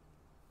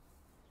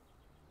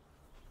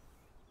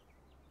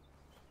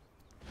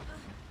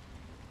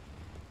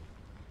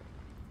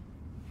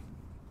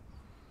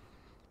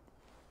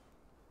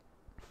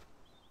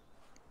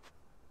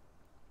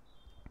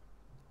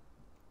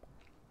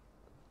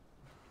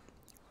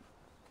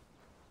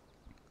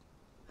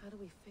 How do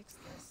we fix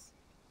this?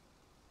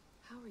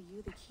 How are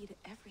you the key to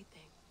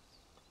everything?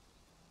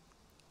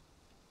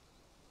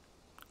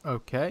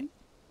 Okay.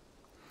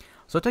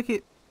 So I take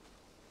it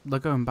they're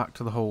going back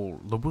to the whole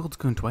the world's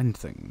going to end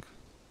thing.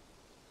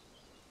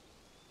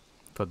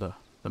 For the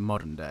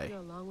modern day. You're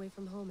a long way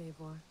from home,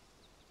 Eivor.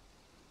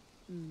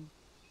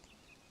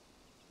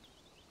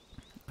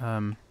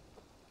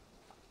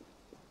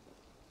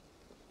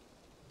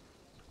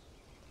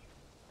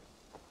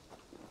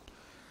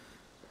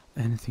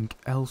 Anything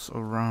else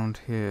around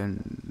here?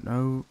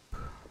 Nope.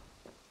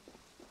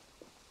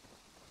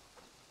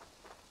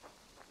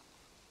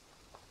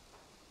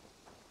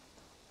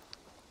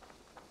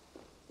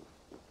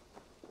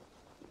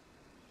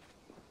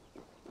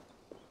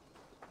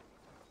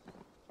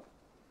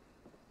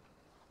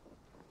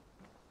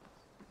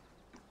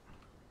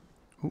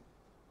 Would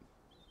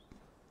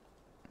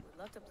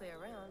love to play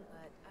around,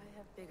 but I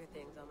have bigger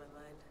things on my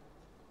mind.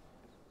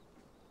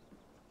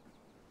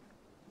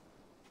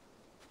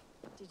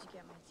 Did you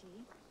get my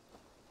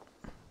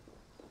tea?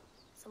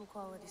 Some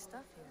quality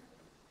stuff here.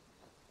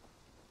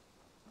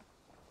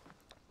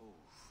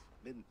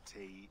 Mint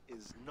tea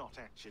is not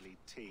actually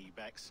tea,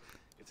 Bex.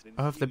 It's an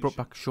Oh, have they brought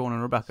infusion. back Sean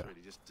and Rebecca? It's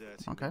really just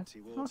dirty Okay.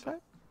 minty water. Okay.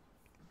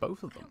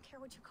 Both of I them. don't care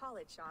what you call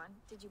it, Sean.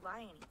 Did you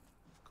buy any?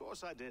 Of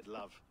course I did,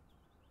 love.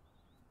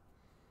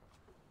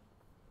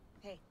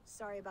 Hey,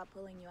 sorry about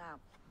pulling you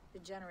out. The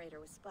generator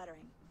was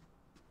sputtering.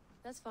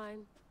 That's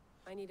fine.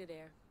 I needed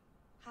air.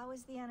 How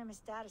is the Animus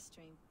data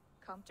stream?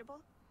 Comfortable?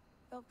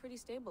 Felt pretty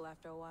stable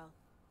after a while.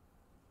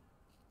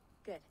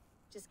 Good.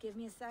 Just give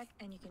me a sec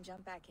and you can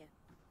jump back in.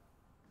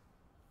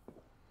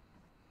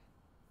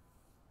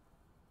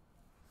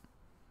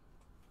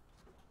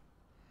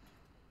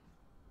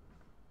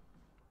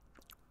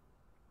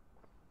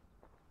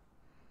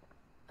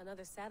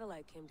 Another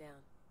satellite came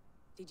down.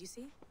 Did you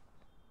see?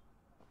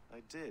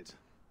 I did.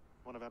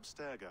 One of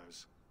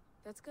Abstergo's.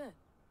 That's good.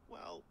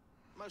 Well,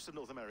 most of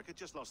North America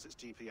just lost its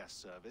GPS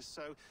service,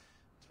 so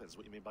depends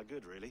what you mean by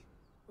good, really.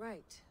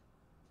 Right.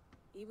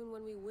 Even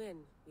when we win,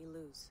 we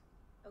lose.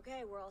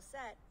 Okay, we're all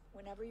set.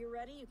 Whenever you're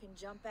ready, you can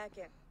jump back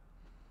in.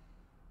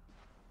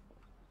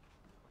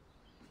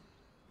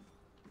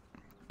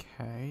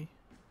 Okay.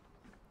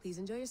 Please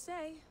enjoy your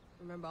stay.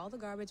 Remember, all the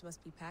garbage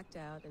must be packed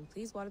out, and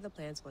please water the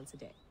plants once a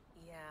day.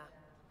 Yeah,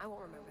 I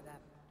won't remember that.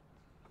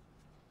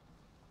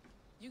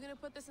 You gonna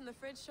put this in the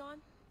fridge, Sean?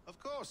 Of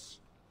course.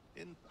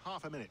 In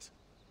half a minute.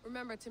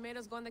 Remember,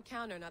 tomatoes go on the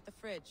counter, not the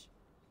fridge.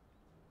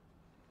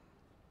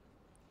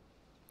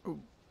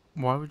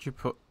 Why would you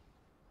put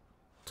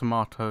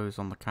tomatoes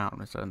on the counter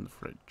instead in the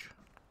fridge.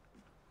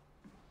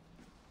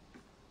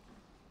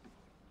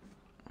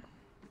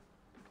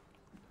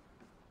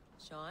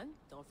 Sean,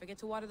 don't forget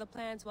to water the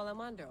plants while I'm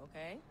under,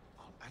 okay?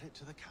 I'll add it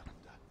to the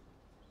calendar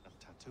and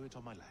tattoo it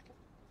on my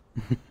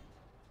leg.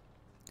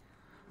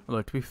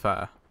 Although, to be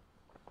fair,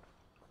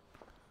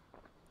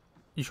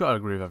 you should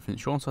agree with everything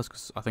Sean says,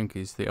 because I think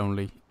he's the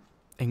only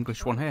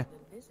English one here.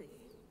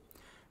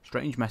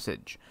 Strange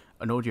message.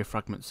 An audio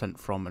fragment sent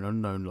from an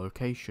unknown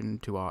location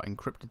to our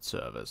encrypted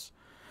servers.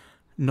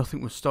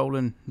 Nothing was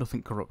stolen,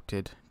 nothing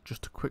corrupted,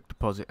 just a quick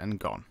deposit and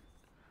gone.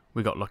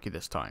 We got lucky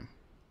this time.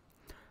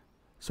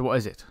 So what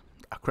is it?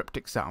 A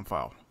cryptic sound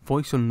file.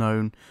 Voice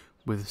unknown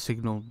with a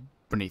signal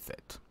beneath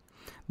it.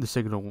 The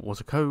signal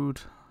was a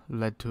code,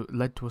 led to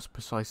a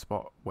precise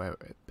spot where,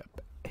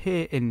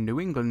 here in New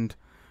England,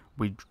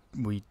 we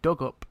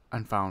dug up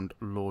and found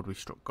Lord We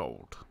Struck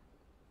Gold.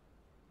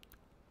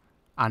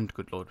 And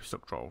good Lord We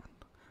Struck Gold.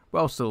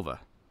 Well, silver.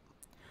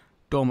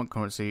 Dormant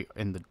currency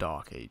in the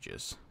Dark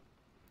Ages.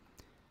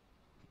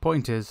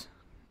 Point is,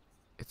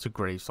 it's a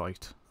grave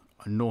site.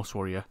 A Norse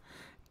warrior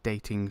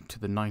dating to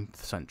the 9th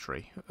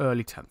century,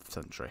 early 10th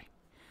century.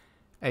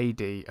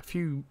 AD, a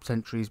few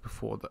centuries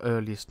before the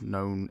earliest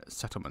known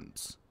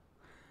settlements.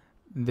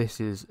 This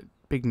is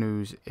big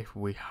news if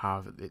we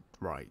have it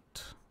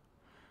right.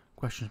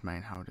 Questions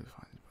main, how do we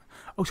find it?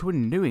 Oh, so we're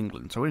in New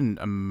England, so we're in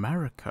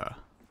America.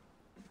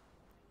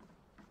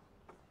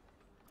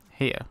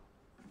 Here.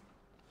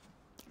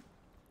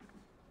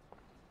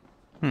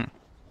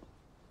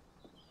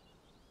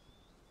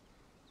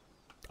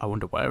 I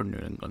wonder where in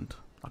New England.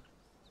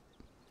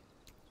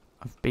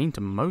 I've been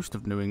to most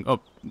of New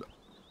England. Oh,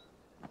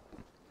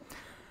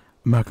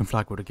 American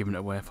flag would have given it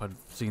away if I'd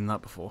seen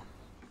that before.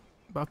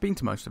 But I've been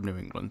to most of New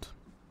England.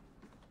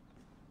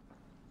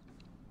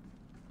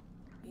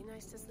 Be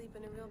nice to sleep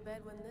in a real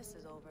bed when this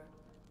is over.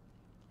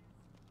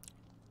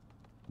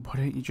 Why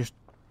don't you just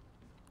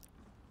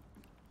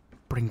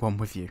bring one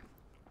with you?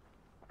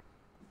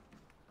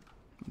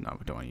 No,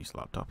 we don't want to use the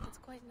laptop. It's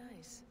quite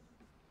nice.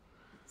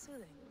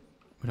 Soothing.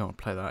 We don't want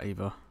to play that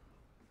either.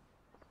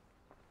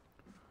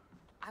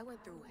 I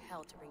went through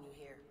hell to bring you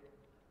here.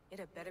 It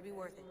had better be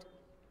worth it.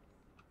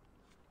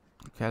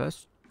 Okay,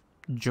 let's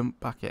jump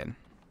back in.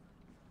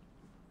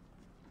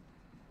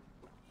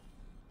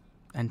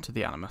 Enter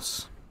the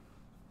Animus.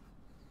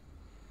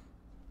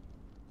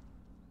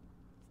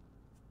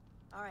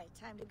 Alright,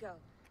 time to go.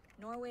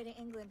 Norway to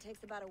England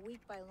takes about a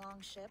week by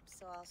long ship,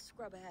 so I'll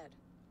scrub ahead.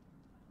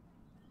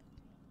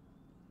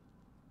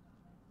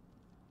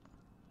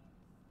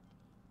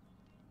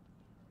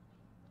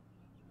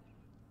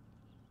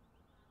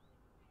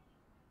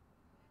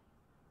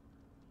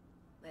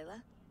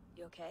 Layla,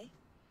 you okay?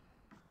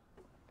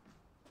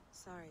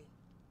 Sorry.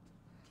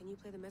 Can you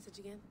play the message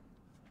again?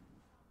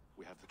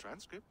 We have the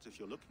transcript if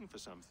you're looking for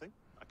something.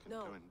 I can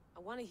No, go and... I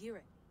want to hear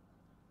it.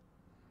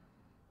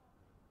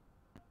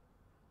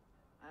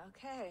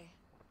 Okay.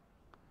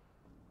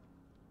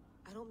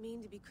 I don't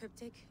mean to be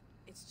cryptic.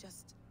 It's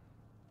just...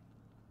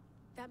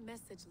 that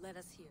message led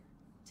us here.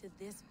 To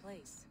this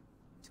place.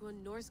 To a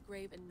Norse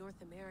grave in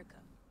North America.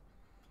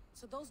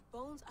 So those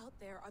bones out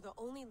there are the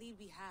only lead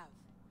we have.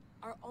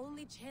 Our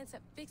only chance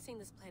at fixing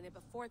this planet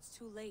before it's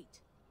too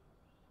late.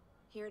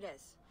 Here it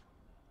is.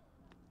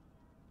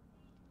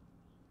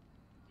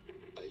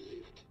 I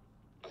lived,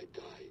 I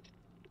died,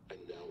 and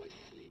now I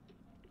sleep.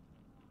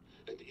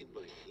 And in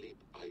my sleep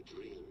I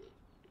dream.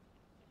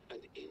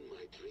 And in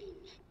my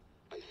dreams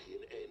I see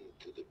an end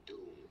to the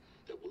doom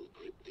that will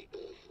grip the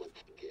earth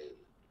once again.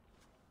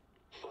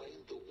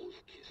 Find the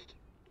wolf-kissed.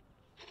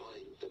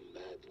 Find the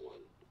mad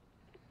one.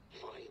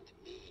 Find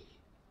me.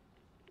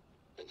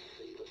 And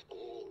save us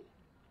all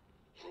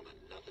from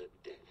another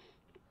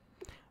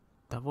death.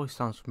 That voice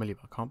sounds familiar,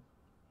 but I can't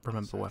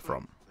remember where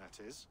from. That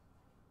is.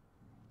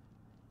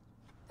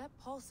 That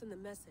pulse in the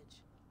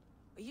message.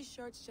 Are you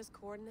sure it's just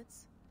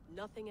coordinates?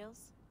 Nothing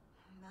else?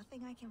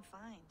 Nothing I can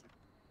find.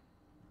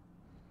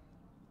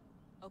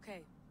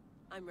 Okay,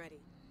 I'm ready.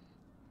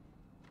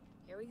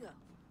 Here we go.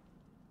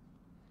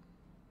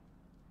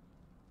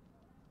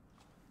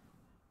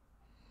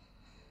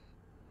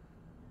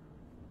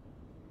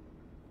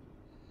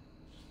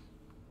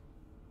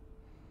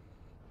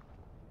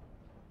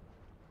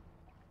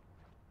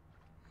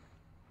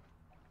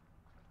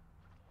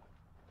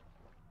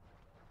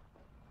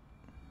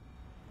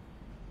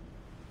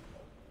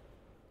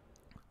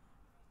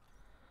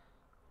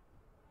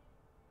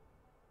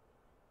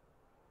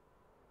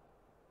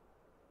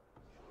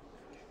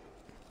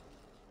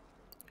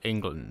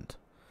 England.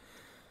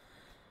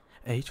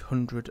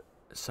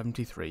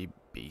 873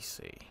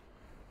 BC.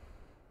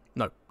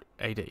 No,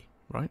 AD,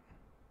 right?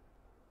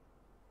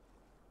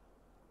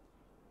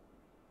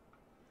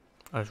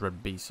 I just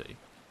read BC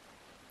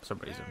for some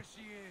reason. There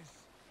she is.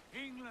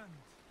 England,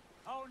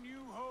 our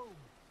new home.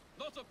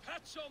 Not a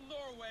patch on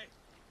Norway,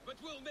 but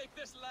we'll make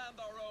this land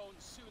our own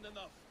soon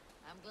enough.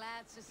 I'm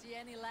glad to see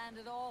any land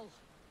at all.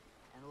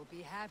 And will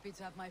be happy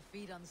to have my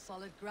feet on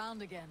solid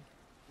ground again.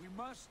 We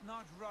must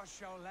not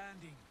rush our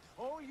landing.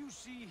 All you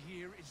see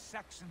here is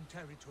Saxon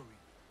territory.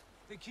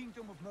 the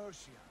Kingdom of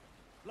Mercia,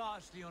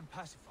 largely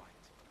unpacified.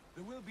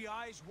 There will be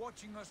eyes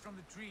watching us from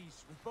the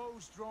trees, with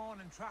bows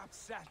drawn and traps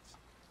set.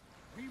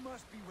 We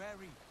must be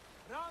wary.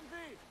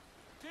 Randvi,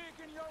 dig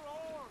in your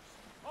oars!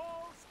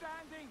 All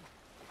standing!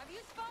 Have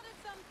you spotted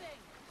something?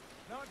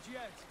 Not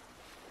yet.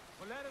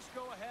 But let us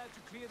go ahead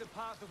to clear the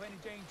path of any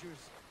dangers.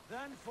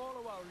 Then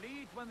follow our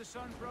lead when the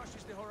sun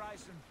brushes the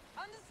horizon.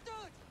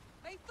 Understood!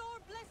 May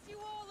Thor bless you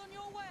all on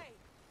your way!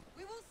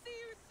 We will see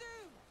you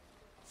soon!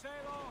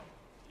 Sail on!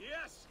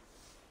 Yes!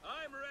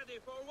 I'm ready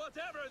for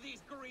whatever these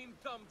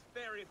green-thumbed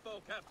fairy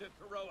folk have to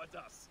throw at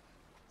us.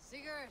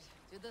 Sigurd,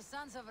 do the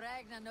sons of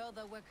Ragnar know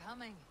that we're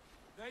coming?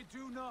 They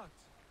do not,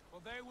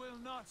 but they will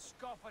not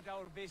scoff at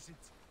our visit.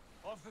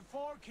 Of the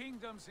 4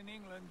 kingdoms in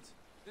England,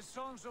 the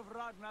sons of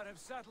Ragnar have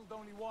settled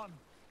only one.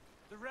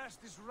 The rest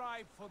is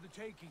ripe for the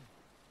taking.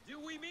 Do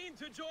we mean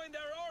to join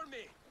their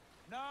army?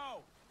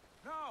 No,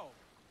 no.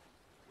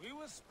 We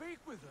will speak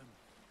with them,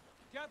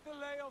 get the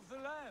lay of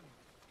the land,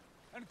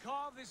 and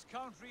carve this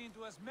country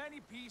into as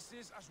many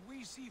pieces as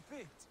we see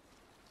fit.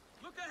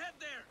 Look ahead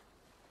there!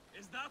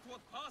 Is that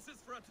what passes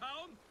for a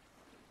town?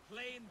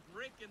 Plain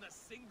brick in a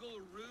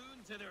single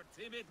rune to their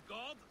timid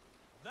god?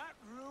 That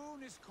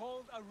rune is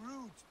called a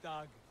root,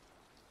 Dag.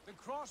 The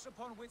cross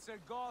upon which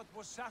their god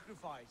was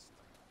sacrificed.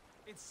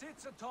 It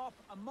sits atop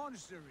a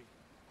monastery,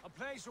 a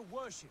place of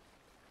worship.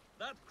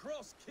 That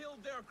cross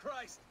killed their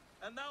Christ,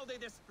 and now they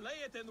display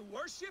it in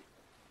worship?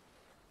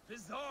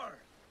 Bizarre.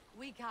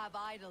 We carve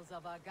idols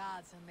of our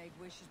gods and make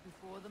wishes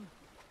before them.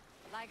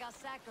 Like our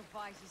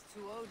sacrifices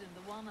to Odin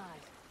the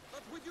One-Eyed.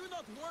 But we do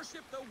not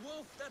worship the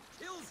wolf that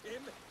kills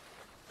him.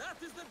 That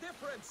is the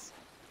difference.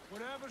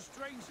 Whatever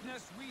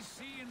strangeness we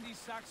see in these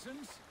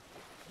Saxons,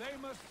 they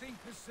must think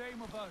the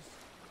same of us.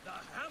 The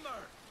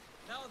hammer!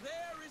 Now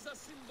there is a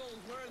symbol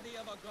worthy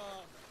of a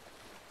god.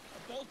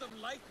 A bolt of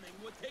lightning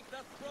would take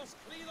that cross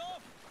clean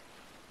off.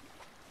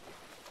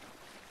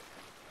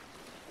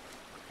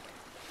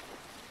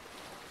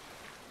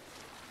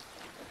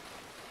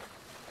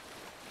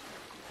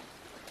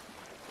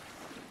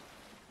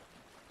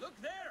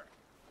 Look there!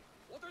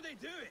 What are they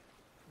doing?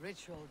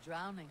 Ritual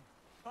drowning.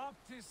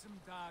 Baptism,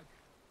 Dag.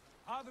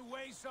 Are the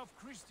ways of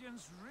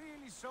Christians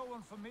really so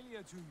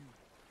unfamiliar to you?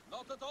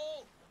 Not at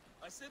all.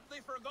 I simply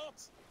forgot.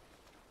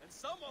 And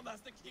someone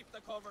has to keep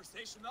the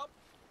conversation up.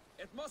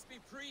 It must be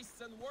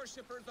priests and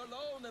worshippers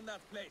alone in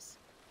that place.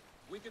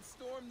 We could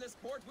storm this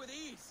port with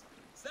ease.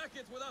 Sack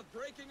it without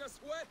breaking a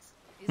sweat.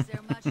 Is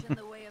there much in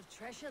the way of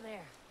treasure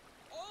there?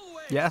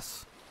 Always!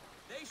 Yes.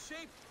 They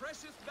shaped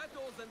precious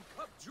metals and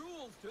cut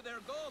jewels to their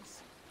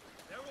gods.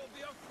 There will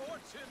be a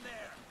fortune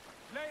there.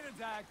 Later,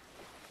 Dag.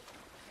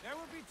 There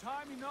will be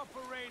time enough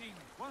for raiding,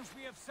 once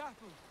we have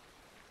settled.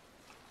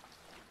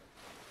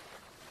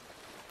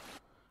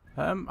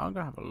 I'm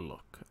gonna have a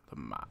look at the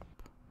map.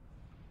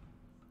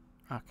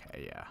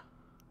 Okay, yeah.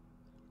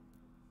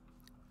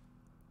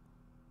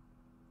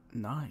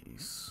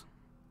 Nice.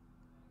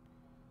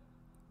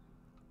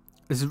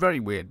 This is very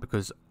weird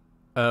because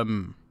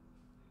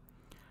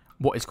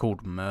what is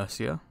called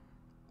Mercia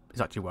is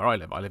actually where I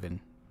live. I live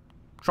in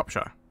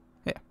Shropshire.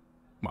 Yeah.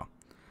 Well,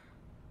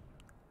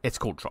 it's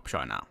called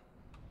Shropshire now.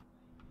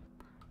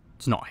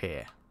 It's not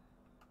here.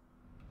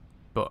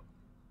 But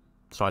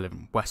so I live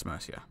in West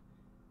Mercia.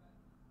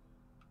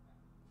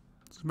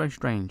 It's very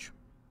strange.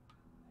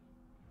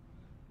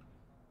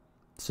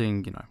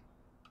 Seeing, you know,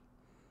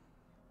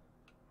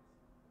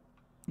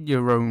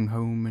 your own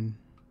home in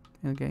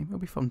a game. It'll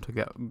be fun to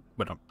get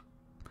when I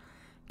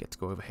get to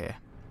go over here.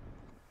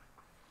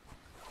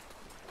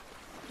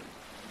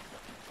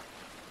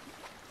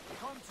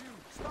 Come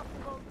to, stop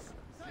the boats.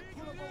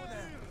 Pull up over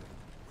there.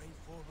 Way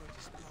forward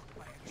is blocked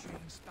by a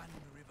chain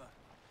spanning the river.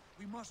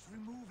 We must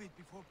remove it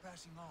before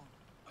passing on.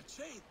 A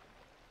chain?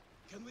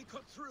 Can we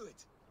cut through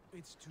it?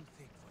 It's too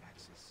thick for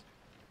access.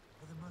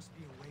 But there must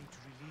be a way to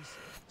release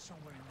it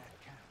somewhere in that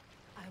camp.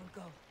 I will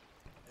go.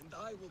 And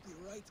I will be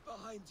right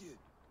behind you.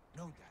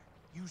 No, Dad.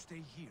 You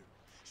stay here.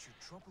 Should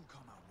trouble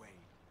come our way,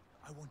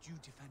 I want you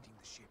defending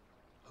the ship.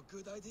 A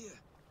good idea.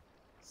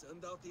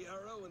 Send out the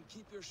arrow and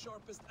keep your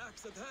sharpest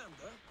axe at hand,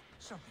 huh?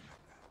 Something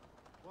like that.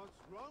 What's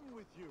wrong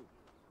with you?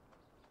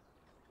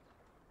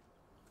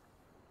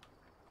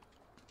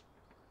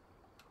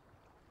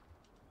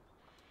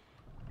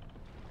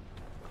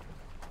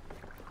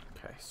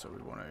 Okay, so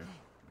we want to...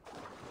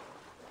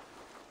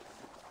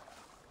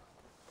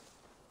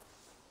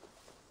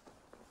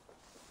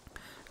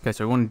 Okay,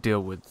 so we want to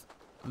deal with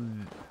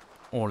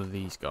all of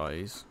these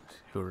guys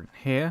who are in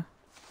here.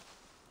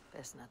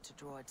 Best not to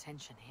draw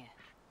attention here.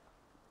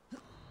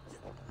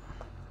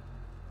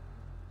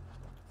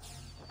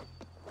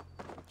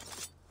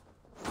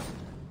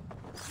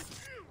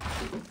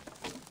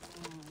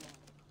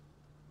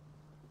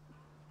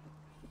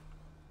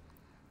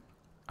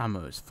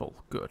 Ammo is full.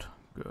 Good,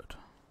 good.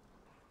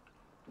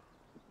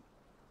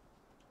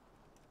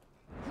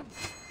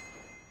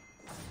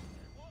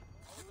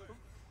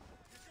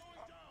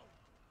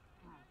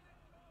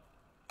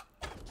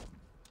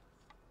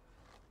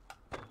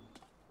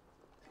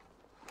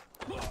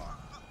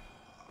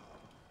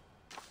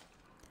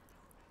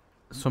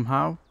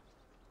 somehow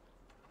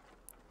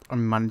I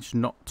managed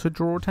not to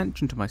draw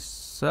attention to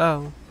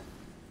myself.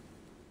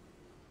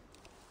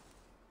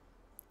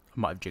 I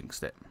might have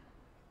jinxed it.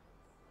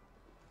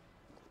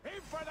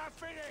 In for the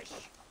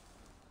finish!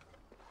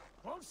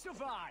 Won't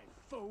survive,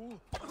 fool!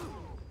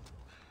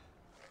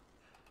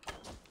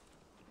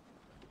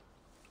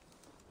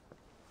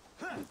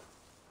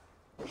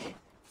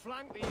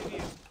 Flank the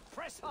idiot!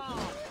 Press hard!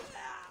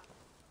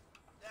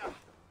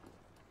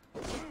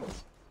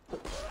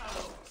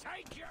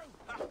 Take you!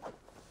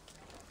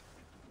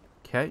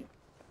 Okay.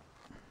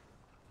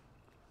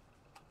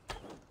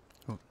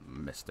 Oh,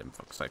 missed him,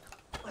 fuck's sake.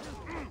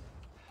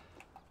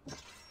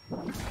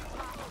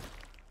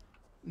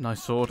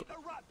 Nice sword.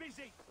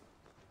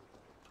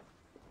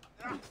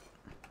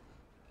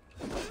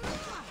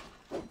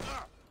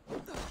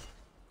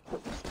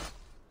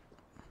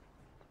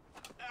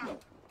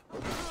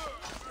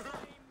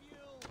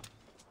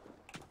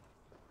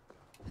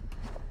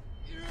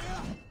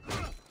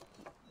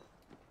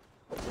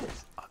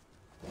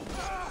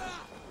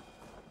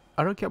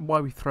 I don't get why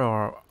we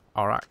throw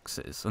our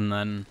axes and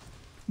then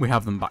we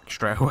have them back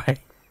straight away.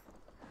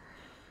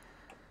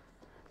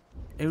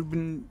 It would have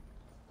been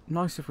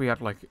nice if we had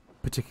like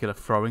particular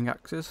throwing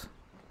axes.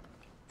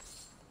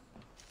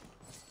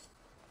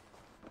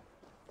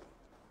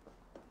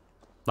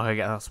 Like I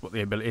guess that's what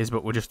the ability is,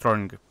 but we're just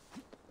throwing,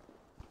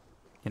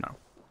 you know,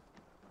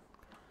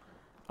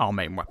 our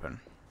main weapon.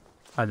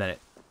 And then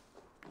it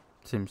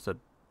seems to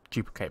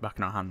duplicate back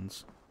in our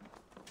hands.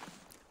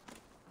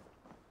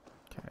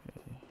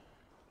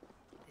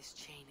 This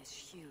chain is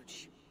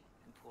huge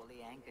and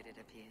poorly anchored, it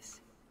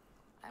appears.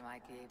 I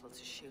might be able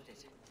to shoot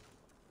it.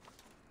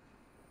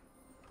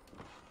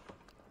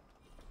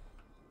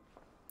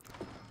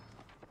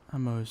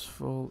 Ammo's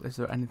full. Is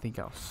there anything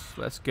else?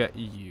 Let's get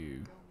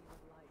you.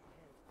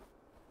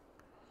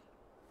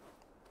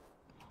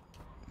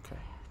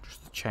 Okay,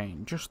 just the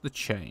chain. Just the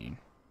chain.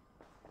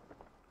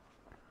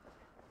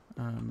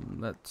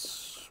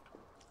 Let's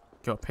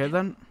go up here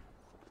then.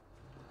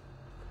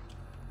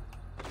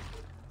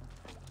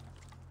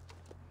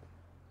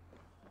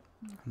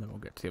 And then we'll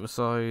get to the other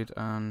side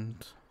and...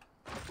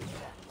 The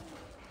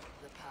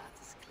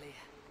path is clear.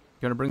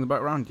 You gonna bring the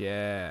boat around?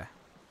 Yeah.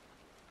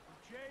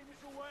 The chain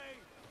is away!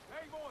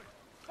 Hey boy,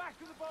 back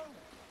to the boat!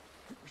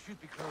 We should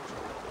be closer.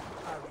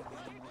 Barring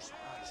any more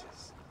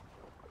surprises.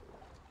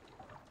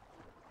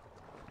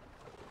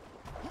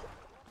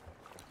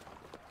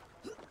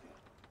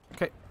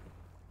 Okay.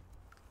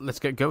 Let's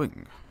get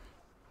going.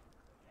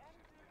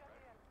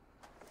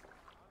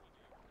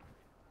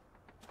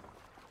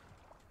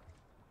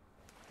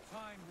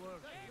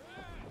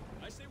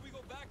 I say we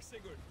go back,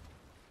 Sigurd.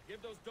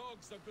 Give those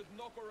dogs a good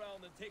knock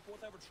around and take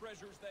whatever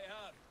treasures they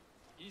have.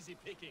 Easy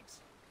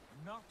pickings.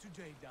 Not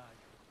today, Dad.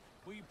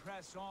 We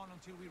press on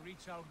until we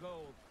reach our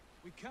goal.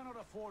 We cannot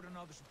afford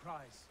another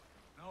surprise.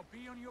 Now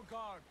be on your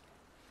guard.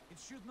 It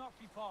should not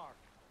be far.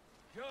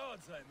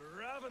 Gods, I'm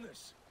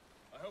ravenous.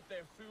 I hope they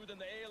have food and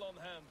ale on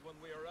hand when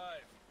we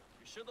arrive.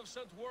 You should have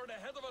sent word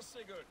ahead of us,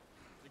 Sigurd,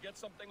 to get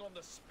something on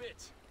the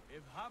spit.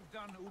 If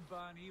Halfdan,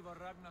 Ubba, and Ivar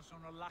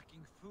Ragnarsson are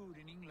lacking food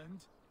in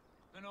England,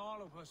 then all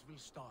of us will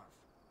starve.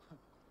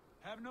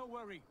 Have no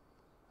worry.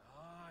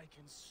 Ah, I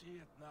can see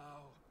it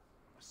now.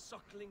 A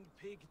suckling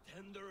pig,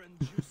 tender and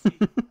juicy,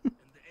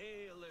 and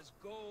ale as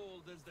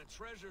gold as the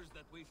treasures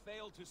that we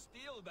failed to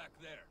steal back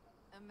there.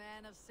 A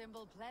man of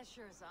simple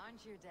pleasures,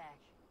 aren't you, Dag?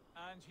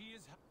 And he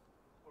is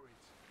for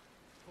it.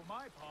 For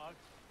my part,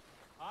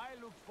 I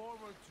look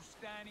forward to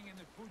standing in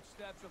the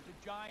footsteps of the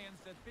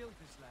giants that built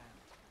this land.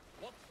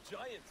 What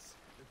giants?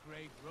 The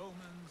great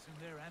Romans and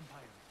their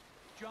empire.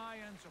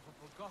 Giants of a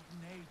forgotten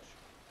age.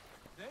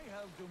 They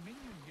held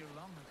dominion here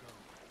long ago,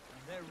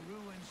 and their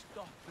ruins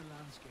dot the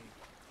landscape.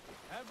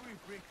 Every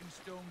brick and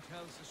stone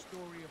tells a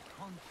story of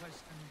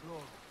conquest and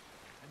glory.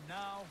 And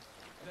now,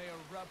 they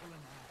are rubble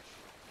and ash.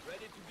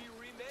 Ready to be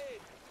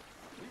remade.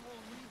 We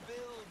will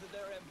rebuild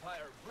their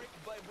empire, brick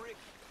by brick,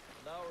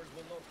 and ours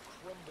will not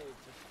crumble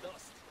to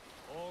dust.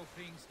 All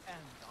things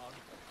end, Dog.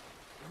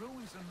 The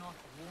ruins are not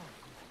worn.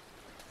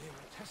 They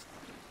are a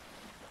testament.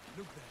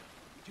 Look there,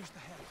 just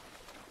ahead,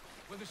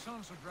 where the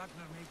sons of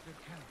Ragnar make their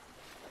camp.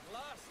 At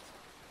last,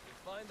 we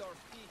find our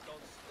feet on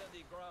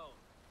steady ground.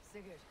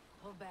 Sigurd,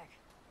 hold back.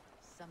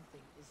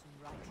 Something isn't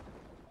right.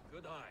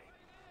 Good eye.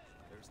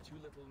 There's too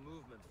little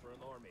movement for an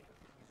army.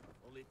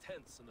 Only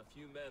tents and a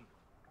few men.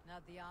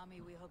 Not the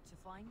army we hope to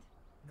find?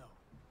 No.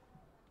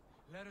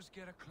 Let us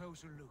get a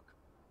closer look.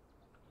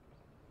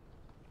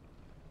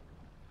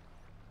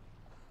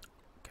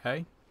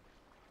 Okay.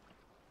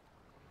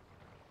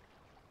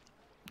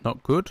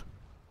 Not good.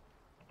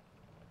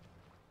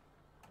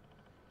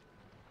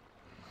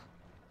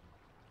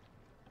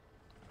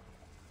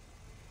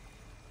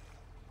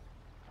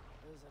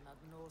 Those are not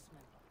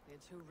Norsemen.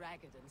 They're too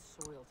ragged and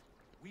soiled.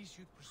 We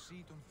should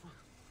proceed on foot,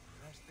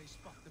 lest they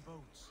spot the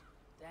boats.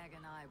 Dag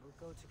and I will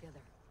go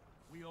together.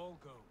 We all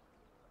go.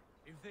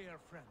 If they are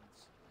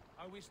friends,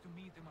 I wish to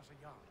meet them as a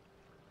Jarl.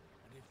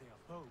 And if they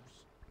are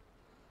foes,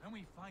 then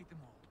we fight them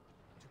all,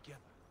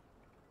 together.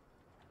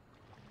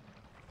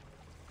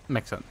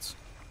 Makes sense.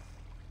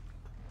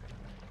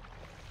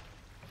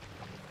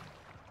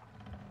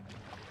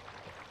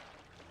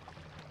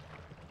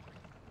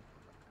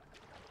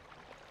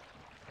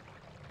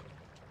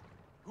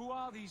 Who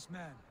are these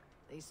men?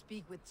 They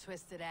speak with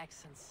twisted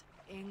accents.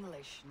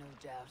 English, no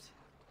doubt.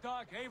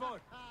 Doug,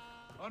 Eivor,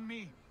 on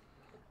me.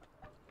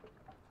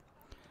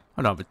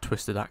 I don't have a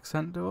twisted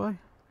accent, do I?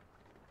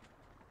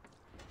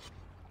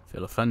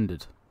 Feel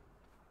offended.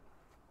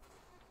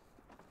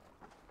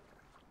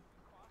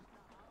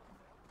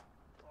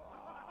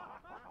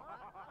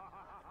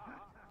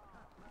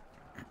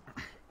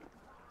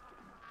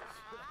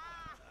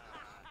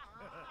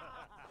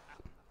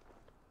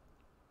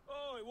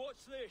 Oi,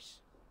 what's this?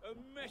 A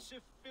mess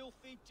of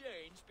filthy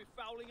Danes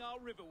befouling our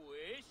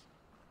riverways?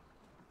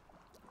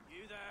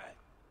 You there.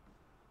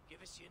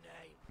 Give us your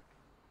name.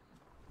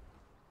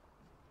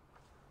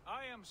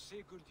 I am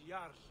Sigurd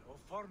Jarl of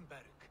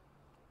Fornberg.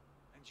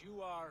 And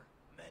you are...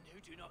 Men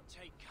who do not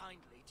take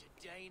kindly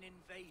to Dane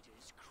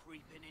invaders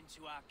creeping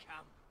into our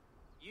camp.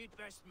 You'd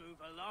best move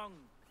along,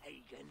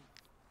 Hagen.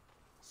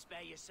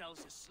 Spare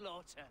yourselves a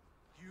slaughter.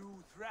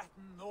 You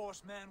threaten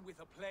Norsemen with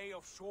a play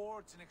of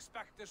swords and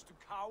expect us to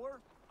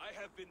cower? I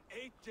have been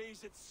 8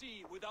 days at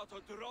sea without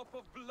a drop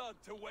of blood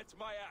to wet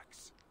my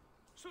axe.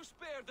 So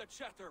spare the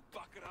chatter,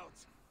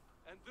 Baccarat,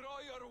 and draw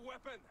your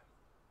weapon.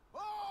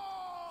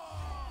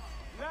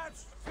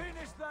 Let's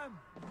finish them!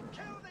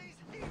 Kill these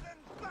heathen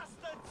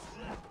bastards!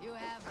 You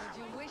have what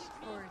you wished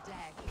for,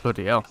 Dag.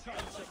 Bloody hell. Time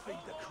to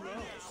feed the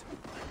crows.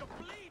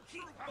 Bleed,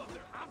 you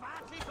mother! I've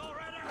had it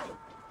already!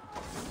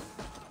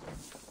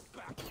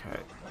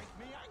 Okay. Make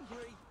me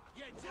angry!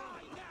 You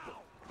die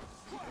now!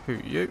 Who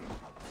are you?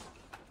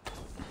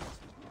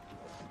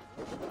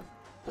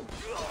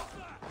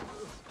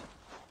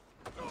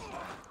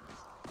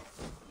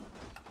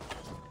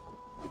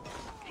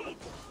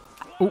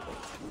 Oh,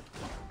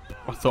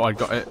 I thought I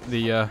got it.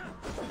 The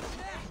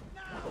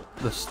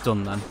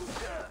stun then.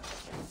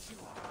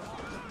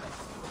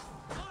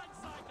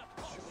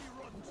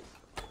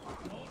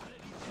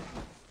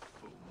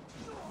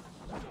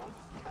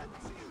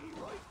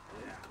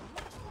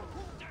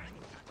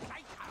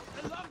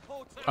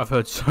 I've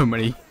heard so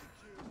many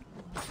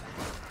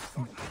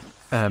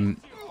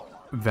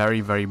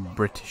very, very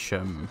British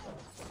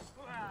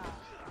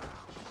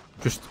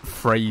just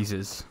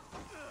phrases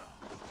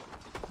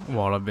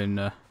while I've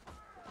been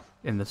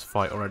in this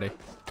fight already.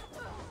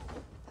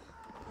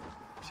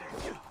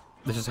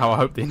 This is how I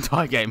hope the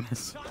entire game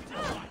is.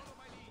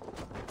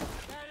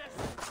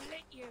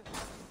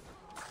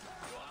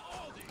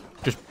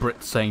 Just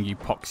Brits saying you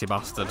poxy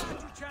bastard.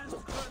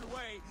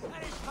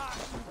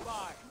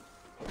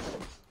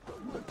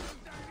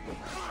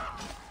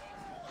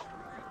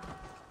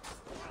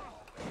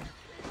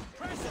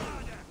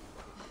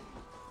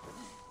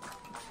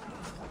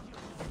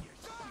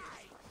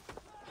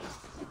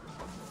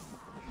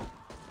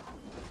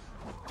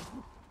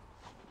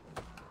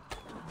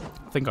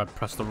 I think I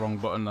pressed the wrong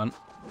button then.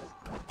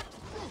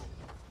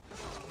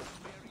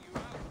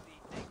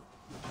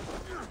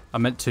 I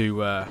meant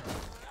to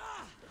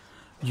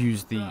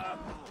use the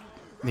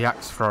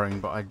axe throwing,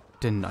 but I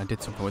didn't. I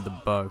did something with the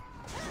bow.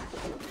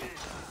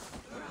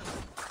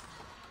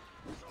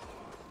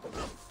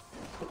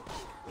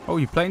 Oh,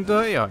 you playing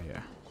dirty, are you?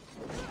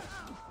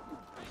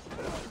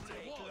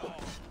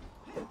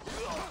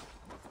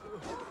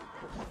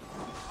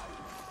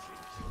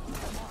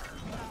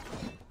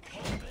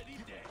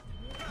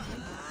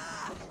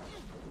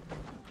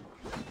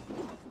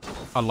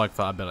 I like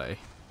that ability.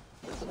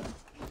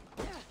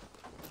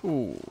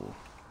 Ooh.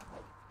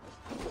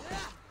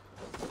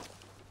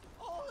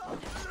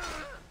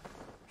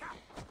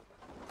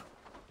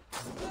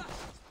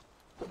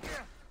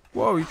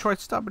 Whoa, you tried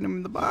stabbing him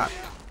in the back.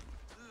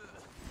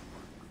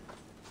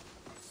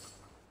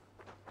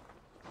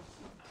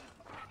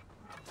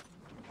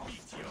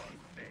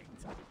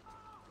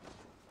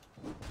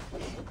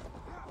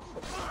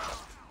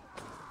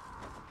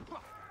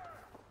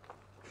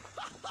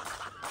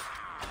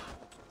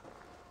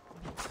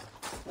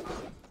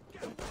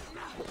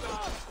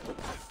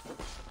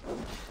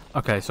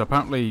 Okay, so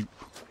apparently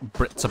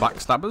Brits are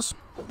backstabbers.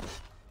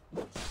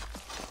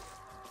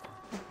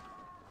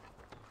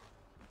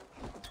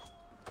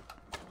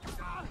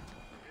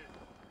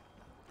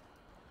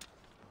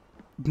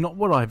 Not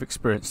what I've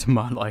experienced in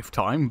my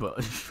lifetime,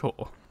 but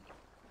sure.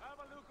 Have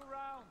a look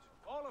around,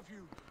 all of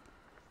you.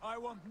 I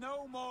want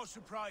no more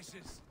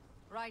surprises.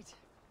 Right.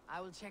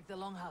 I will check the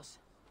longhouse.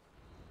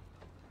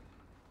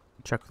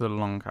 Check the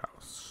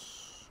longhouse.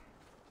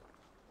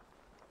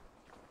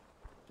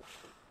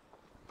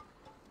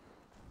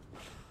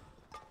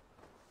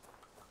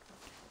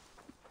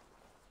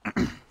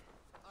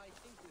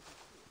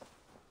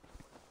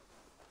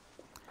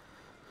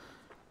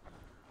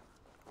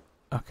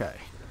 Okay.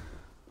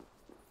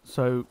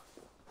 So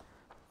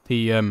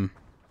the I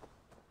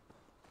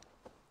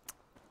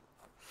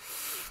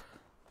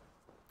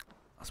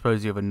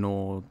suppose the other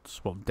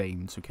Nords, well,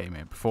 Danes who came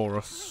here before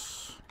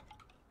us.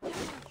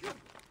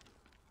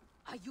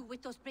 Are you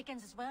with those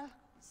brigands as well?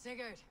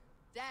 Sigurd,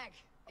 Dag,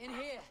 in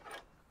here.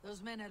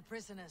 Those men had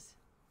prisoners.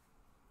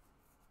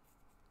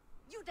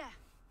 You there!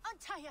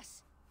 Untie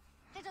us!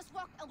 Let us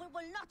walk and we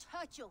will not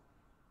hurt you!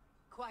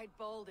 Quite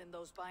bold in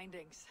those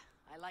bindings.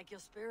 I like your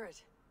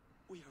spirit.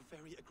 We are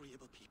very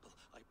agreeable people,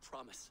 I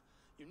promise.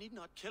 You need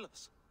not kill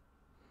us.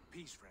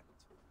 Peace, friend.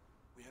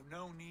 We have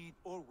no need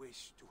or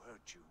wish to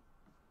hurt you.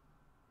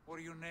 What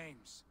are your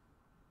names?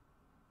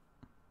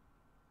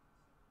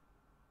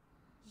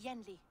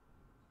 Yenli.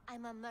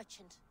 I'm a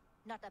merchant,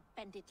 not a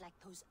bandit like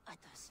those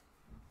others.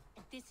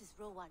 And this is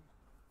Rowan.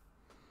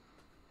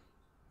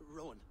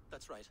 Rowan,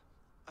 that's right.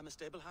 I'm a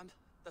stable hand,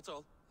 that's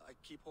all. I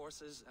keep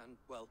horses and,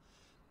 well,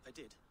 I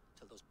did,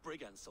 till those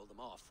brigands sold them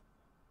off.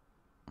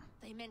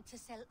 They meant to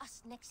sell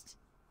us next,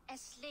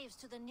 as slaves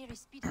to the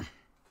nearest bidder.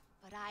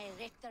 But I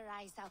raked their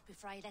eyes out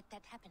before I let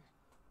that happen.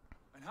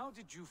 And how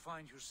did you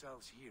find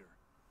yourselves here?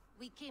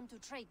 We came to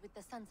trade with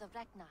the Sons of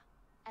Ragnar,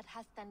 at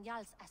Halfdan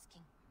Jarl's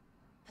asking.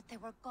 But they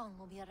were gone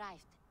when we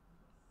arrived.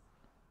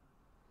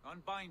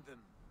 Unbind them.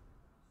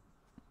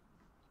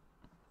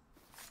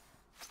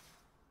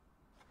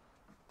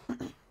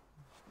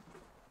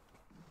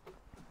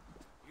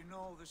 You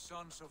know the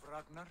Sons of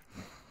Ragnar?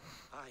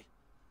 Aye.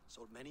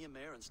 Sold many a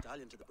mare and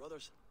stallion to the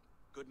brothers.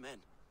 Good men.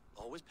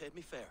 Always paid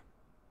me fair.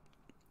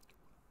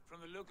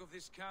 From the look of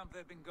this camp,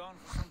 they've been gone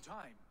for some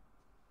time.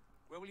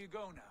 Where will you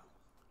go now?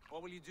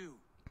 What will you do?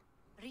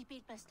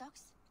 Rebuild my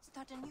stocks,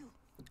 start anew.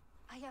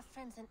 I have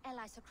friends and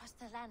allies across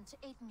the land to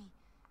aid me,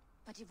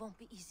 but it won't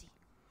be easy.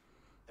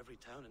 Every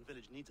town and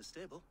village needs a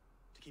stable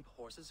to keep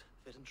horses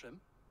fit and trim.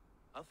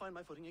 I'll find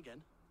my footing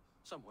again.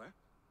 Somewhere.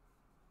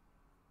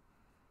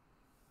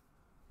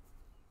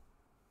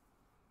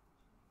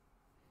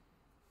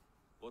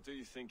 What are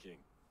you thinking?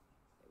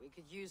 We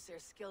could use their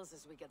skills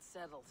as we get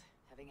settled.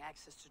 Having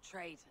access to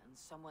trade and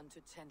someone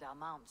to tend our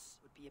mounts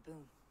would be a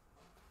boon.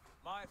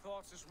 My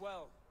thoughts as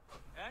well.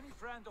 Any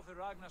friend of the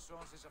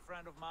Ragnarsons is a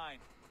friend of mine.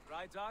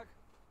 Right, Dag?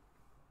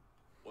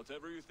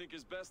 Whatever you think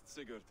is best,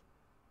 Sigurd.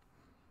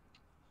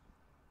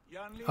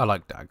 Janli, I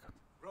like Dag.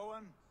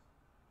 Rowan,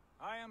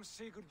 I am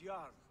Sigurd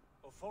Jarl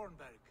of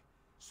Fornberg,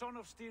 son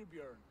of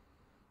Styrbjörn.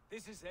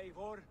 This is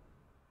Eivor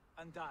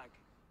and Dag.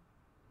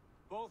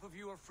 Both of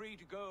you are free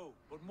to go,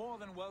 but more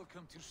than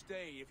welcome to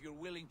stay if you're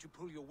willing to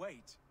pull your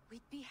weight.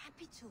 We'd be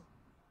happy to,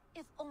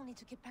 if only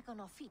to get back on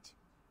our feet.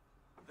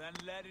 Then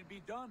let it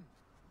be done.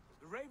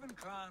 The Raven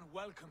clan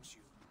welcomes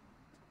you.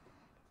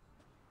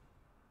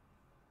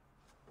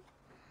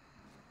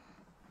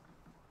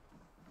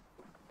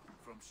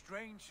 From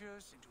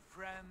strangers into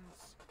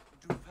friends,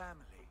 into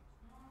family.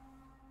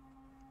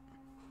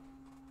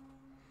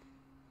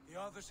 The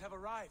others have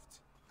arrived.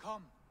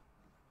 Come.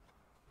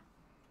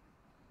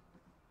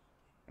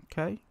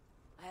 Okay.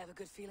 I have a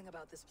good feeling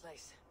about this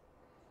place.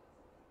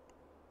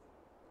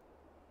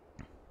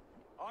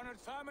 Honored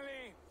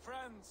family,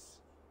 friends,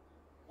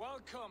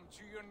 welcome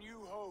to your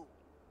new home.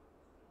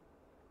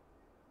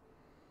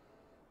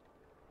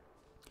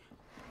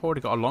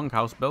 Already got a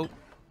longhouse built.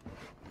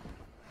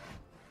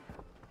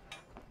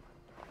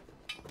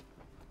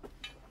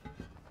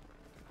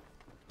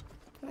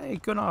 Hey,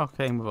 Gunnar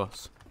came with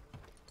us.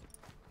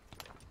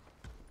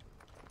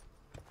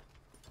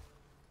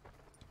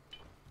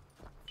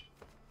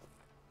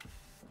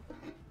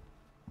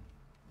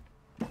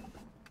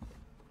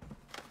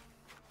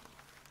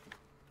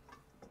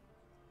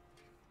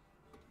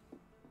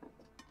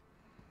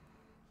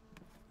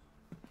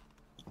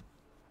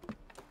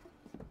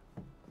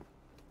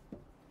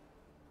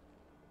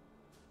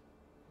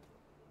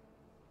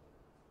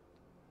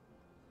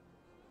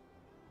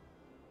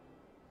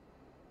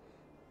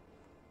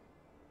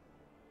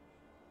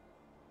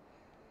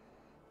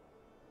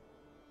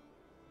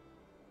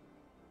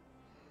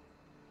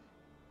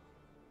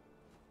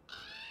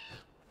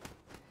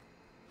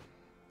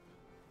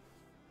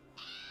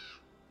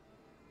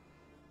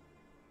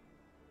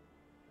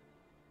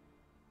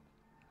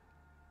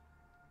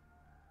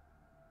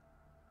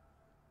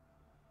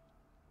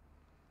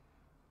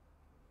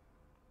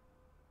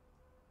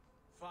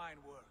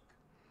 Fine work.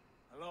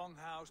 A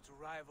longhouse to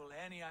rival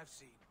any I've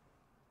seen.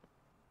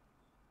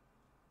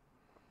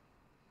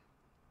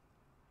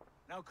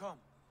 Now come.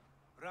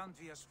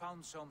 Randvi has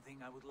found something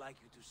I would like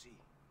you to see.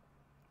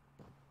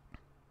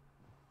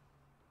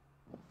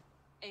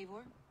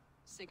 Eivor,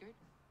 Sigurd,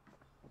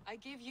 I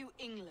give you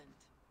England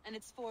and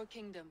its 4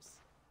 kingdoms.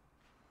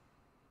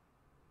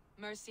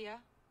 Mercia,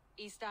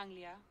 East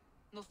Anglia,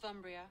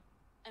 Northumbria,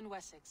 and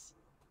Wessex.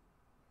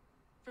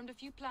 From the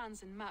few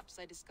plans and maps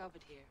I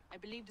discovered here, I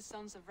believe the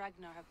Sons of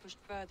Ragnar have pushed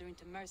further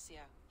into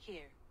Mercia,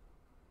 here.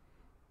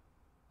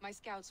 My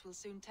scouts will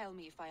soon tell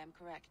me if I am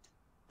correct.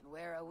 And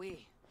where are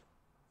we?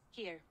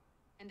 Here,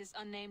 in this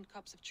unnamed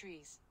copse of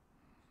trees.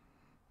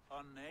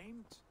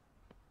 Unnamed?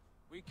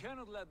 We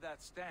cannot let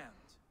that stand.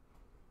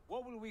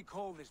 What will we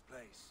call this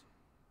place?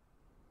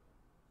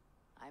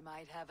 I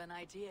might have an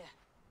idea.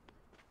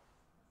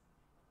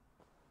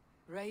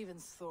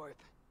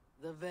 Ravensthorpe,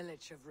 the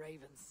village of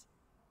ravens.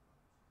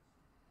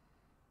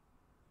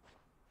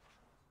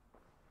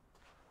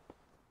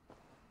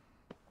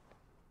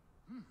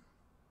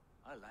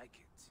 I like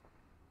it.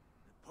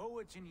 The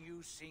poet in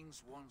you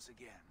sings once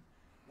again.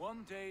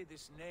 One day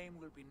this name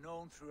will be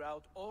known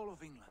throughout all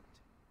of England.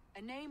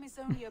 A name is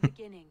only a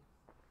beginning.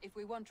 If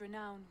we want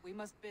renown, we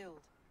must build.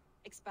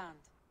 Expand.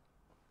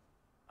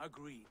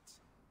 Agreed.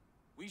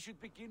 We should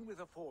begin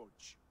with a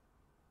forge.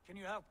 Can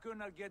you help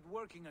Gunnar get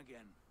working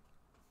again?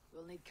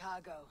 We'll need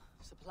cargo,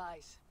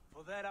 supplies.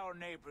 For that our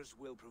neighbors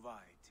will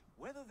provide,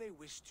 whether they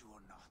wish to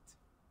or not.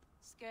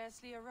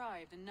 Scarcely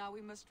arrived, and now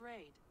we must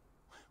raid.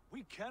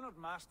 We cannot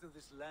master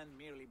this land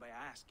merely by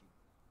asking.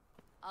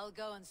 I'll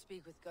go and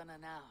speak with Gunnar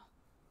now.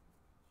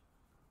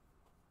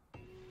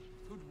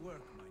 Good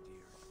work, my dear.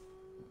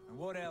 And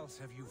what else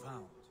have you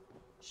found?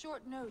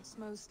 Short notes,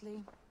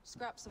 mostly.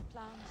 Scraps of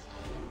plans,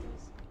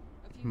 letters,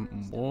 a few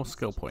More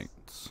skill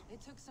points. It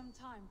took some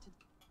time to...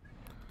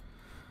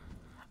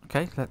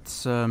 Okay,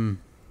 let's Can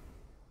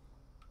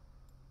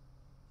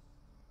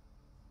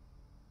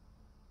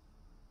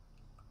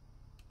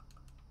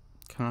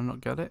I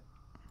not get it?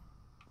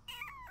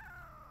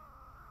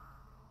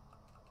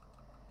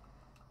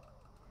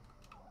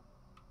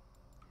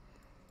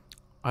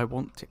 I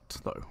want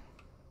it though.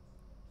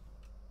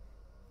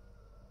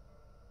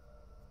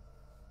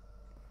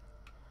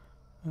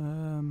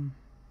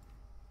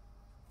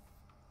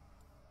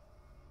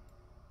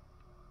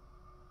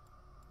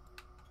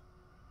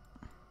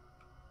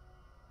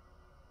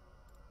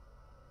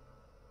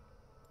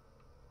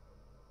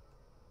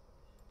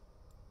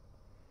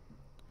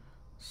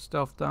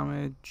 Stealth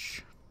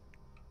damage.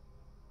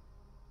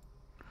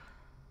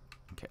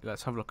 Okay,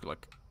 let's have a look at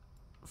like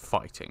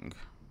fighting.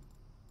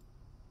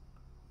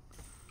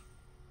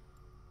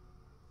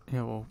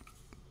 Yeah, well,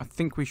 I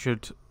think we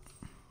should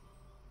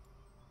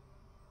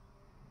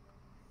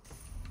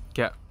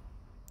get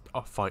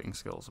our fighting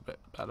skills a bit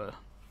better.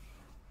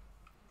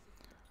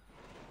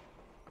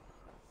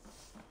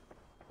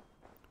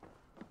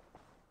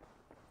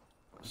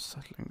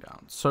 Settling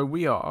down. So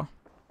we are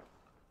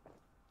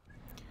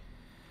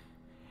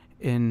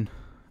in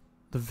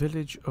the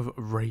village of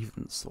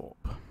Ravensthorpe,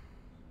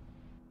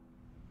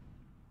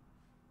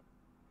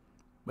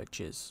 which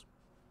is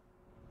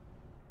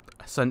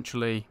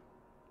essentially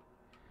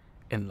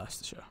in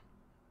Leicestershire.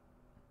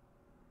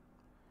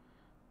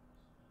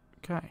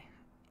 Okay,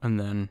 and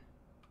then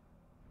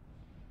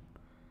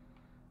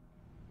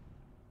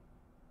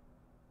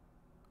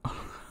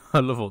I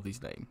love all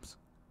these names.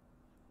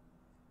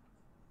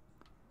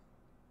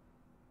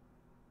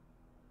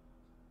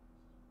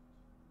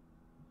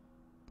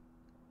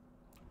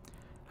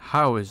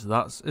 How is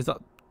that? Is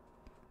that?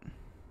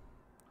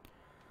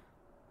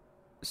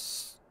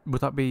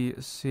 Would that be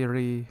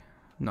Siri?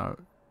 No.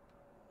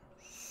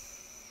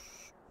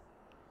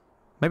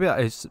 Maybe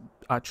that is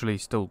actually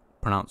still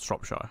pronounced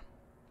Shropshire.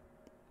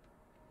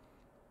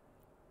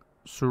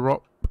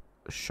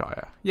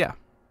 Shropshire. Yeah.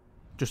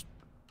 Just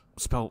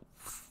spelled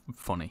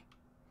funny.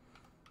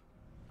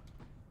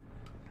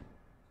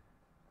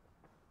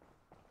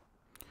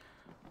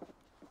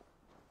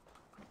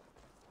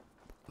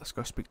 Let's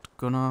go speak to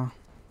Gunnar.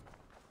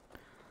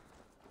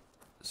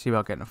 See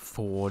about getting a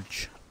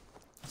forge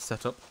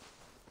set up.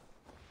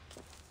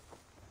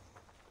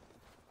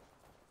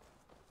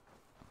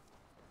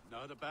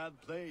 Not a bad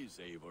place,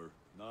 Eivor.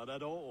 Not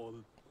at all.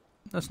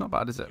 That's not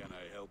bad, is it? Can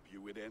I help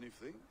you with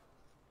anything?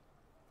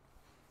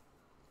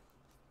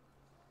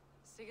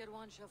 Sigurd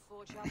wants your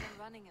forge up and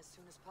running as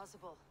soon as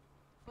possible.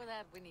 For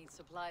that, we need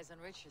supplies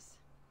and riches.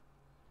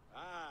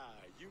 Ah,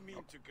 you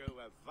mean to go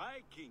a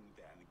Viking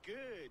then?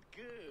 Good,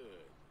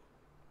 good.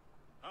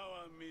 How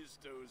I miss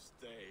those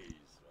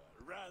days.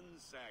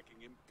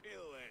 Ransacking and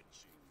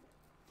pillaging.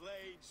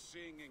 Blade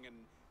singing and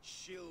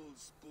shield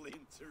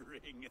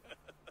splintering.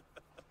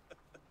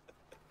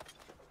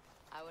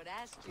 I would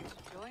ask you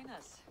to join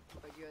us,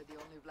 but you're the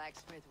only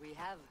blacksmith we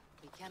have.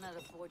 We cannot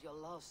afford your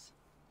loss.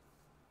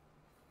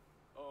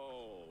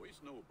 Oh,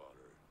 it's no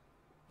bother.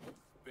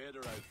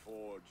 Better I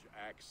forge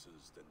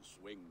axes than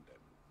swing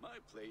them. My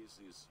place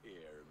is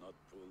here, not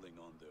pulling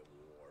on the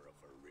oar of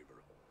a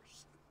river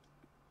horse.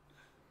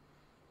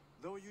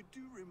 Though you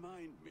do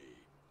remind me,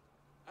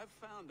 I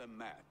found a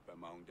map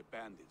among the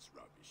bandits'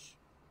 rubbish,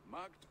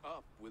 marked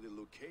up with the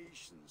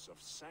locations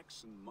of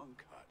Saxon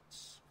monk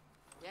huts.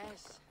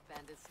 Yes,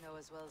 bandits know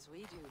as well as we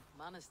do.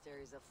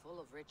 Monasteries are full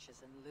of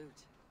riches and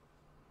loot.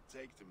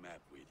 Take the map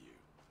with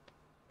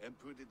you, and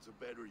put it to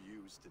better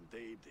use than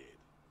they did.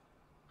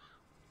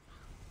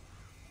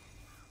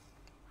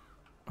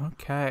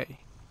 Okay.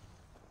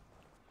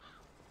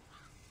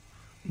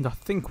 And I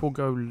think we'll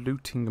go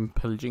looting and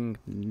pillaging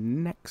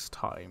next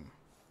time.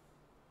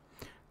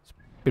 It's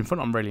been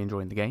fun. I'm really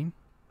enjoying the game.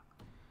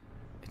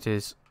 It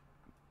is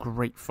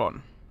great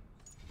fun.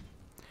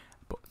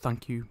 But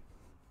thank you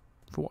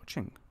for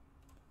watching.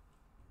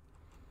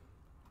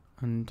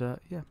 And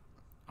yeah,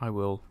 I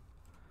will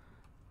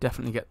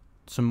definitely get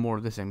some more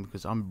of this in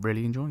because I'm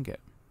really enjoying it.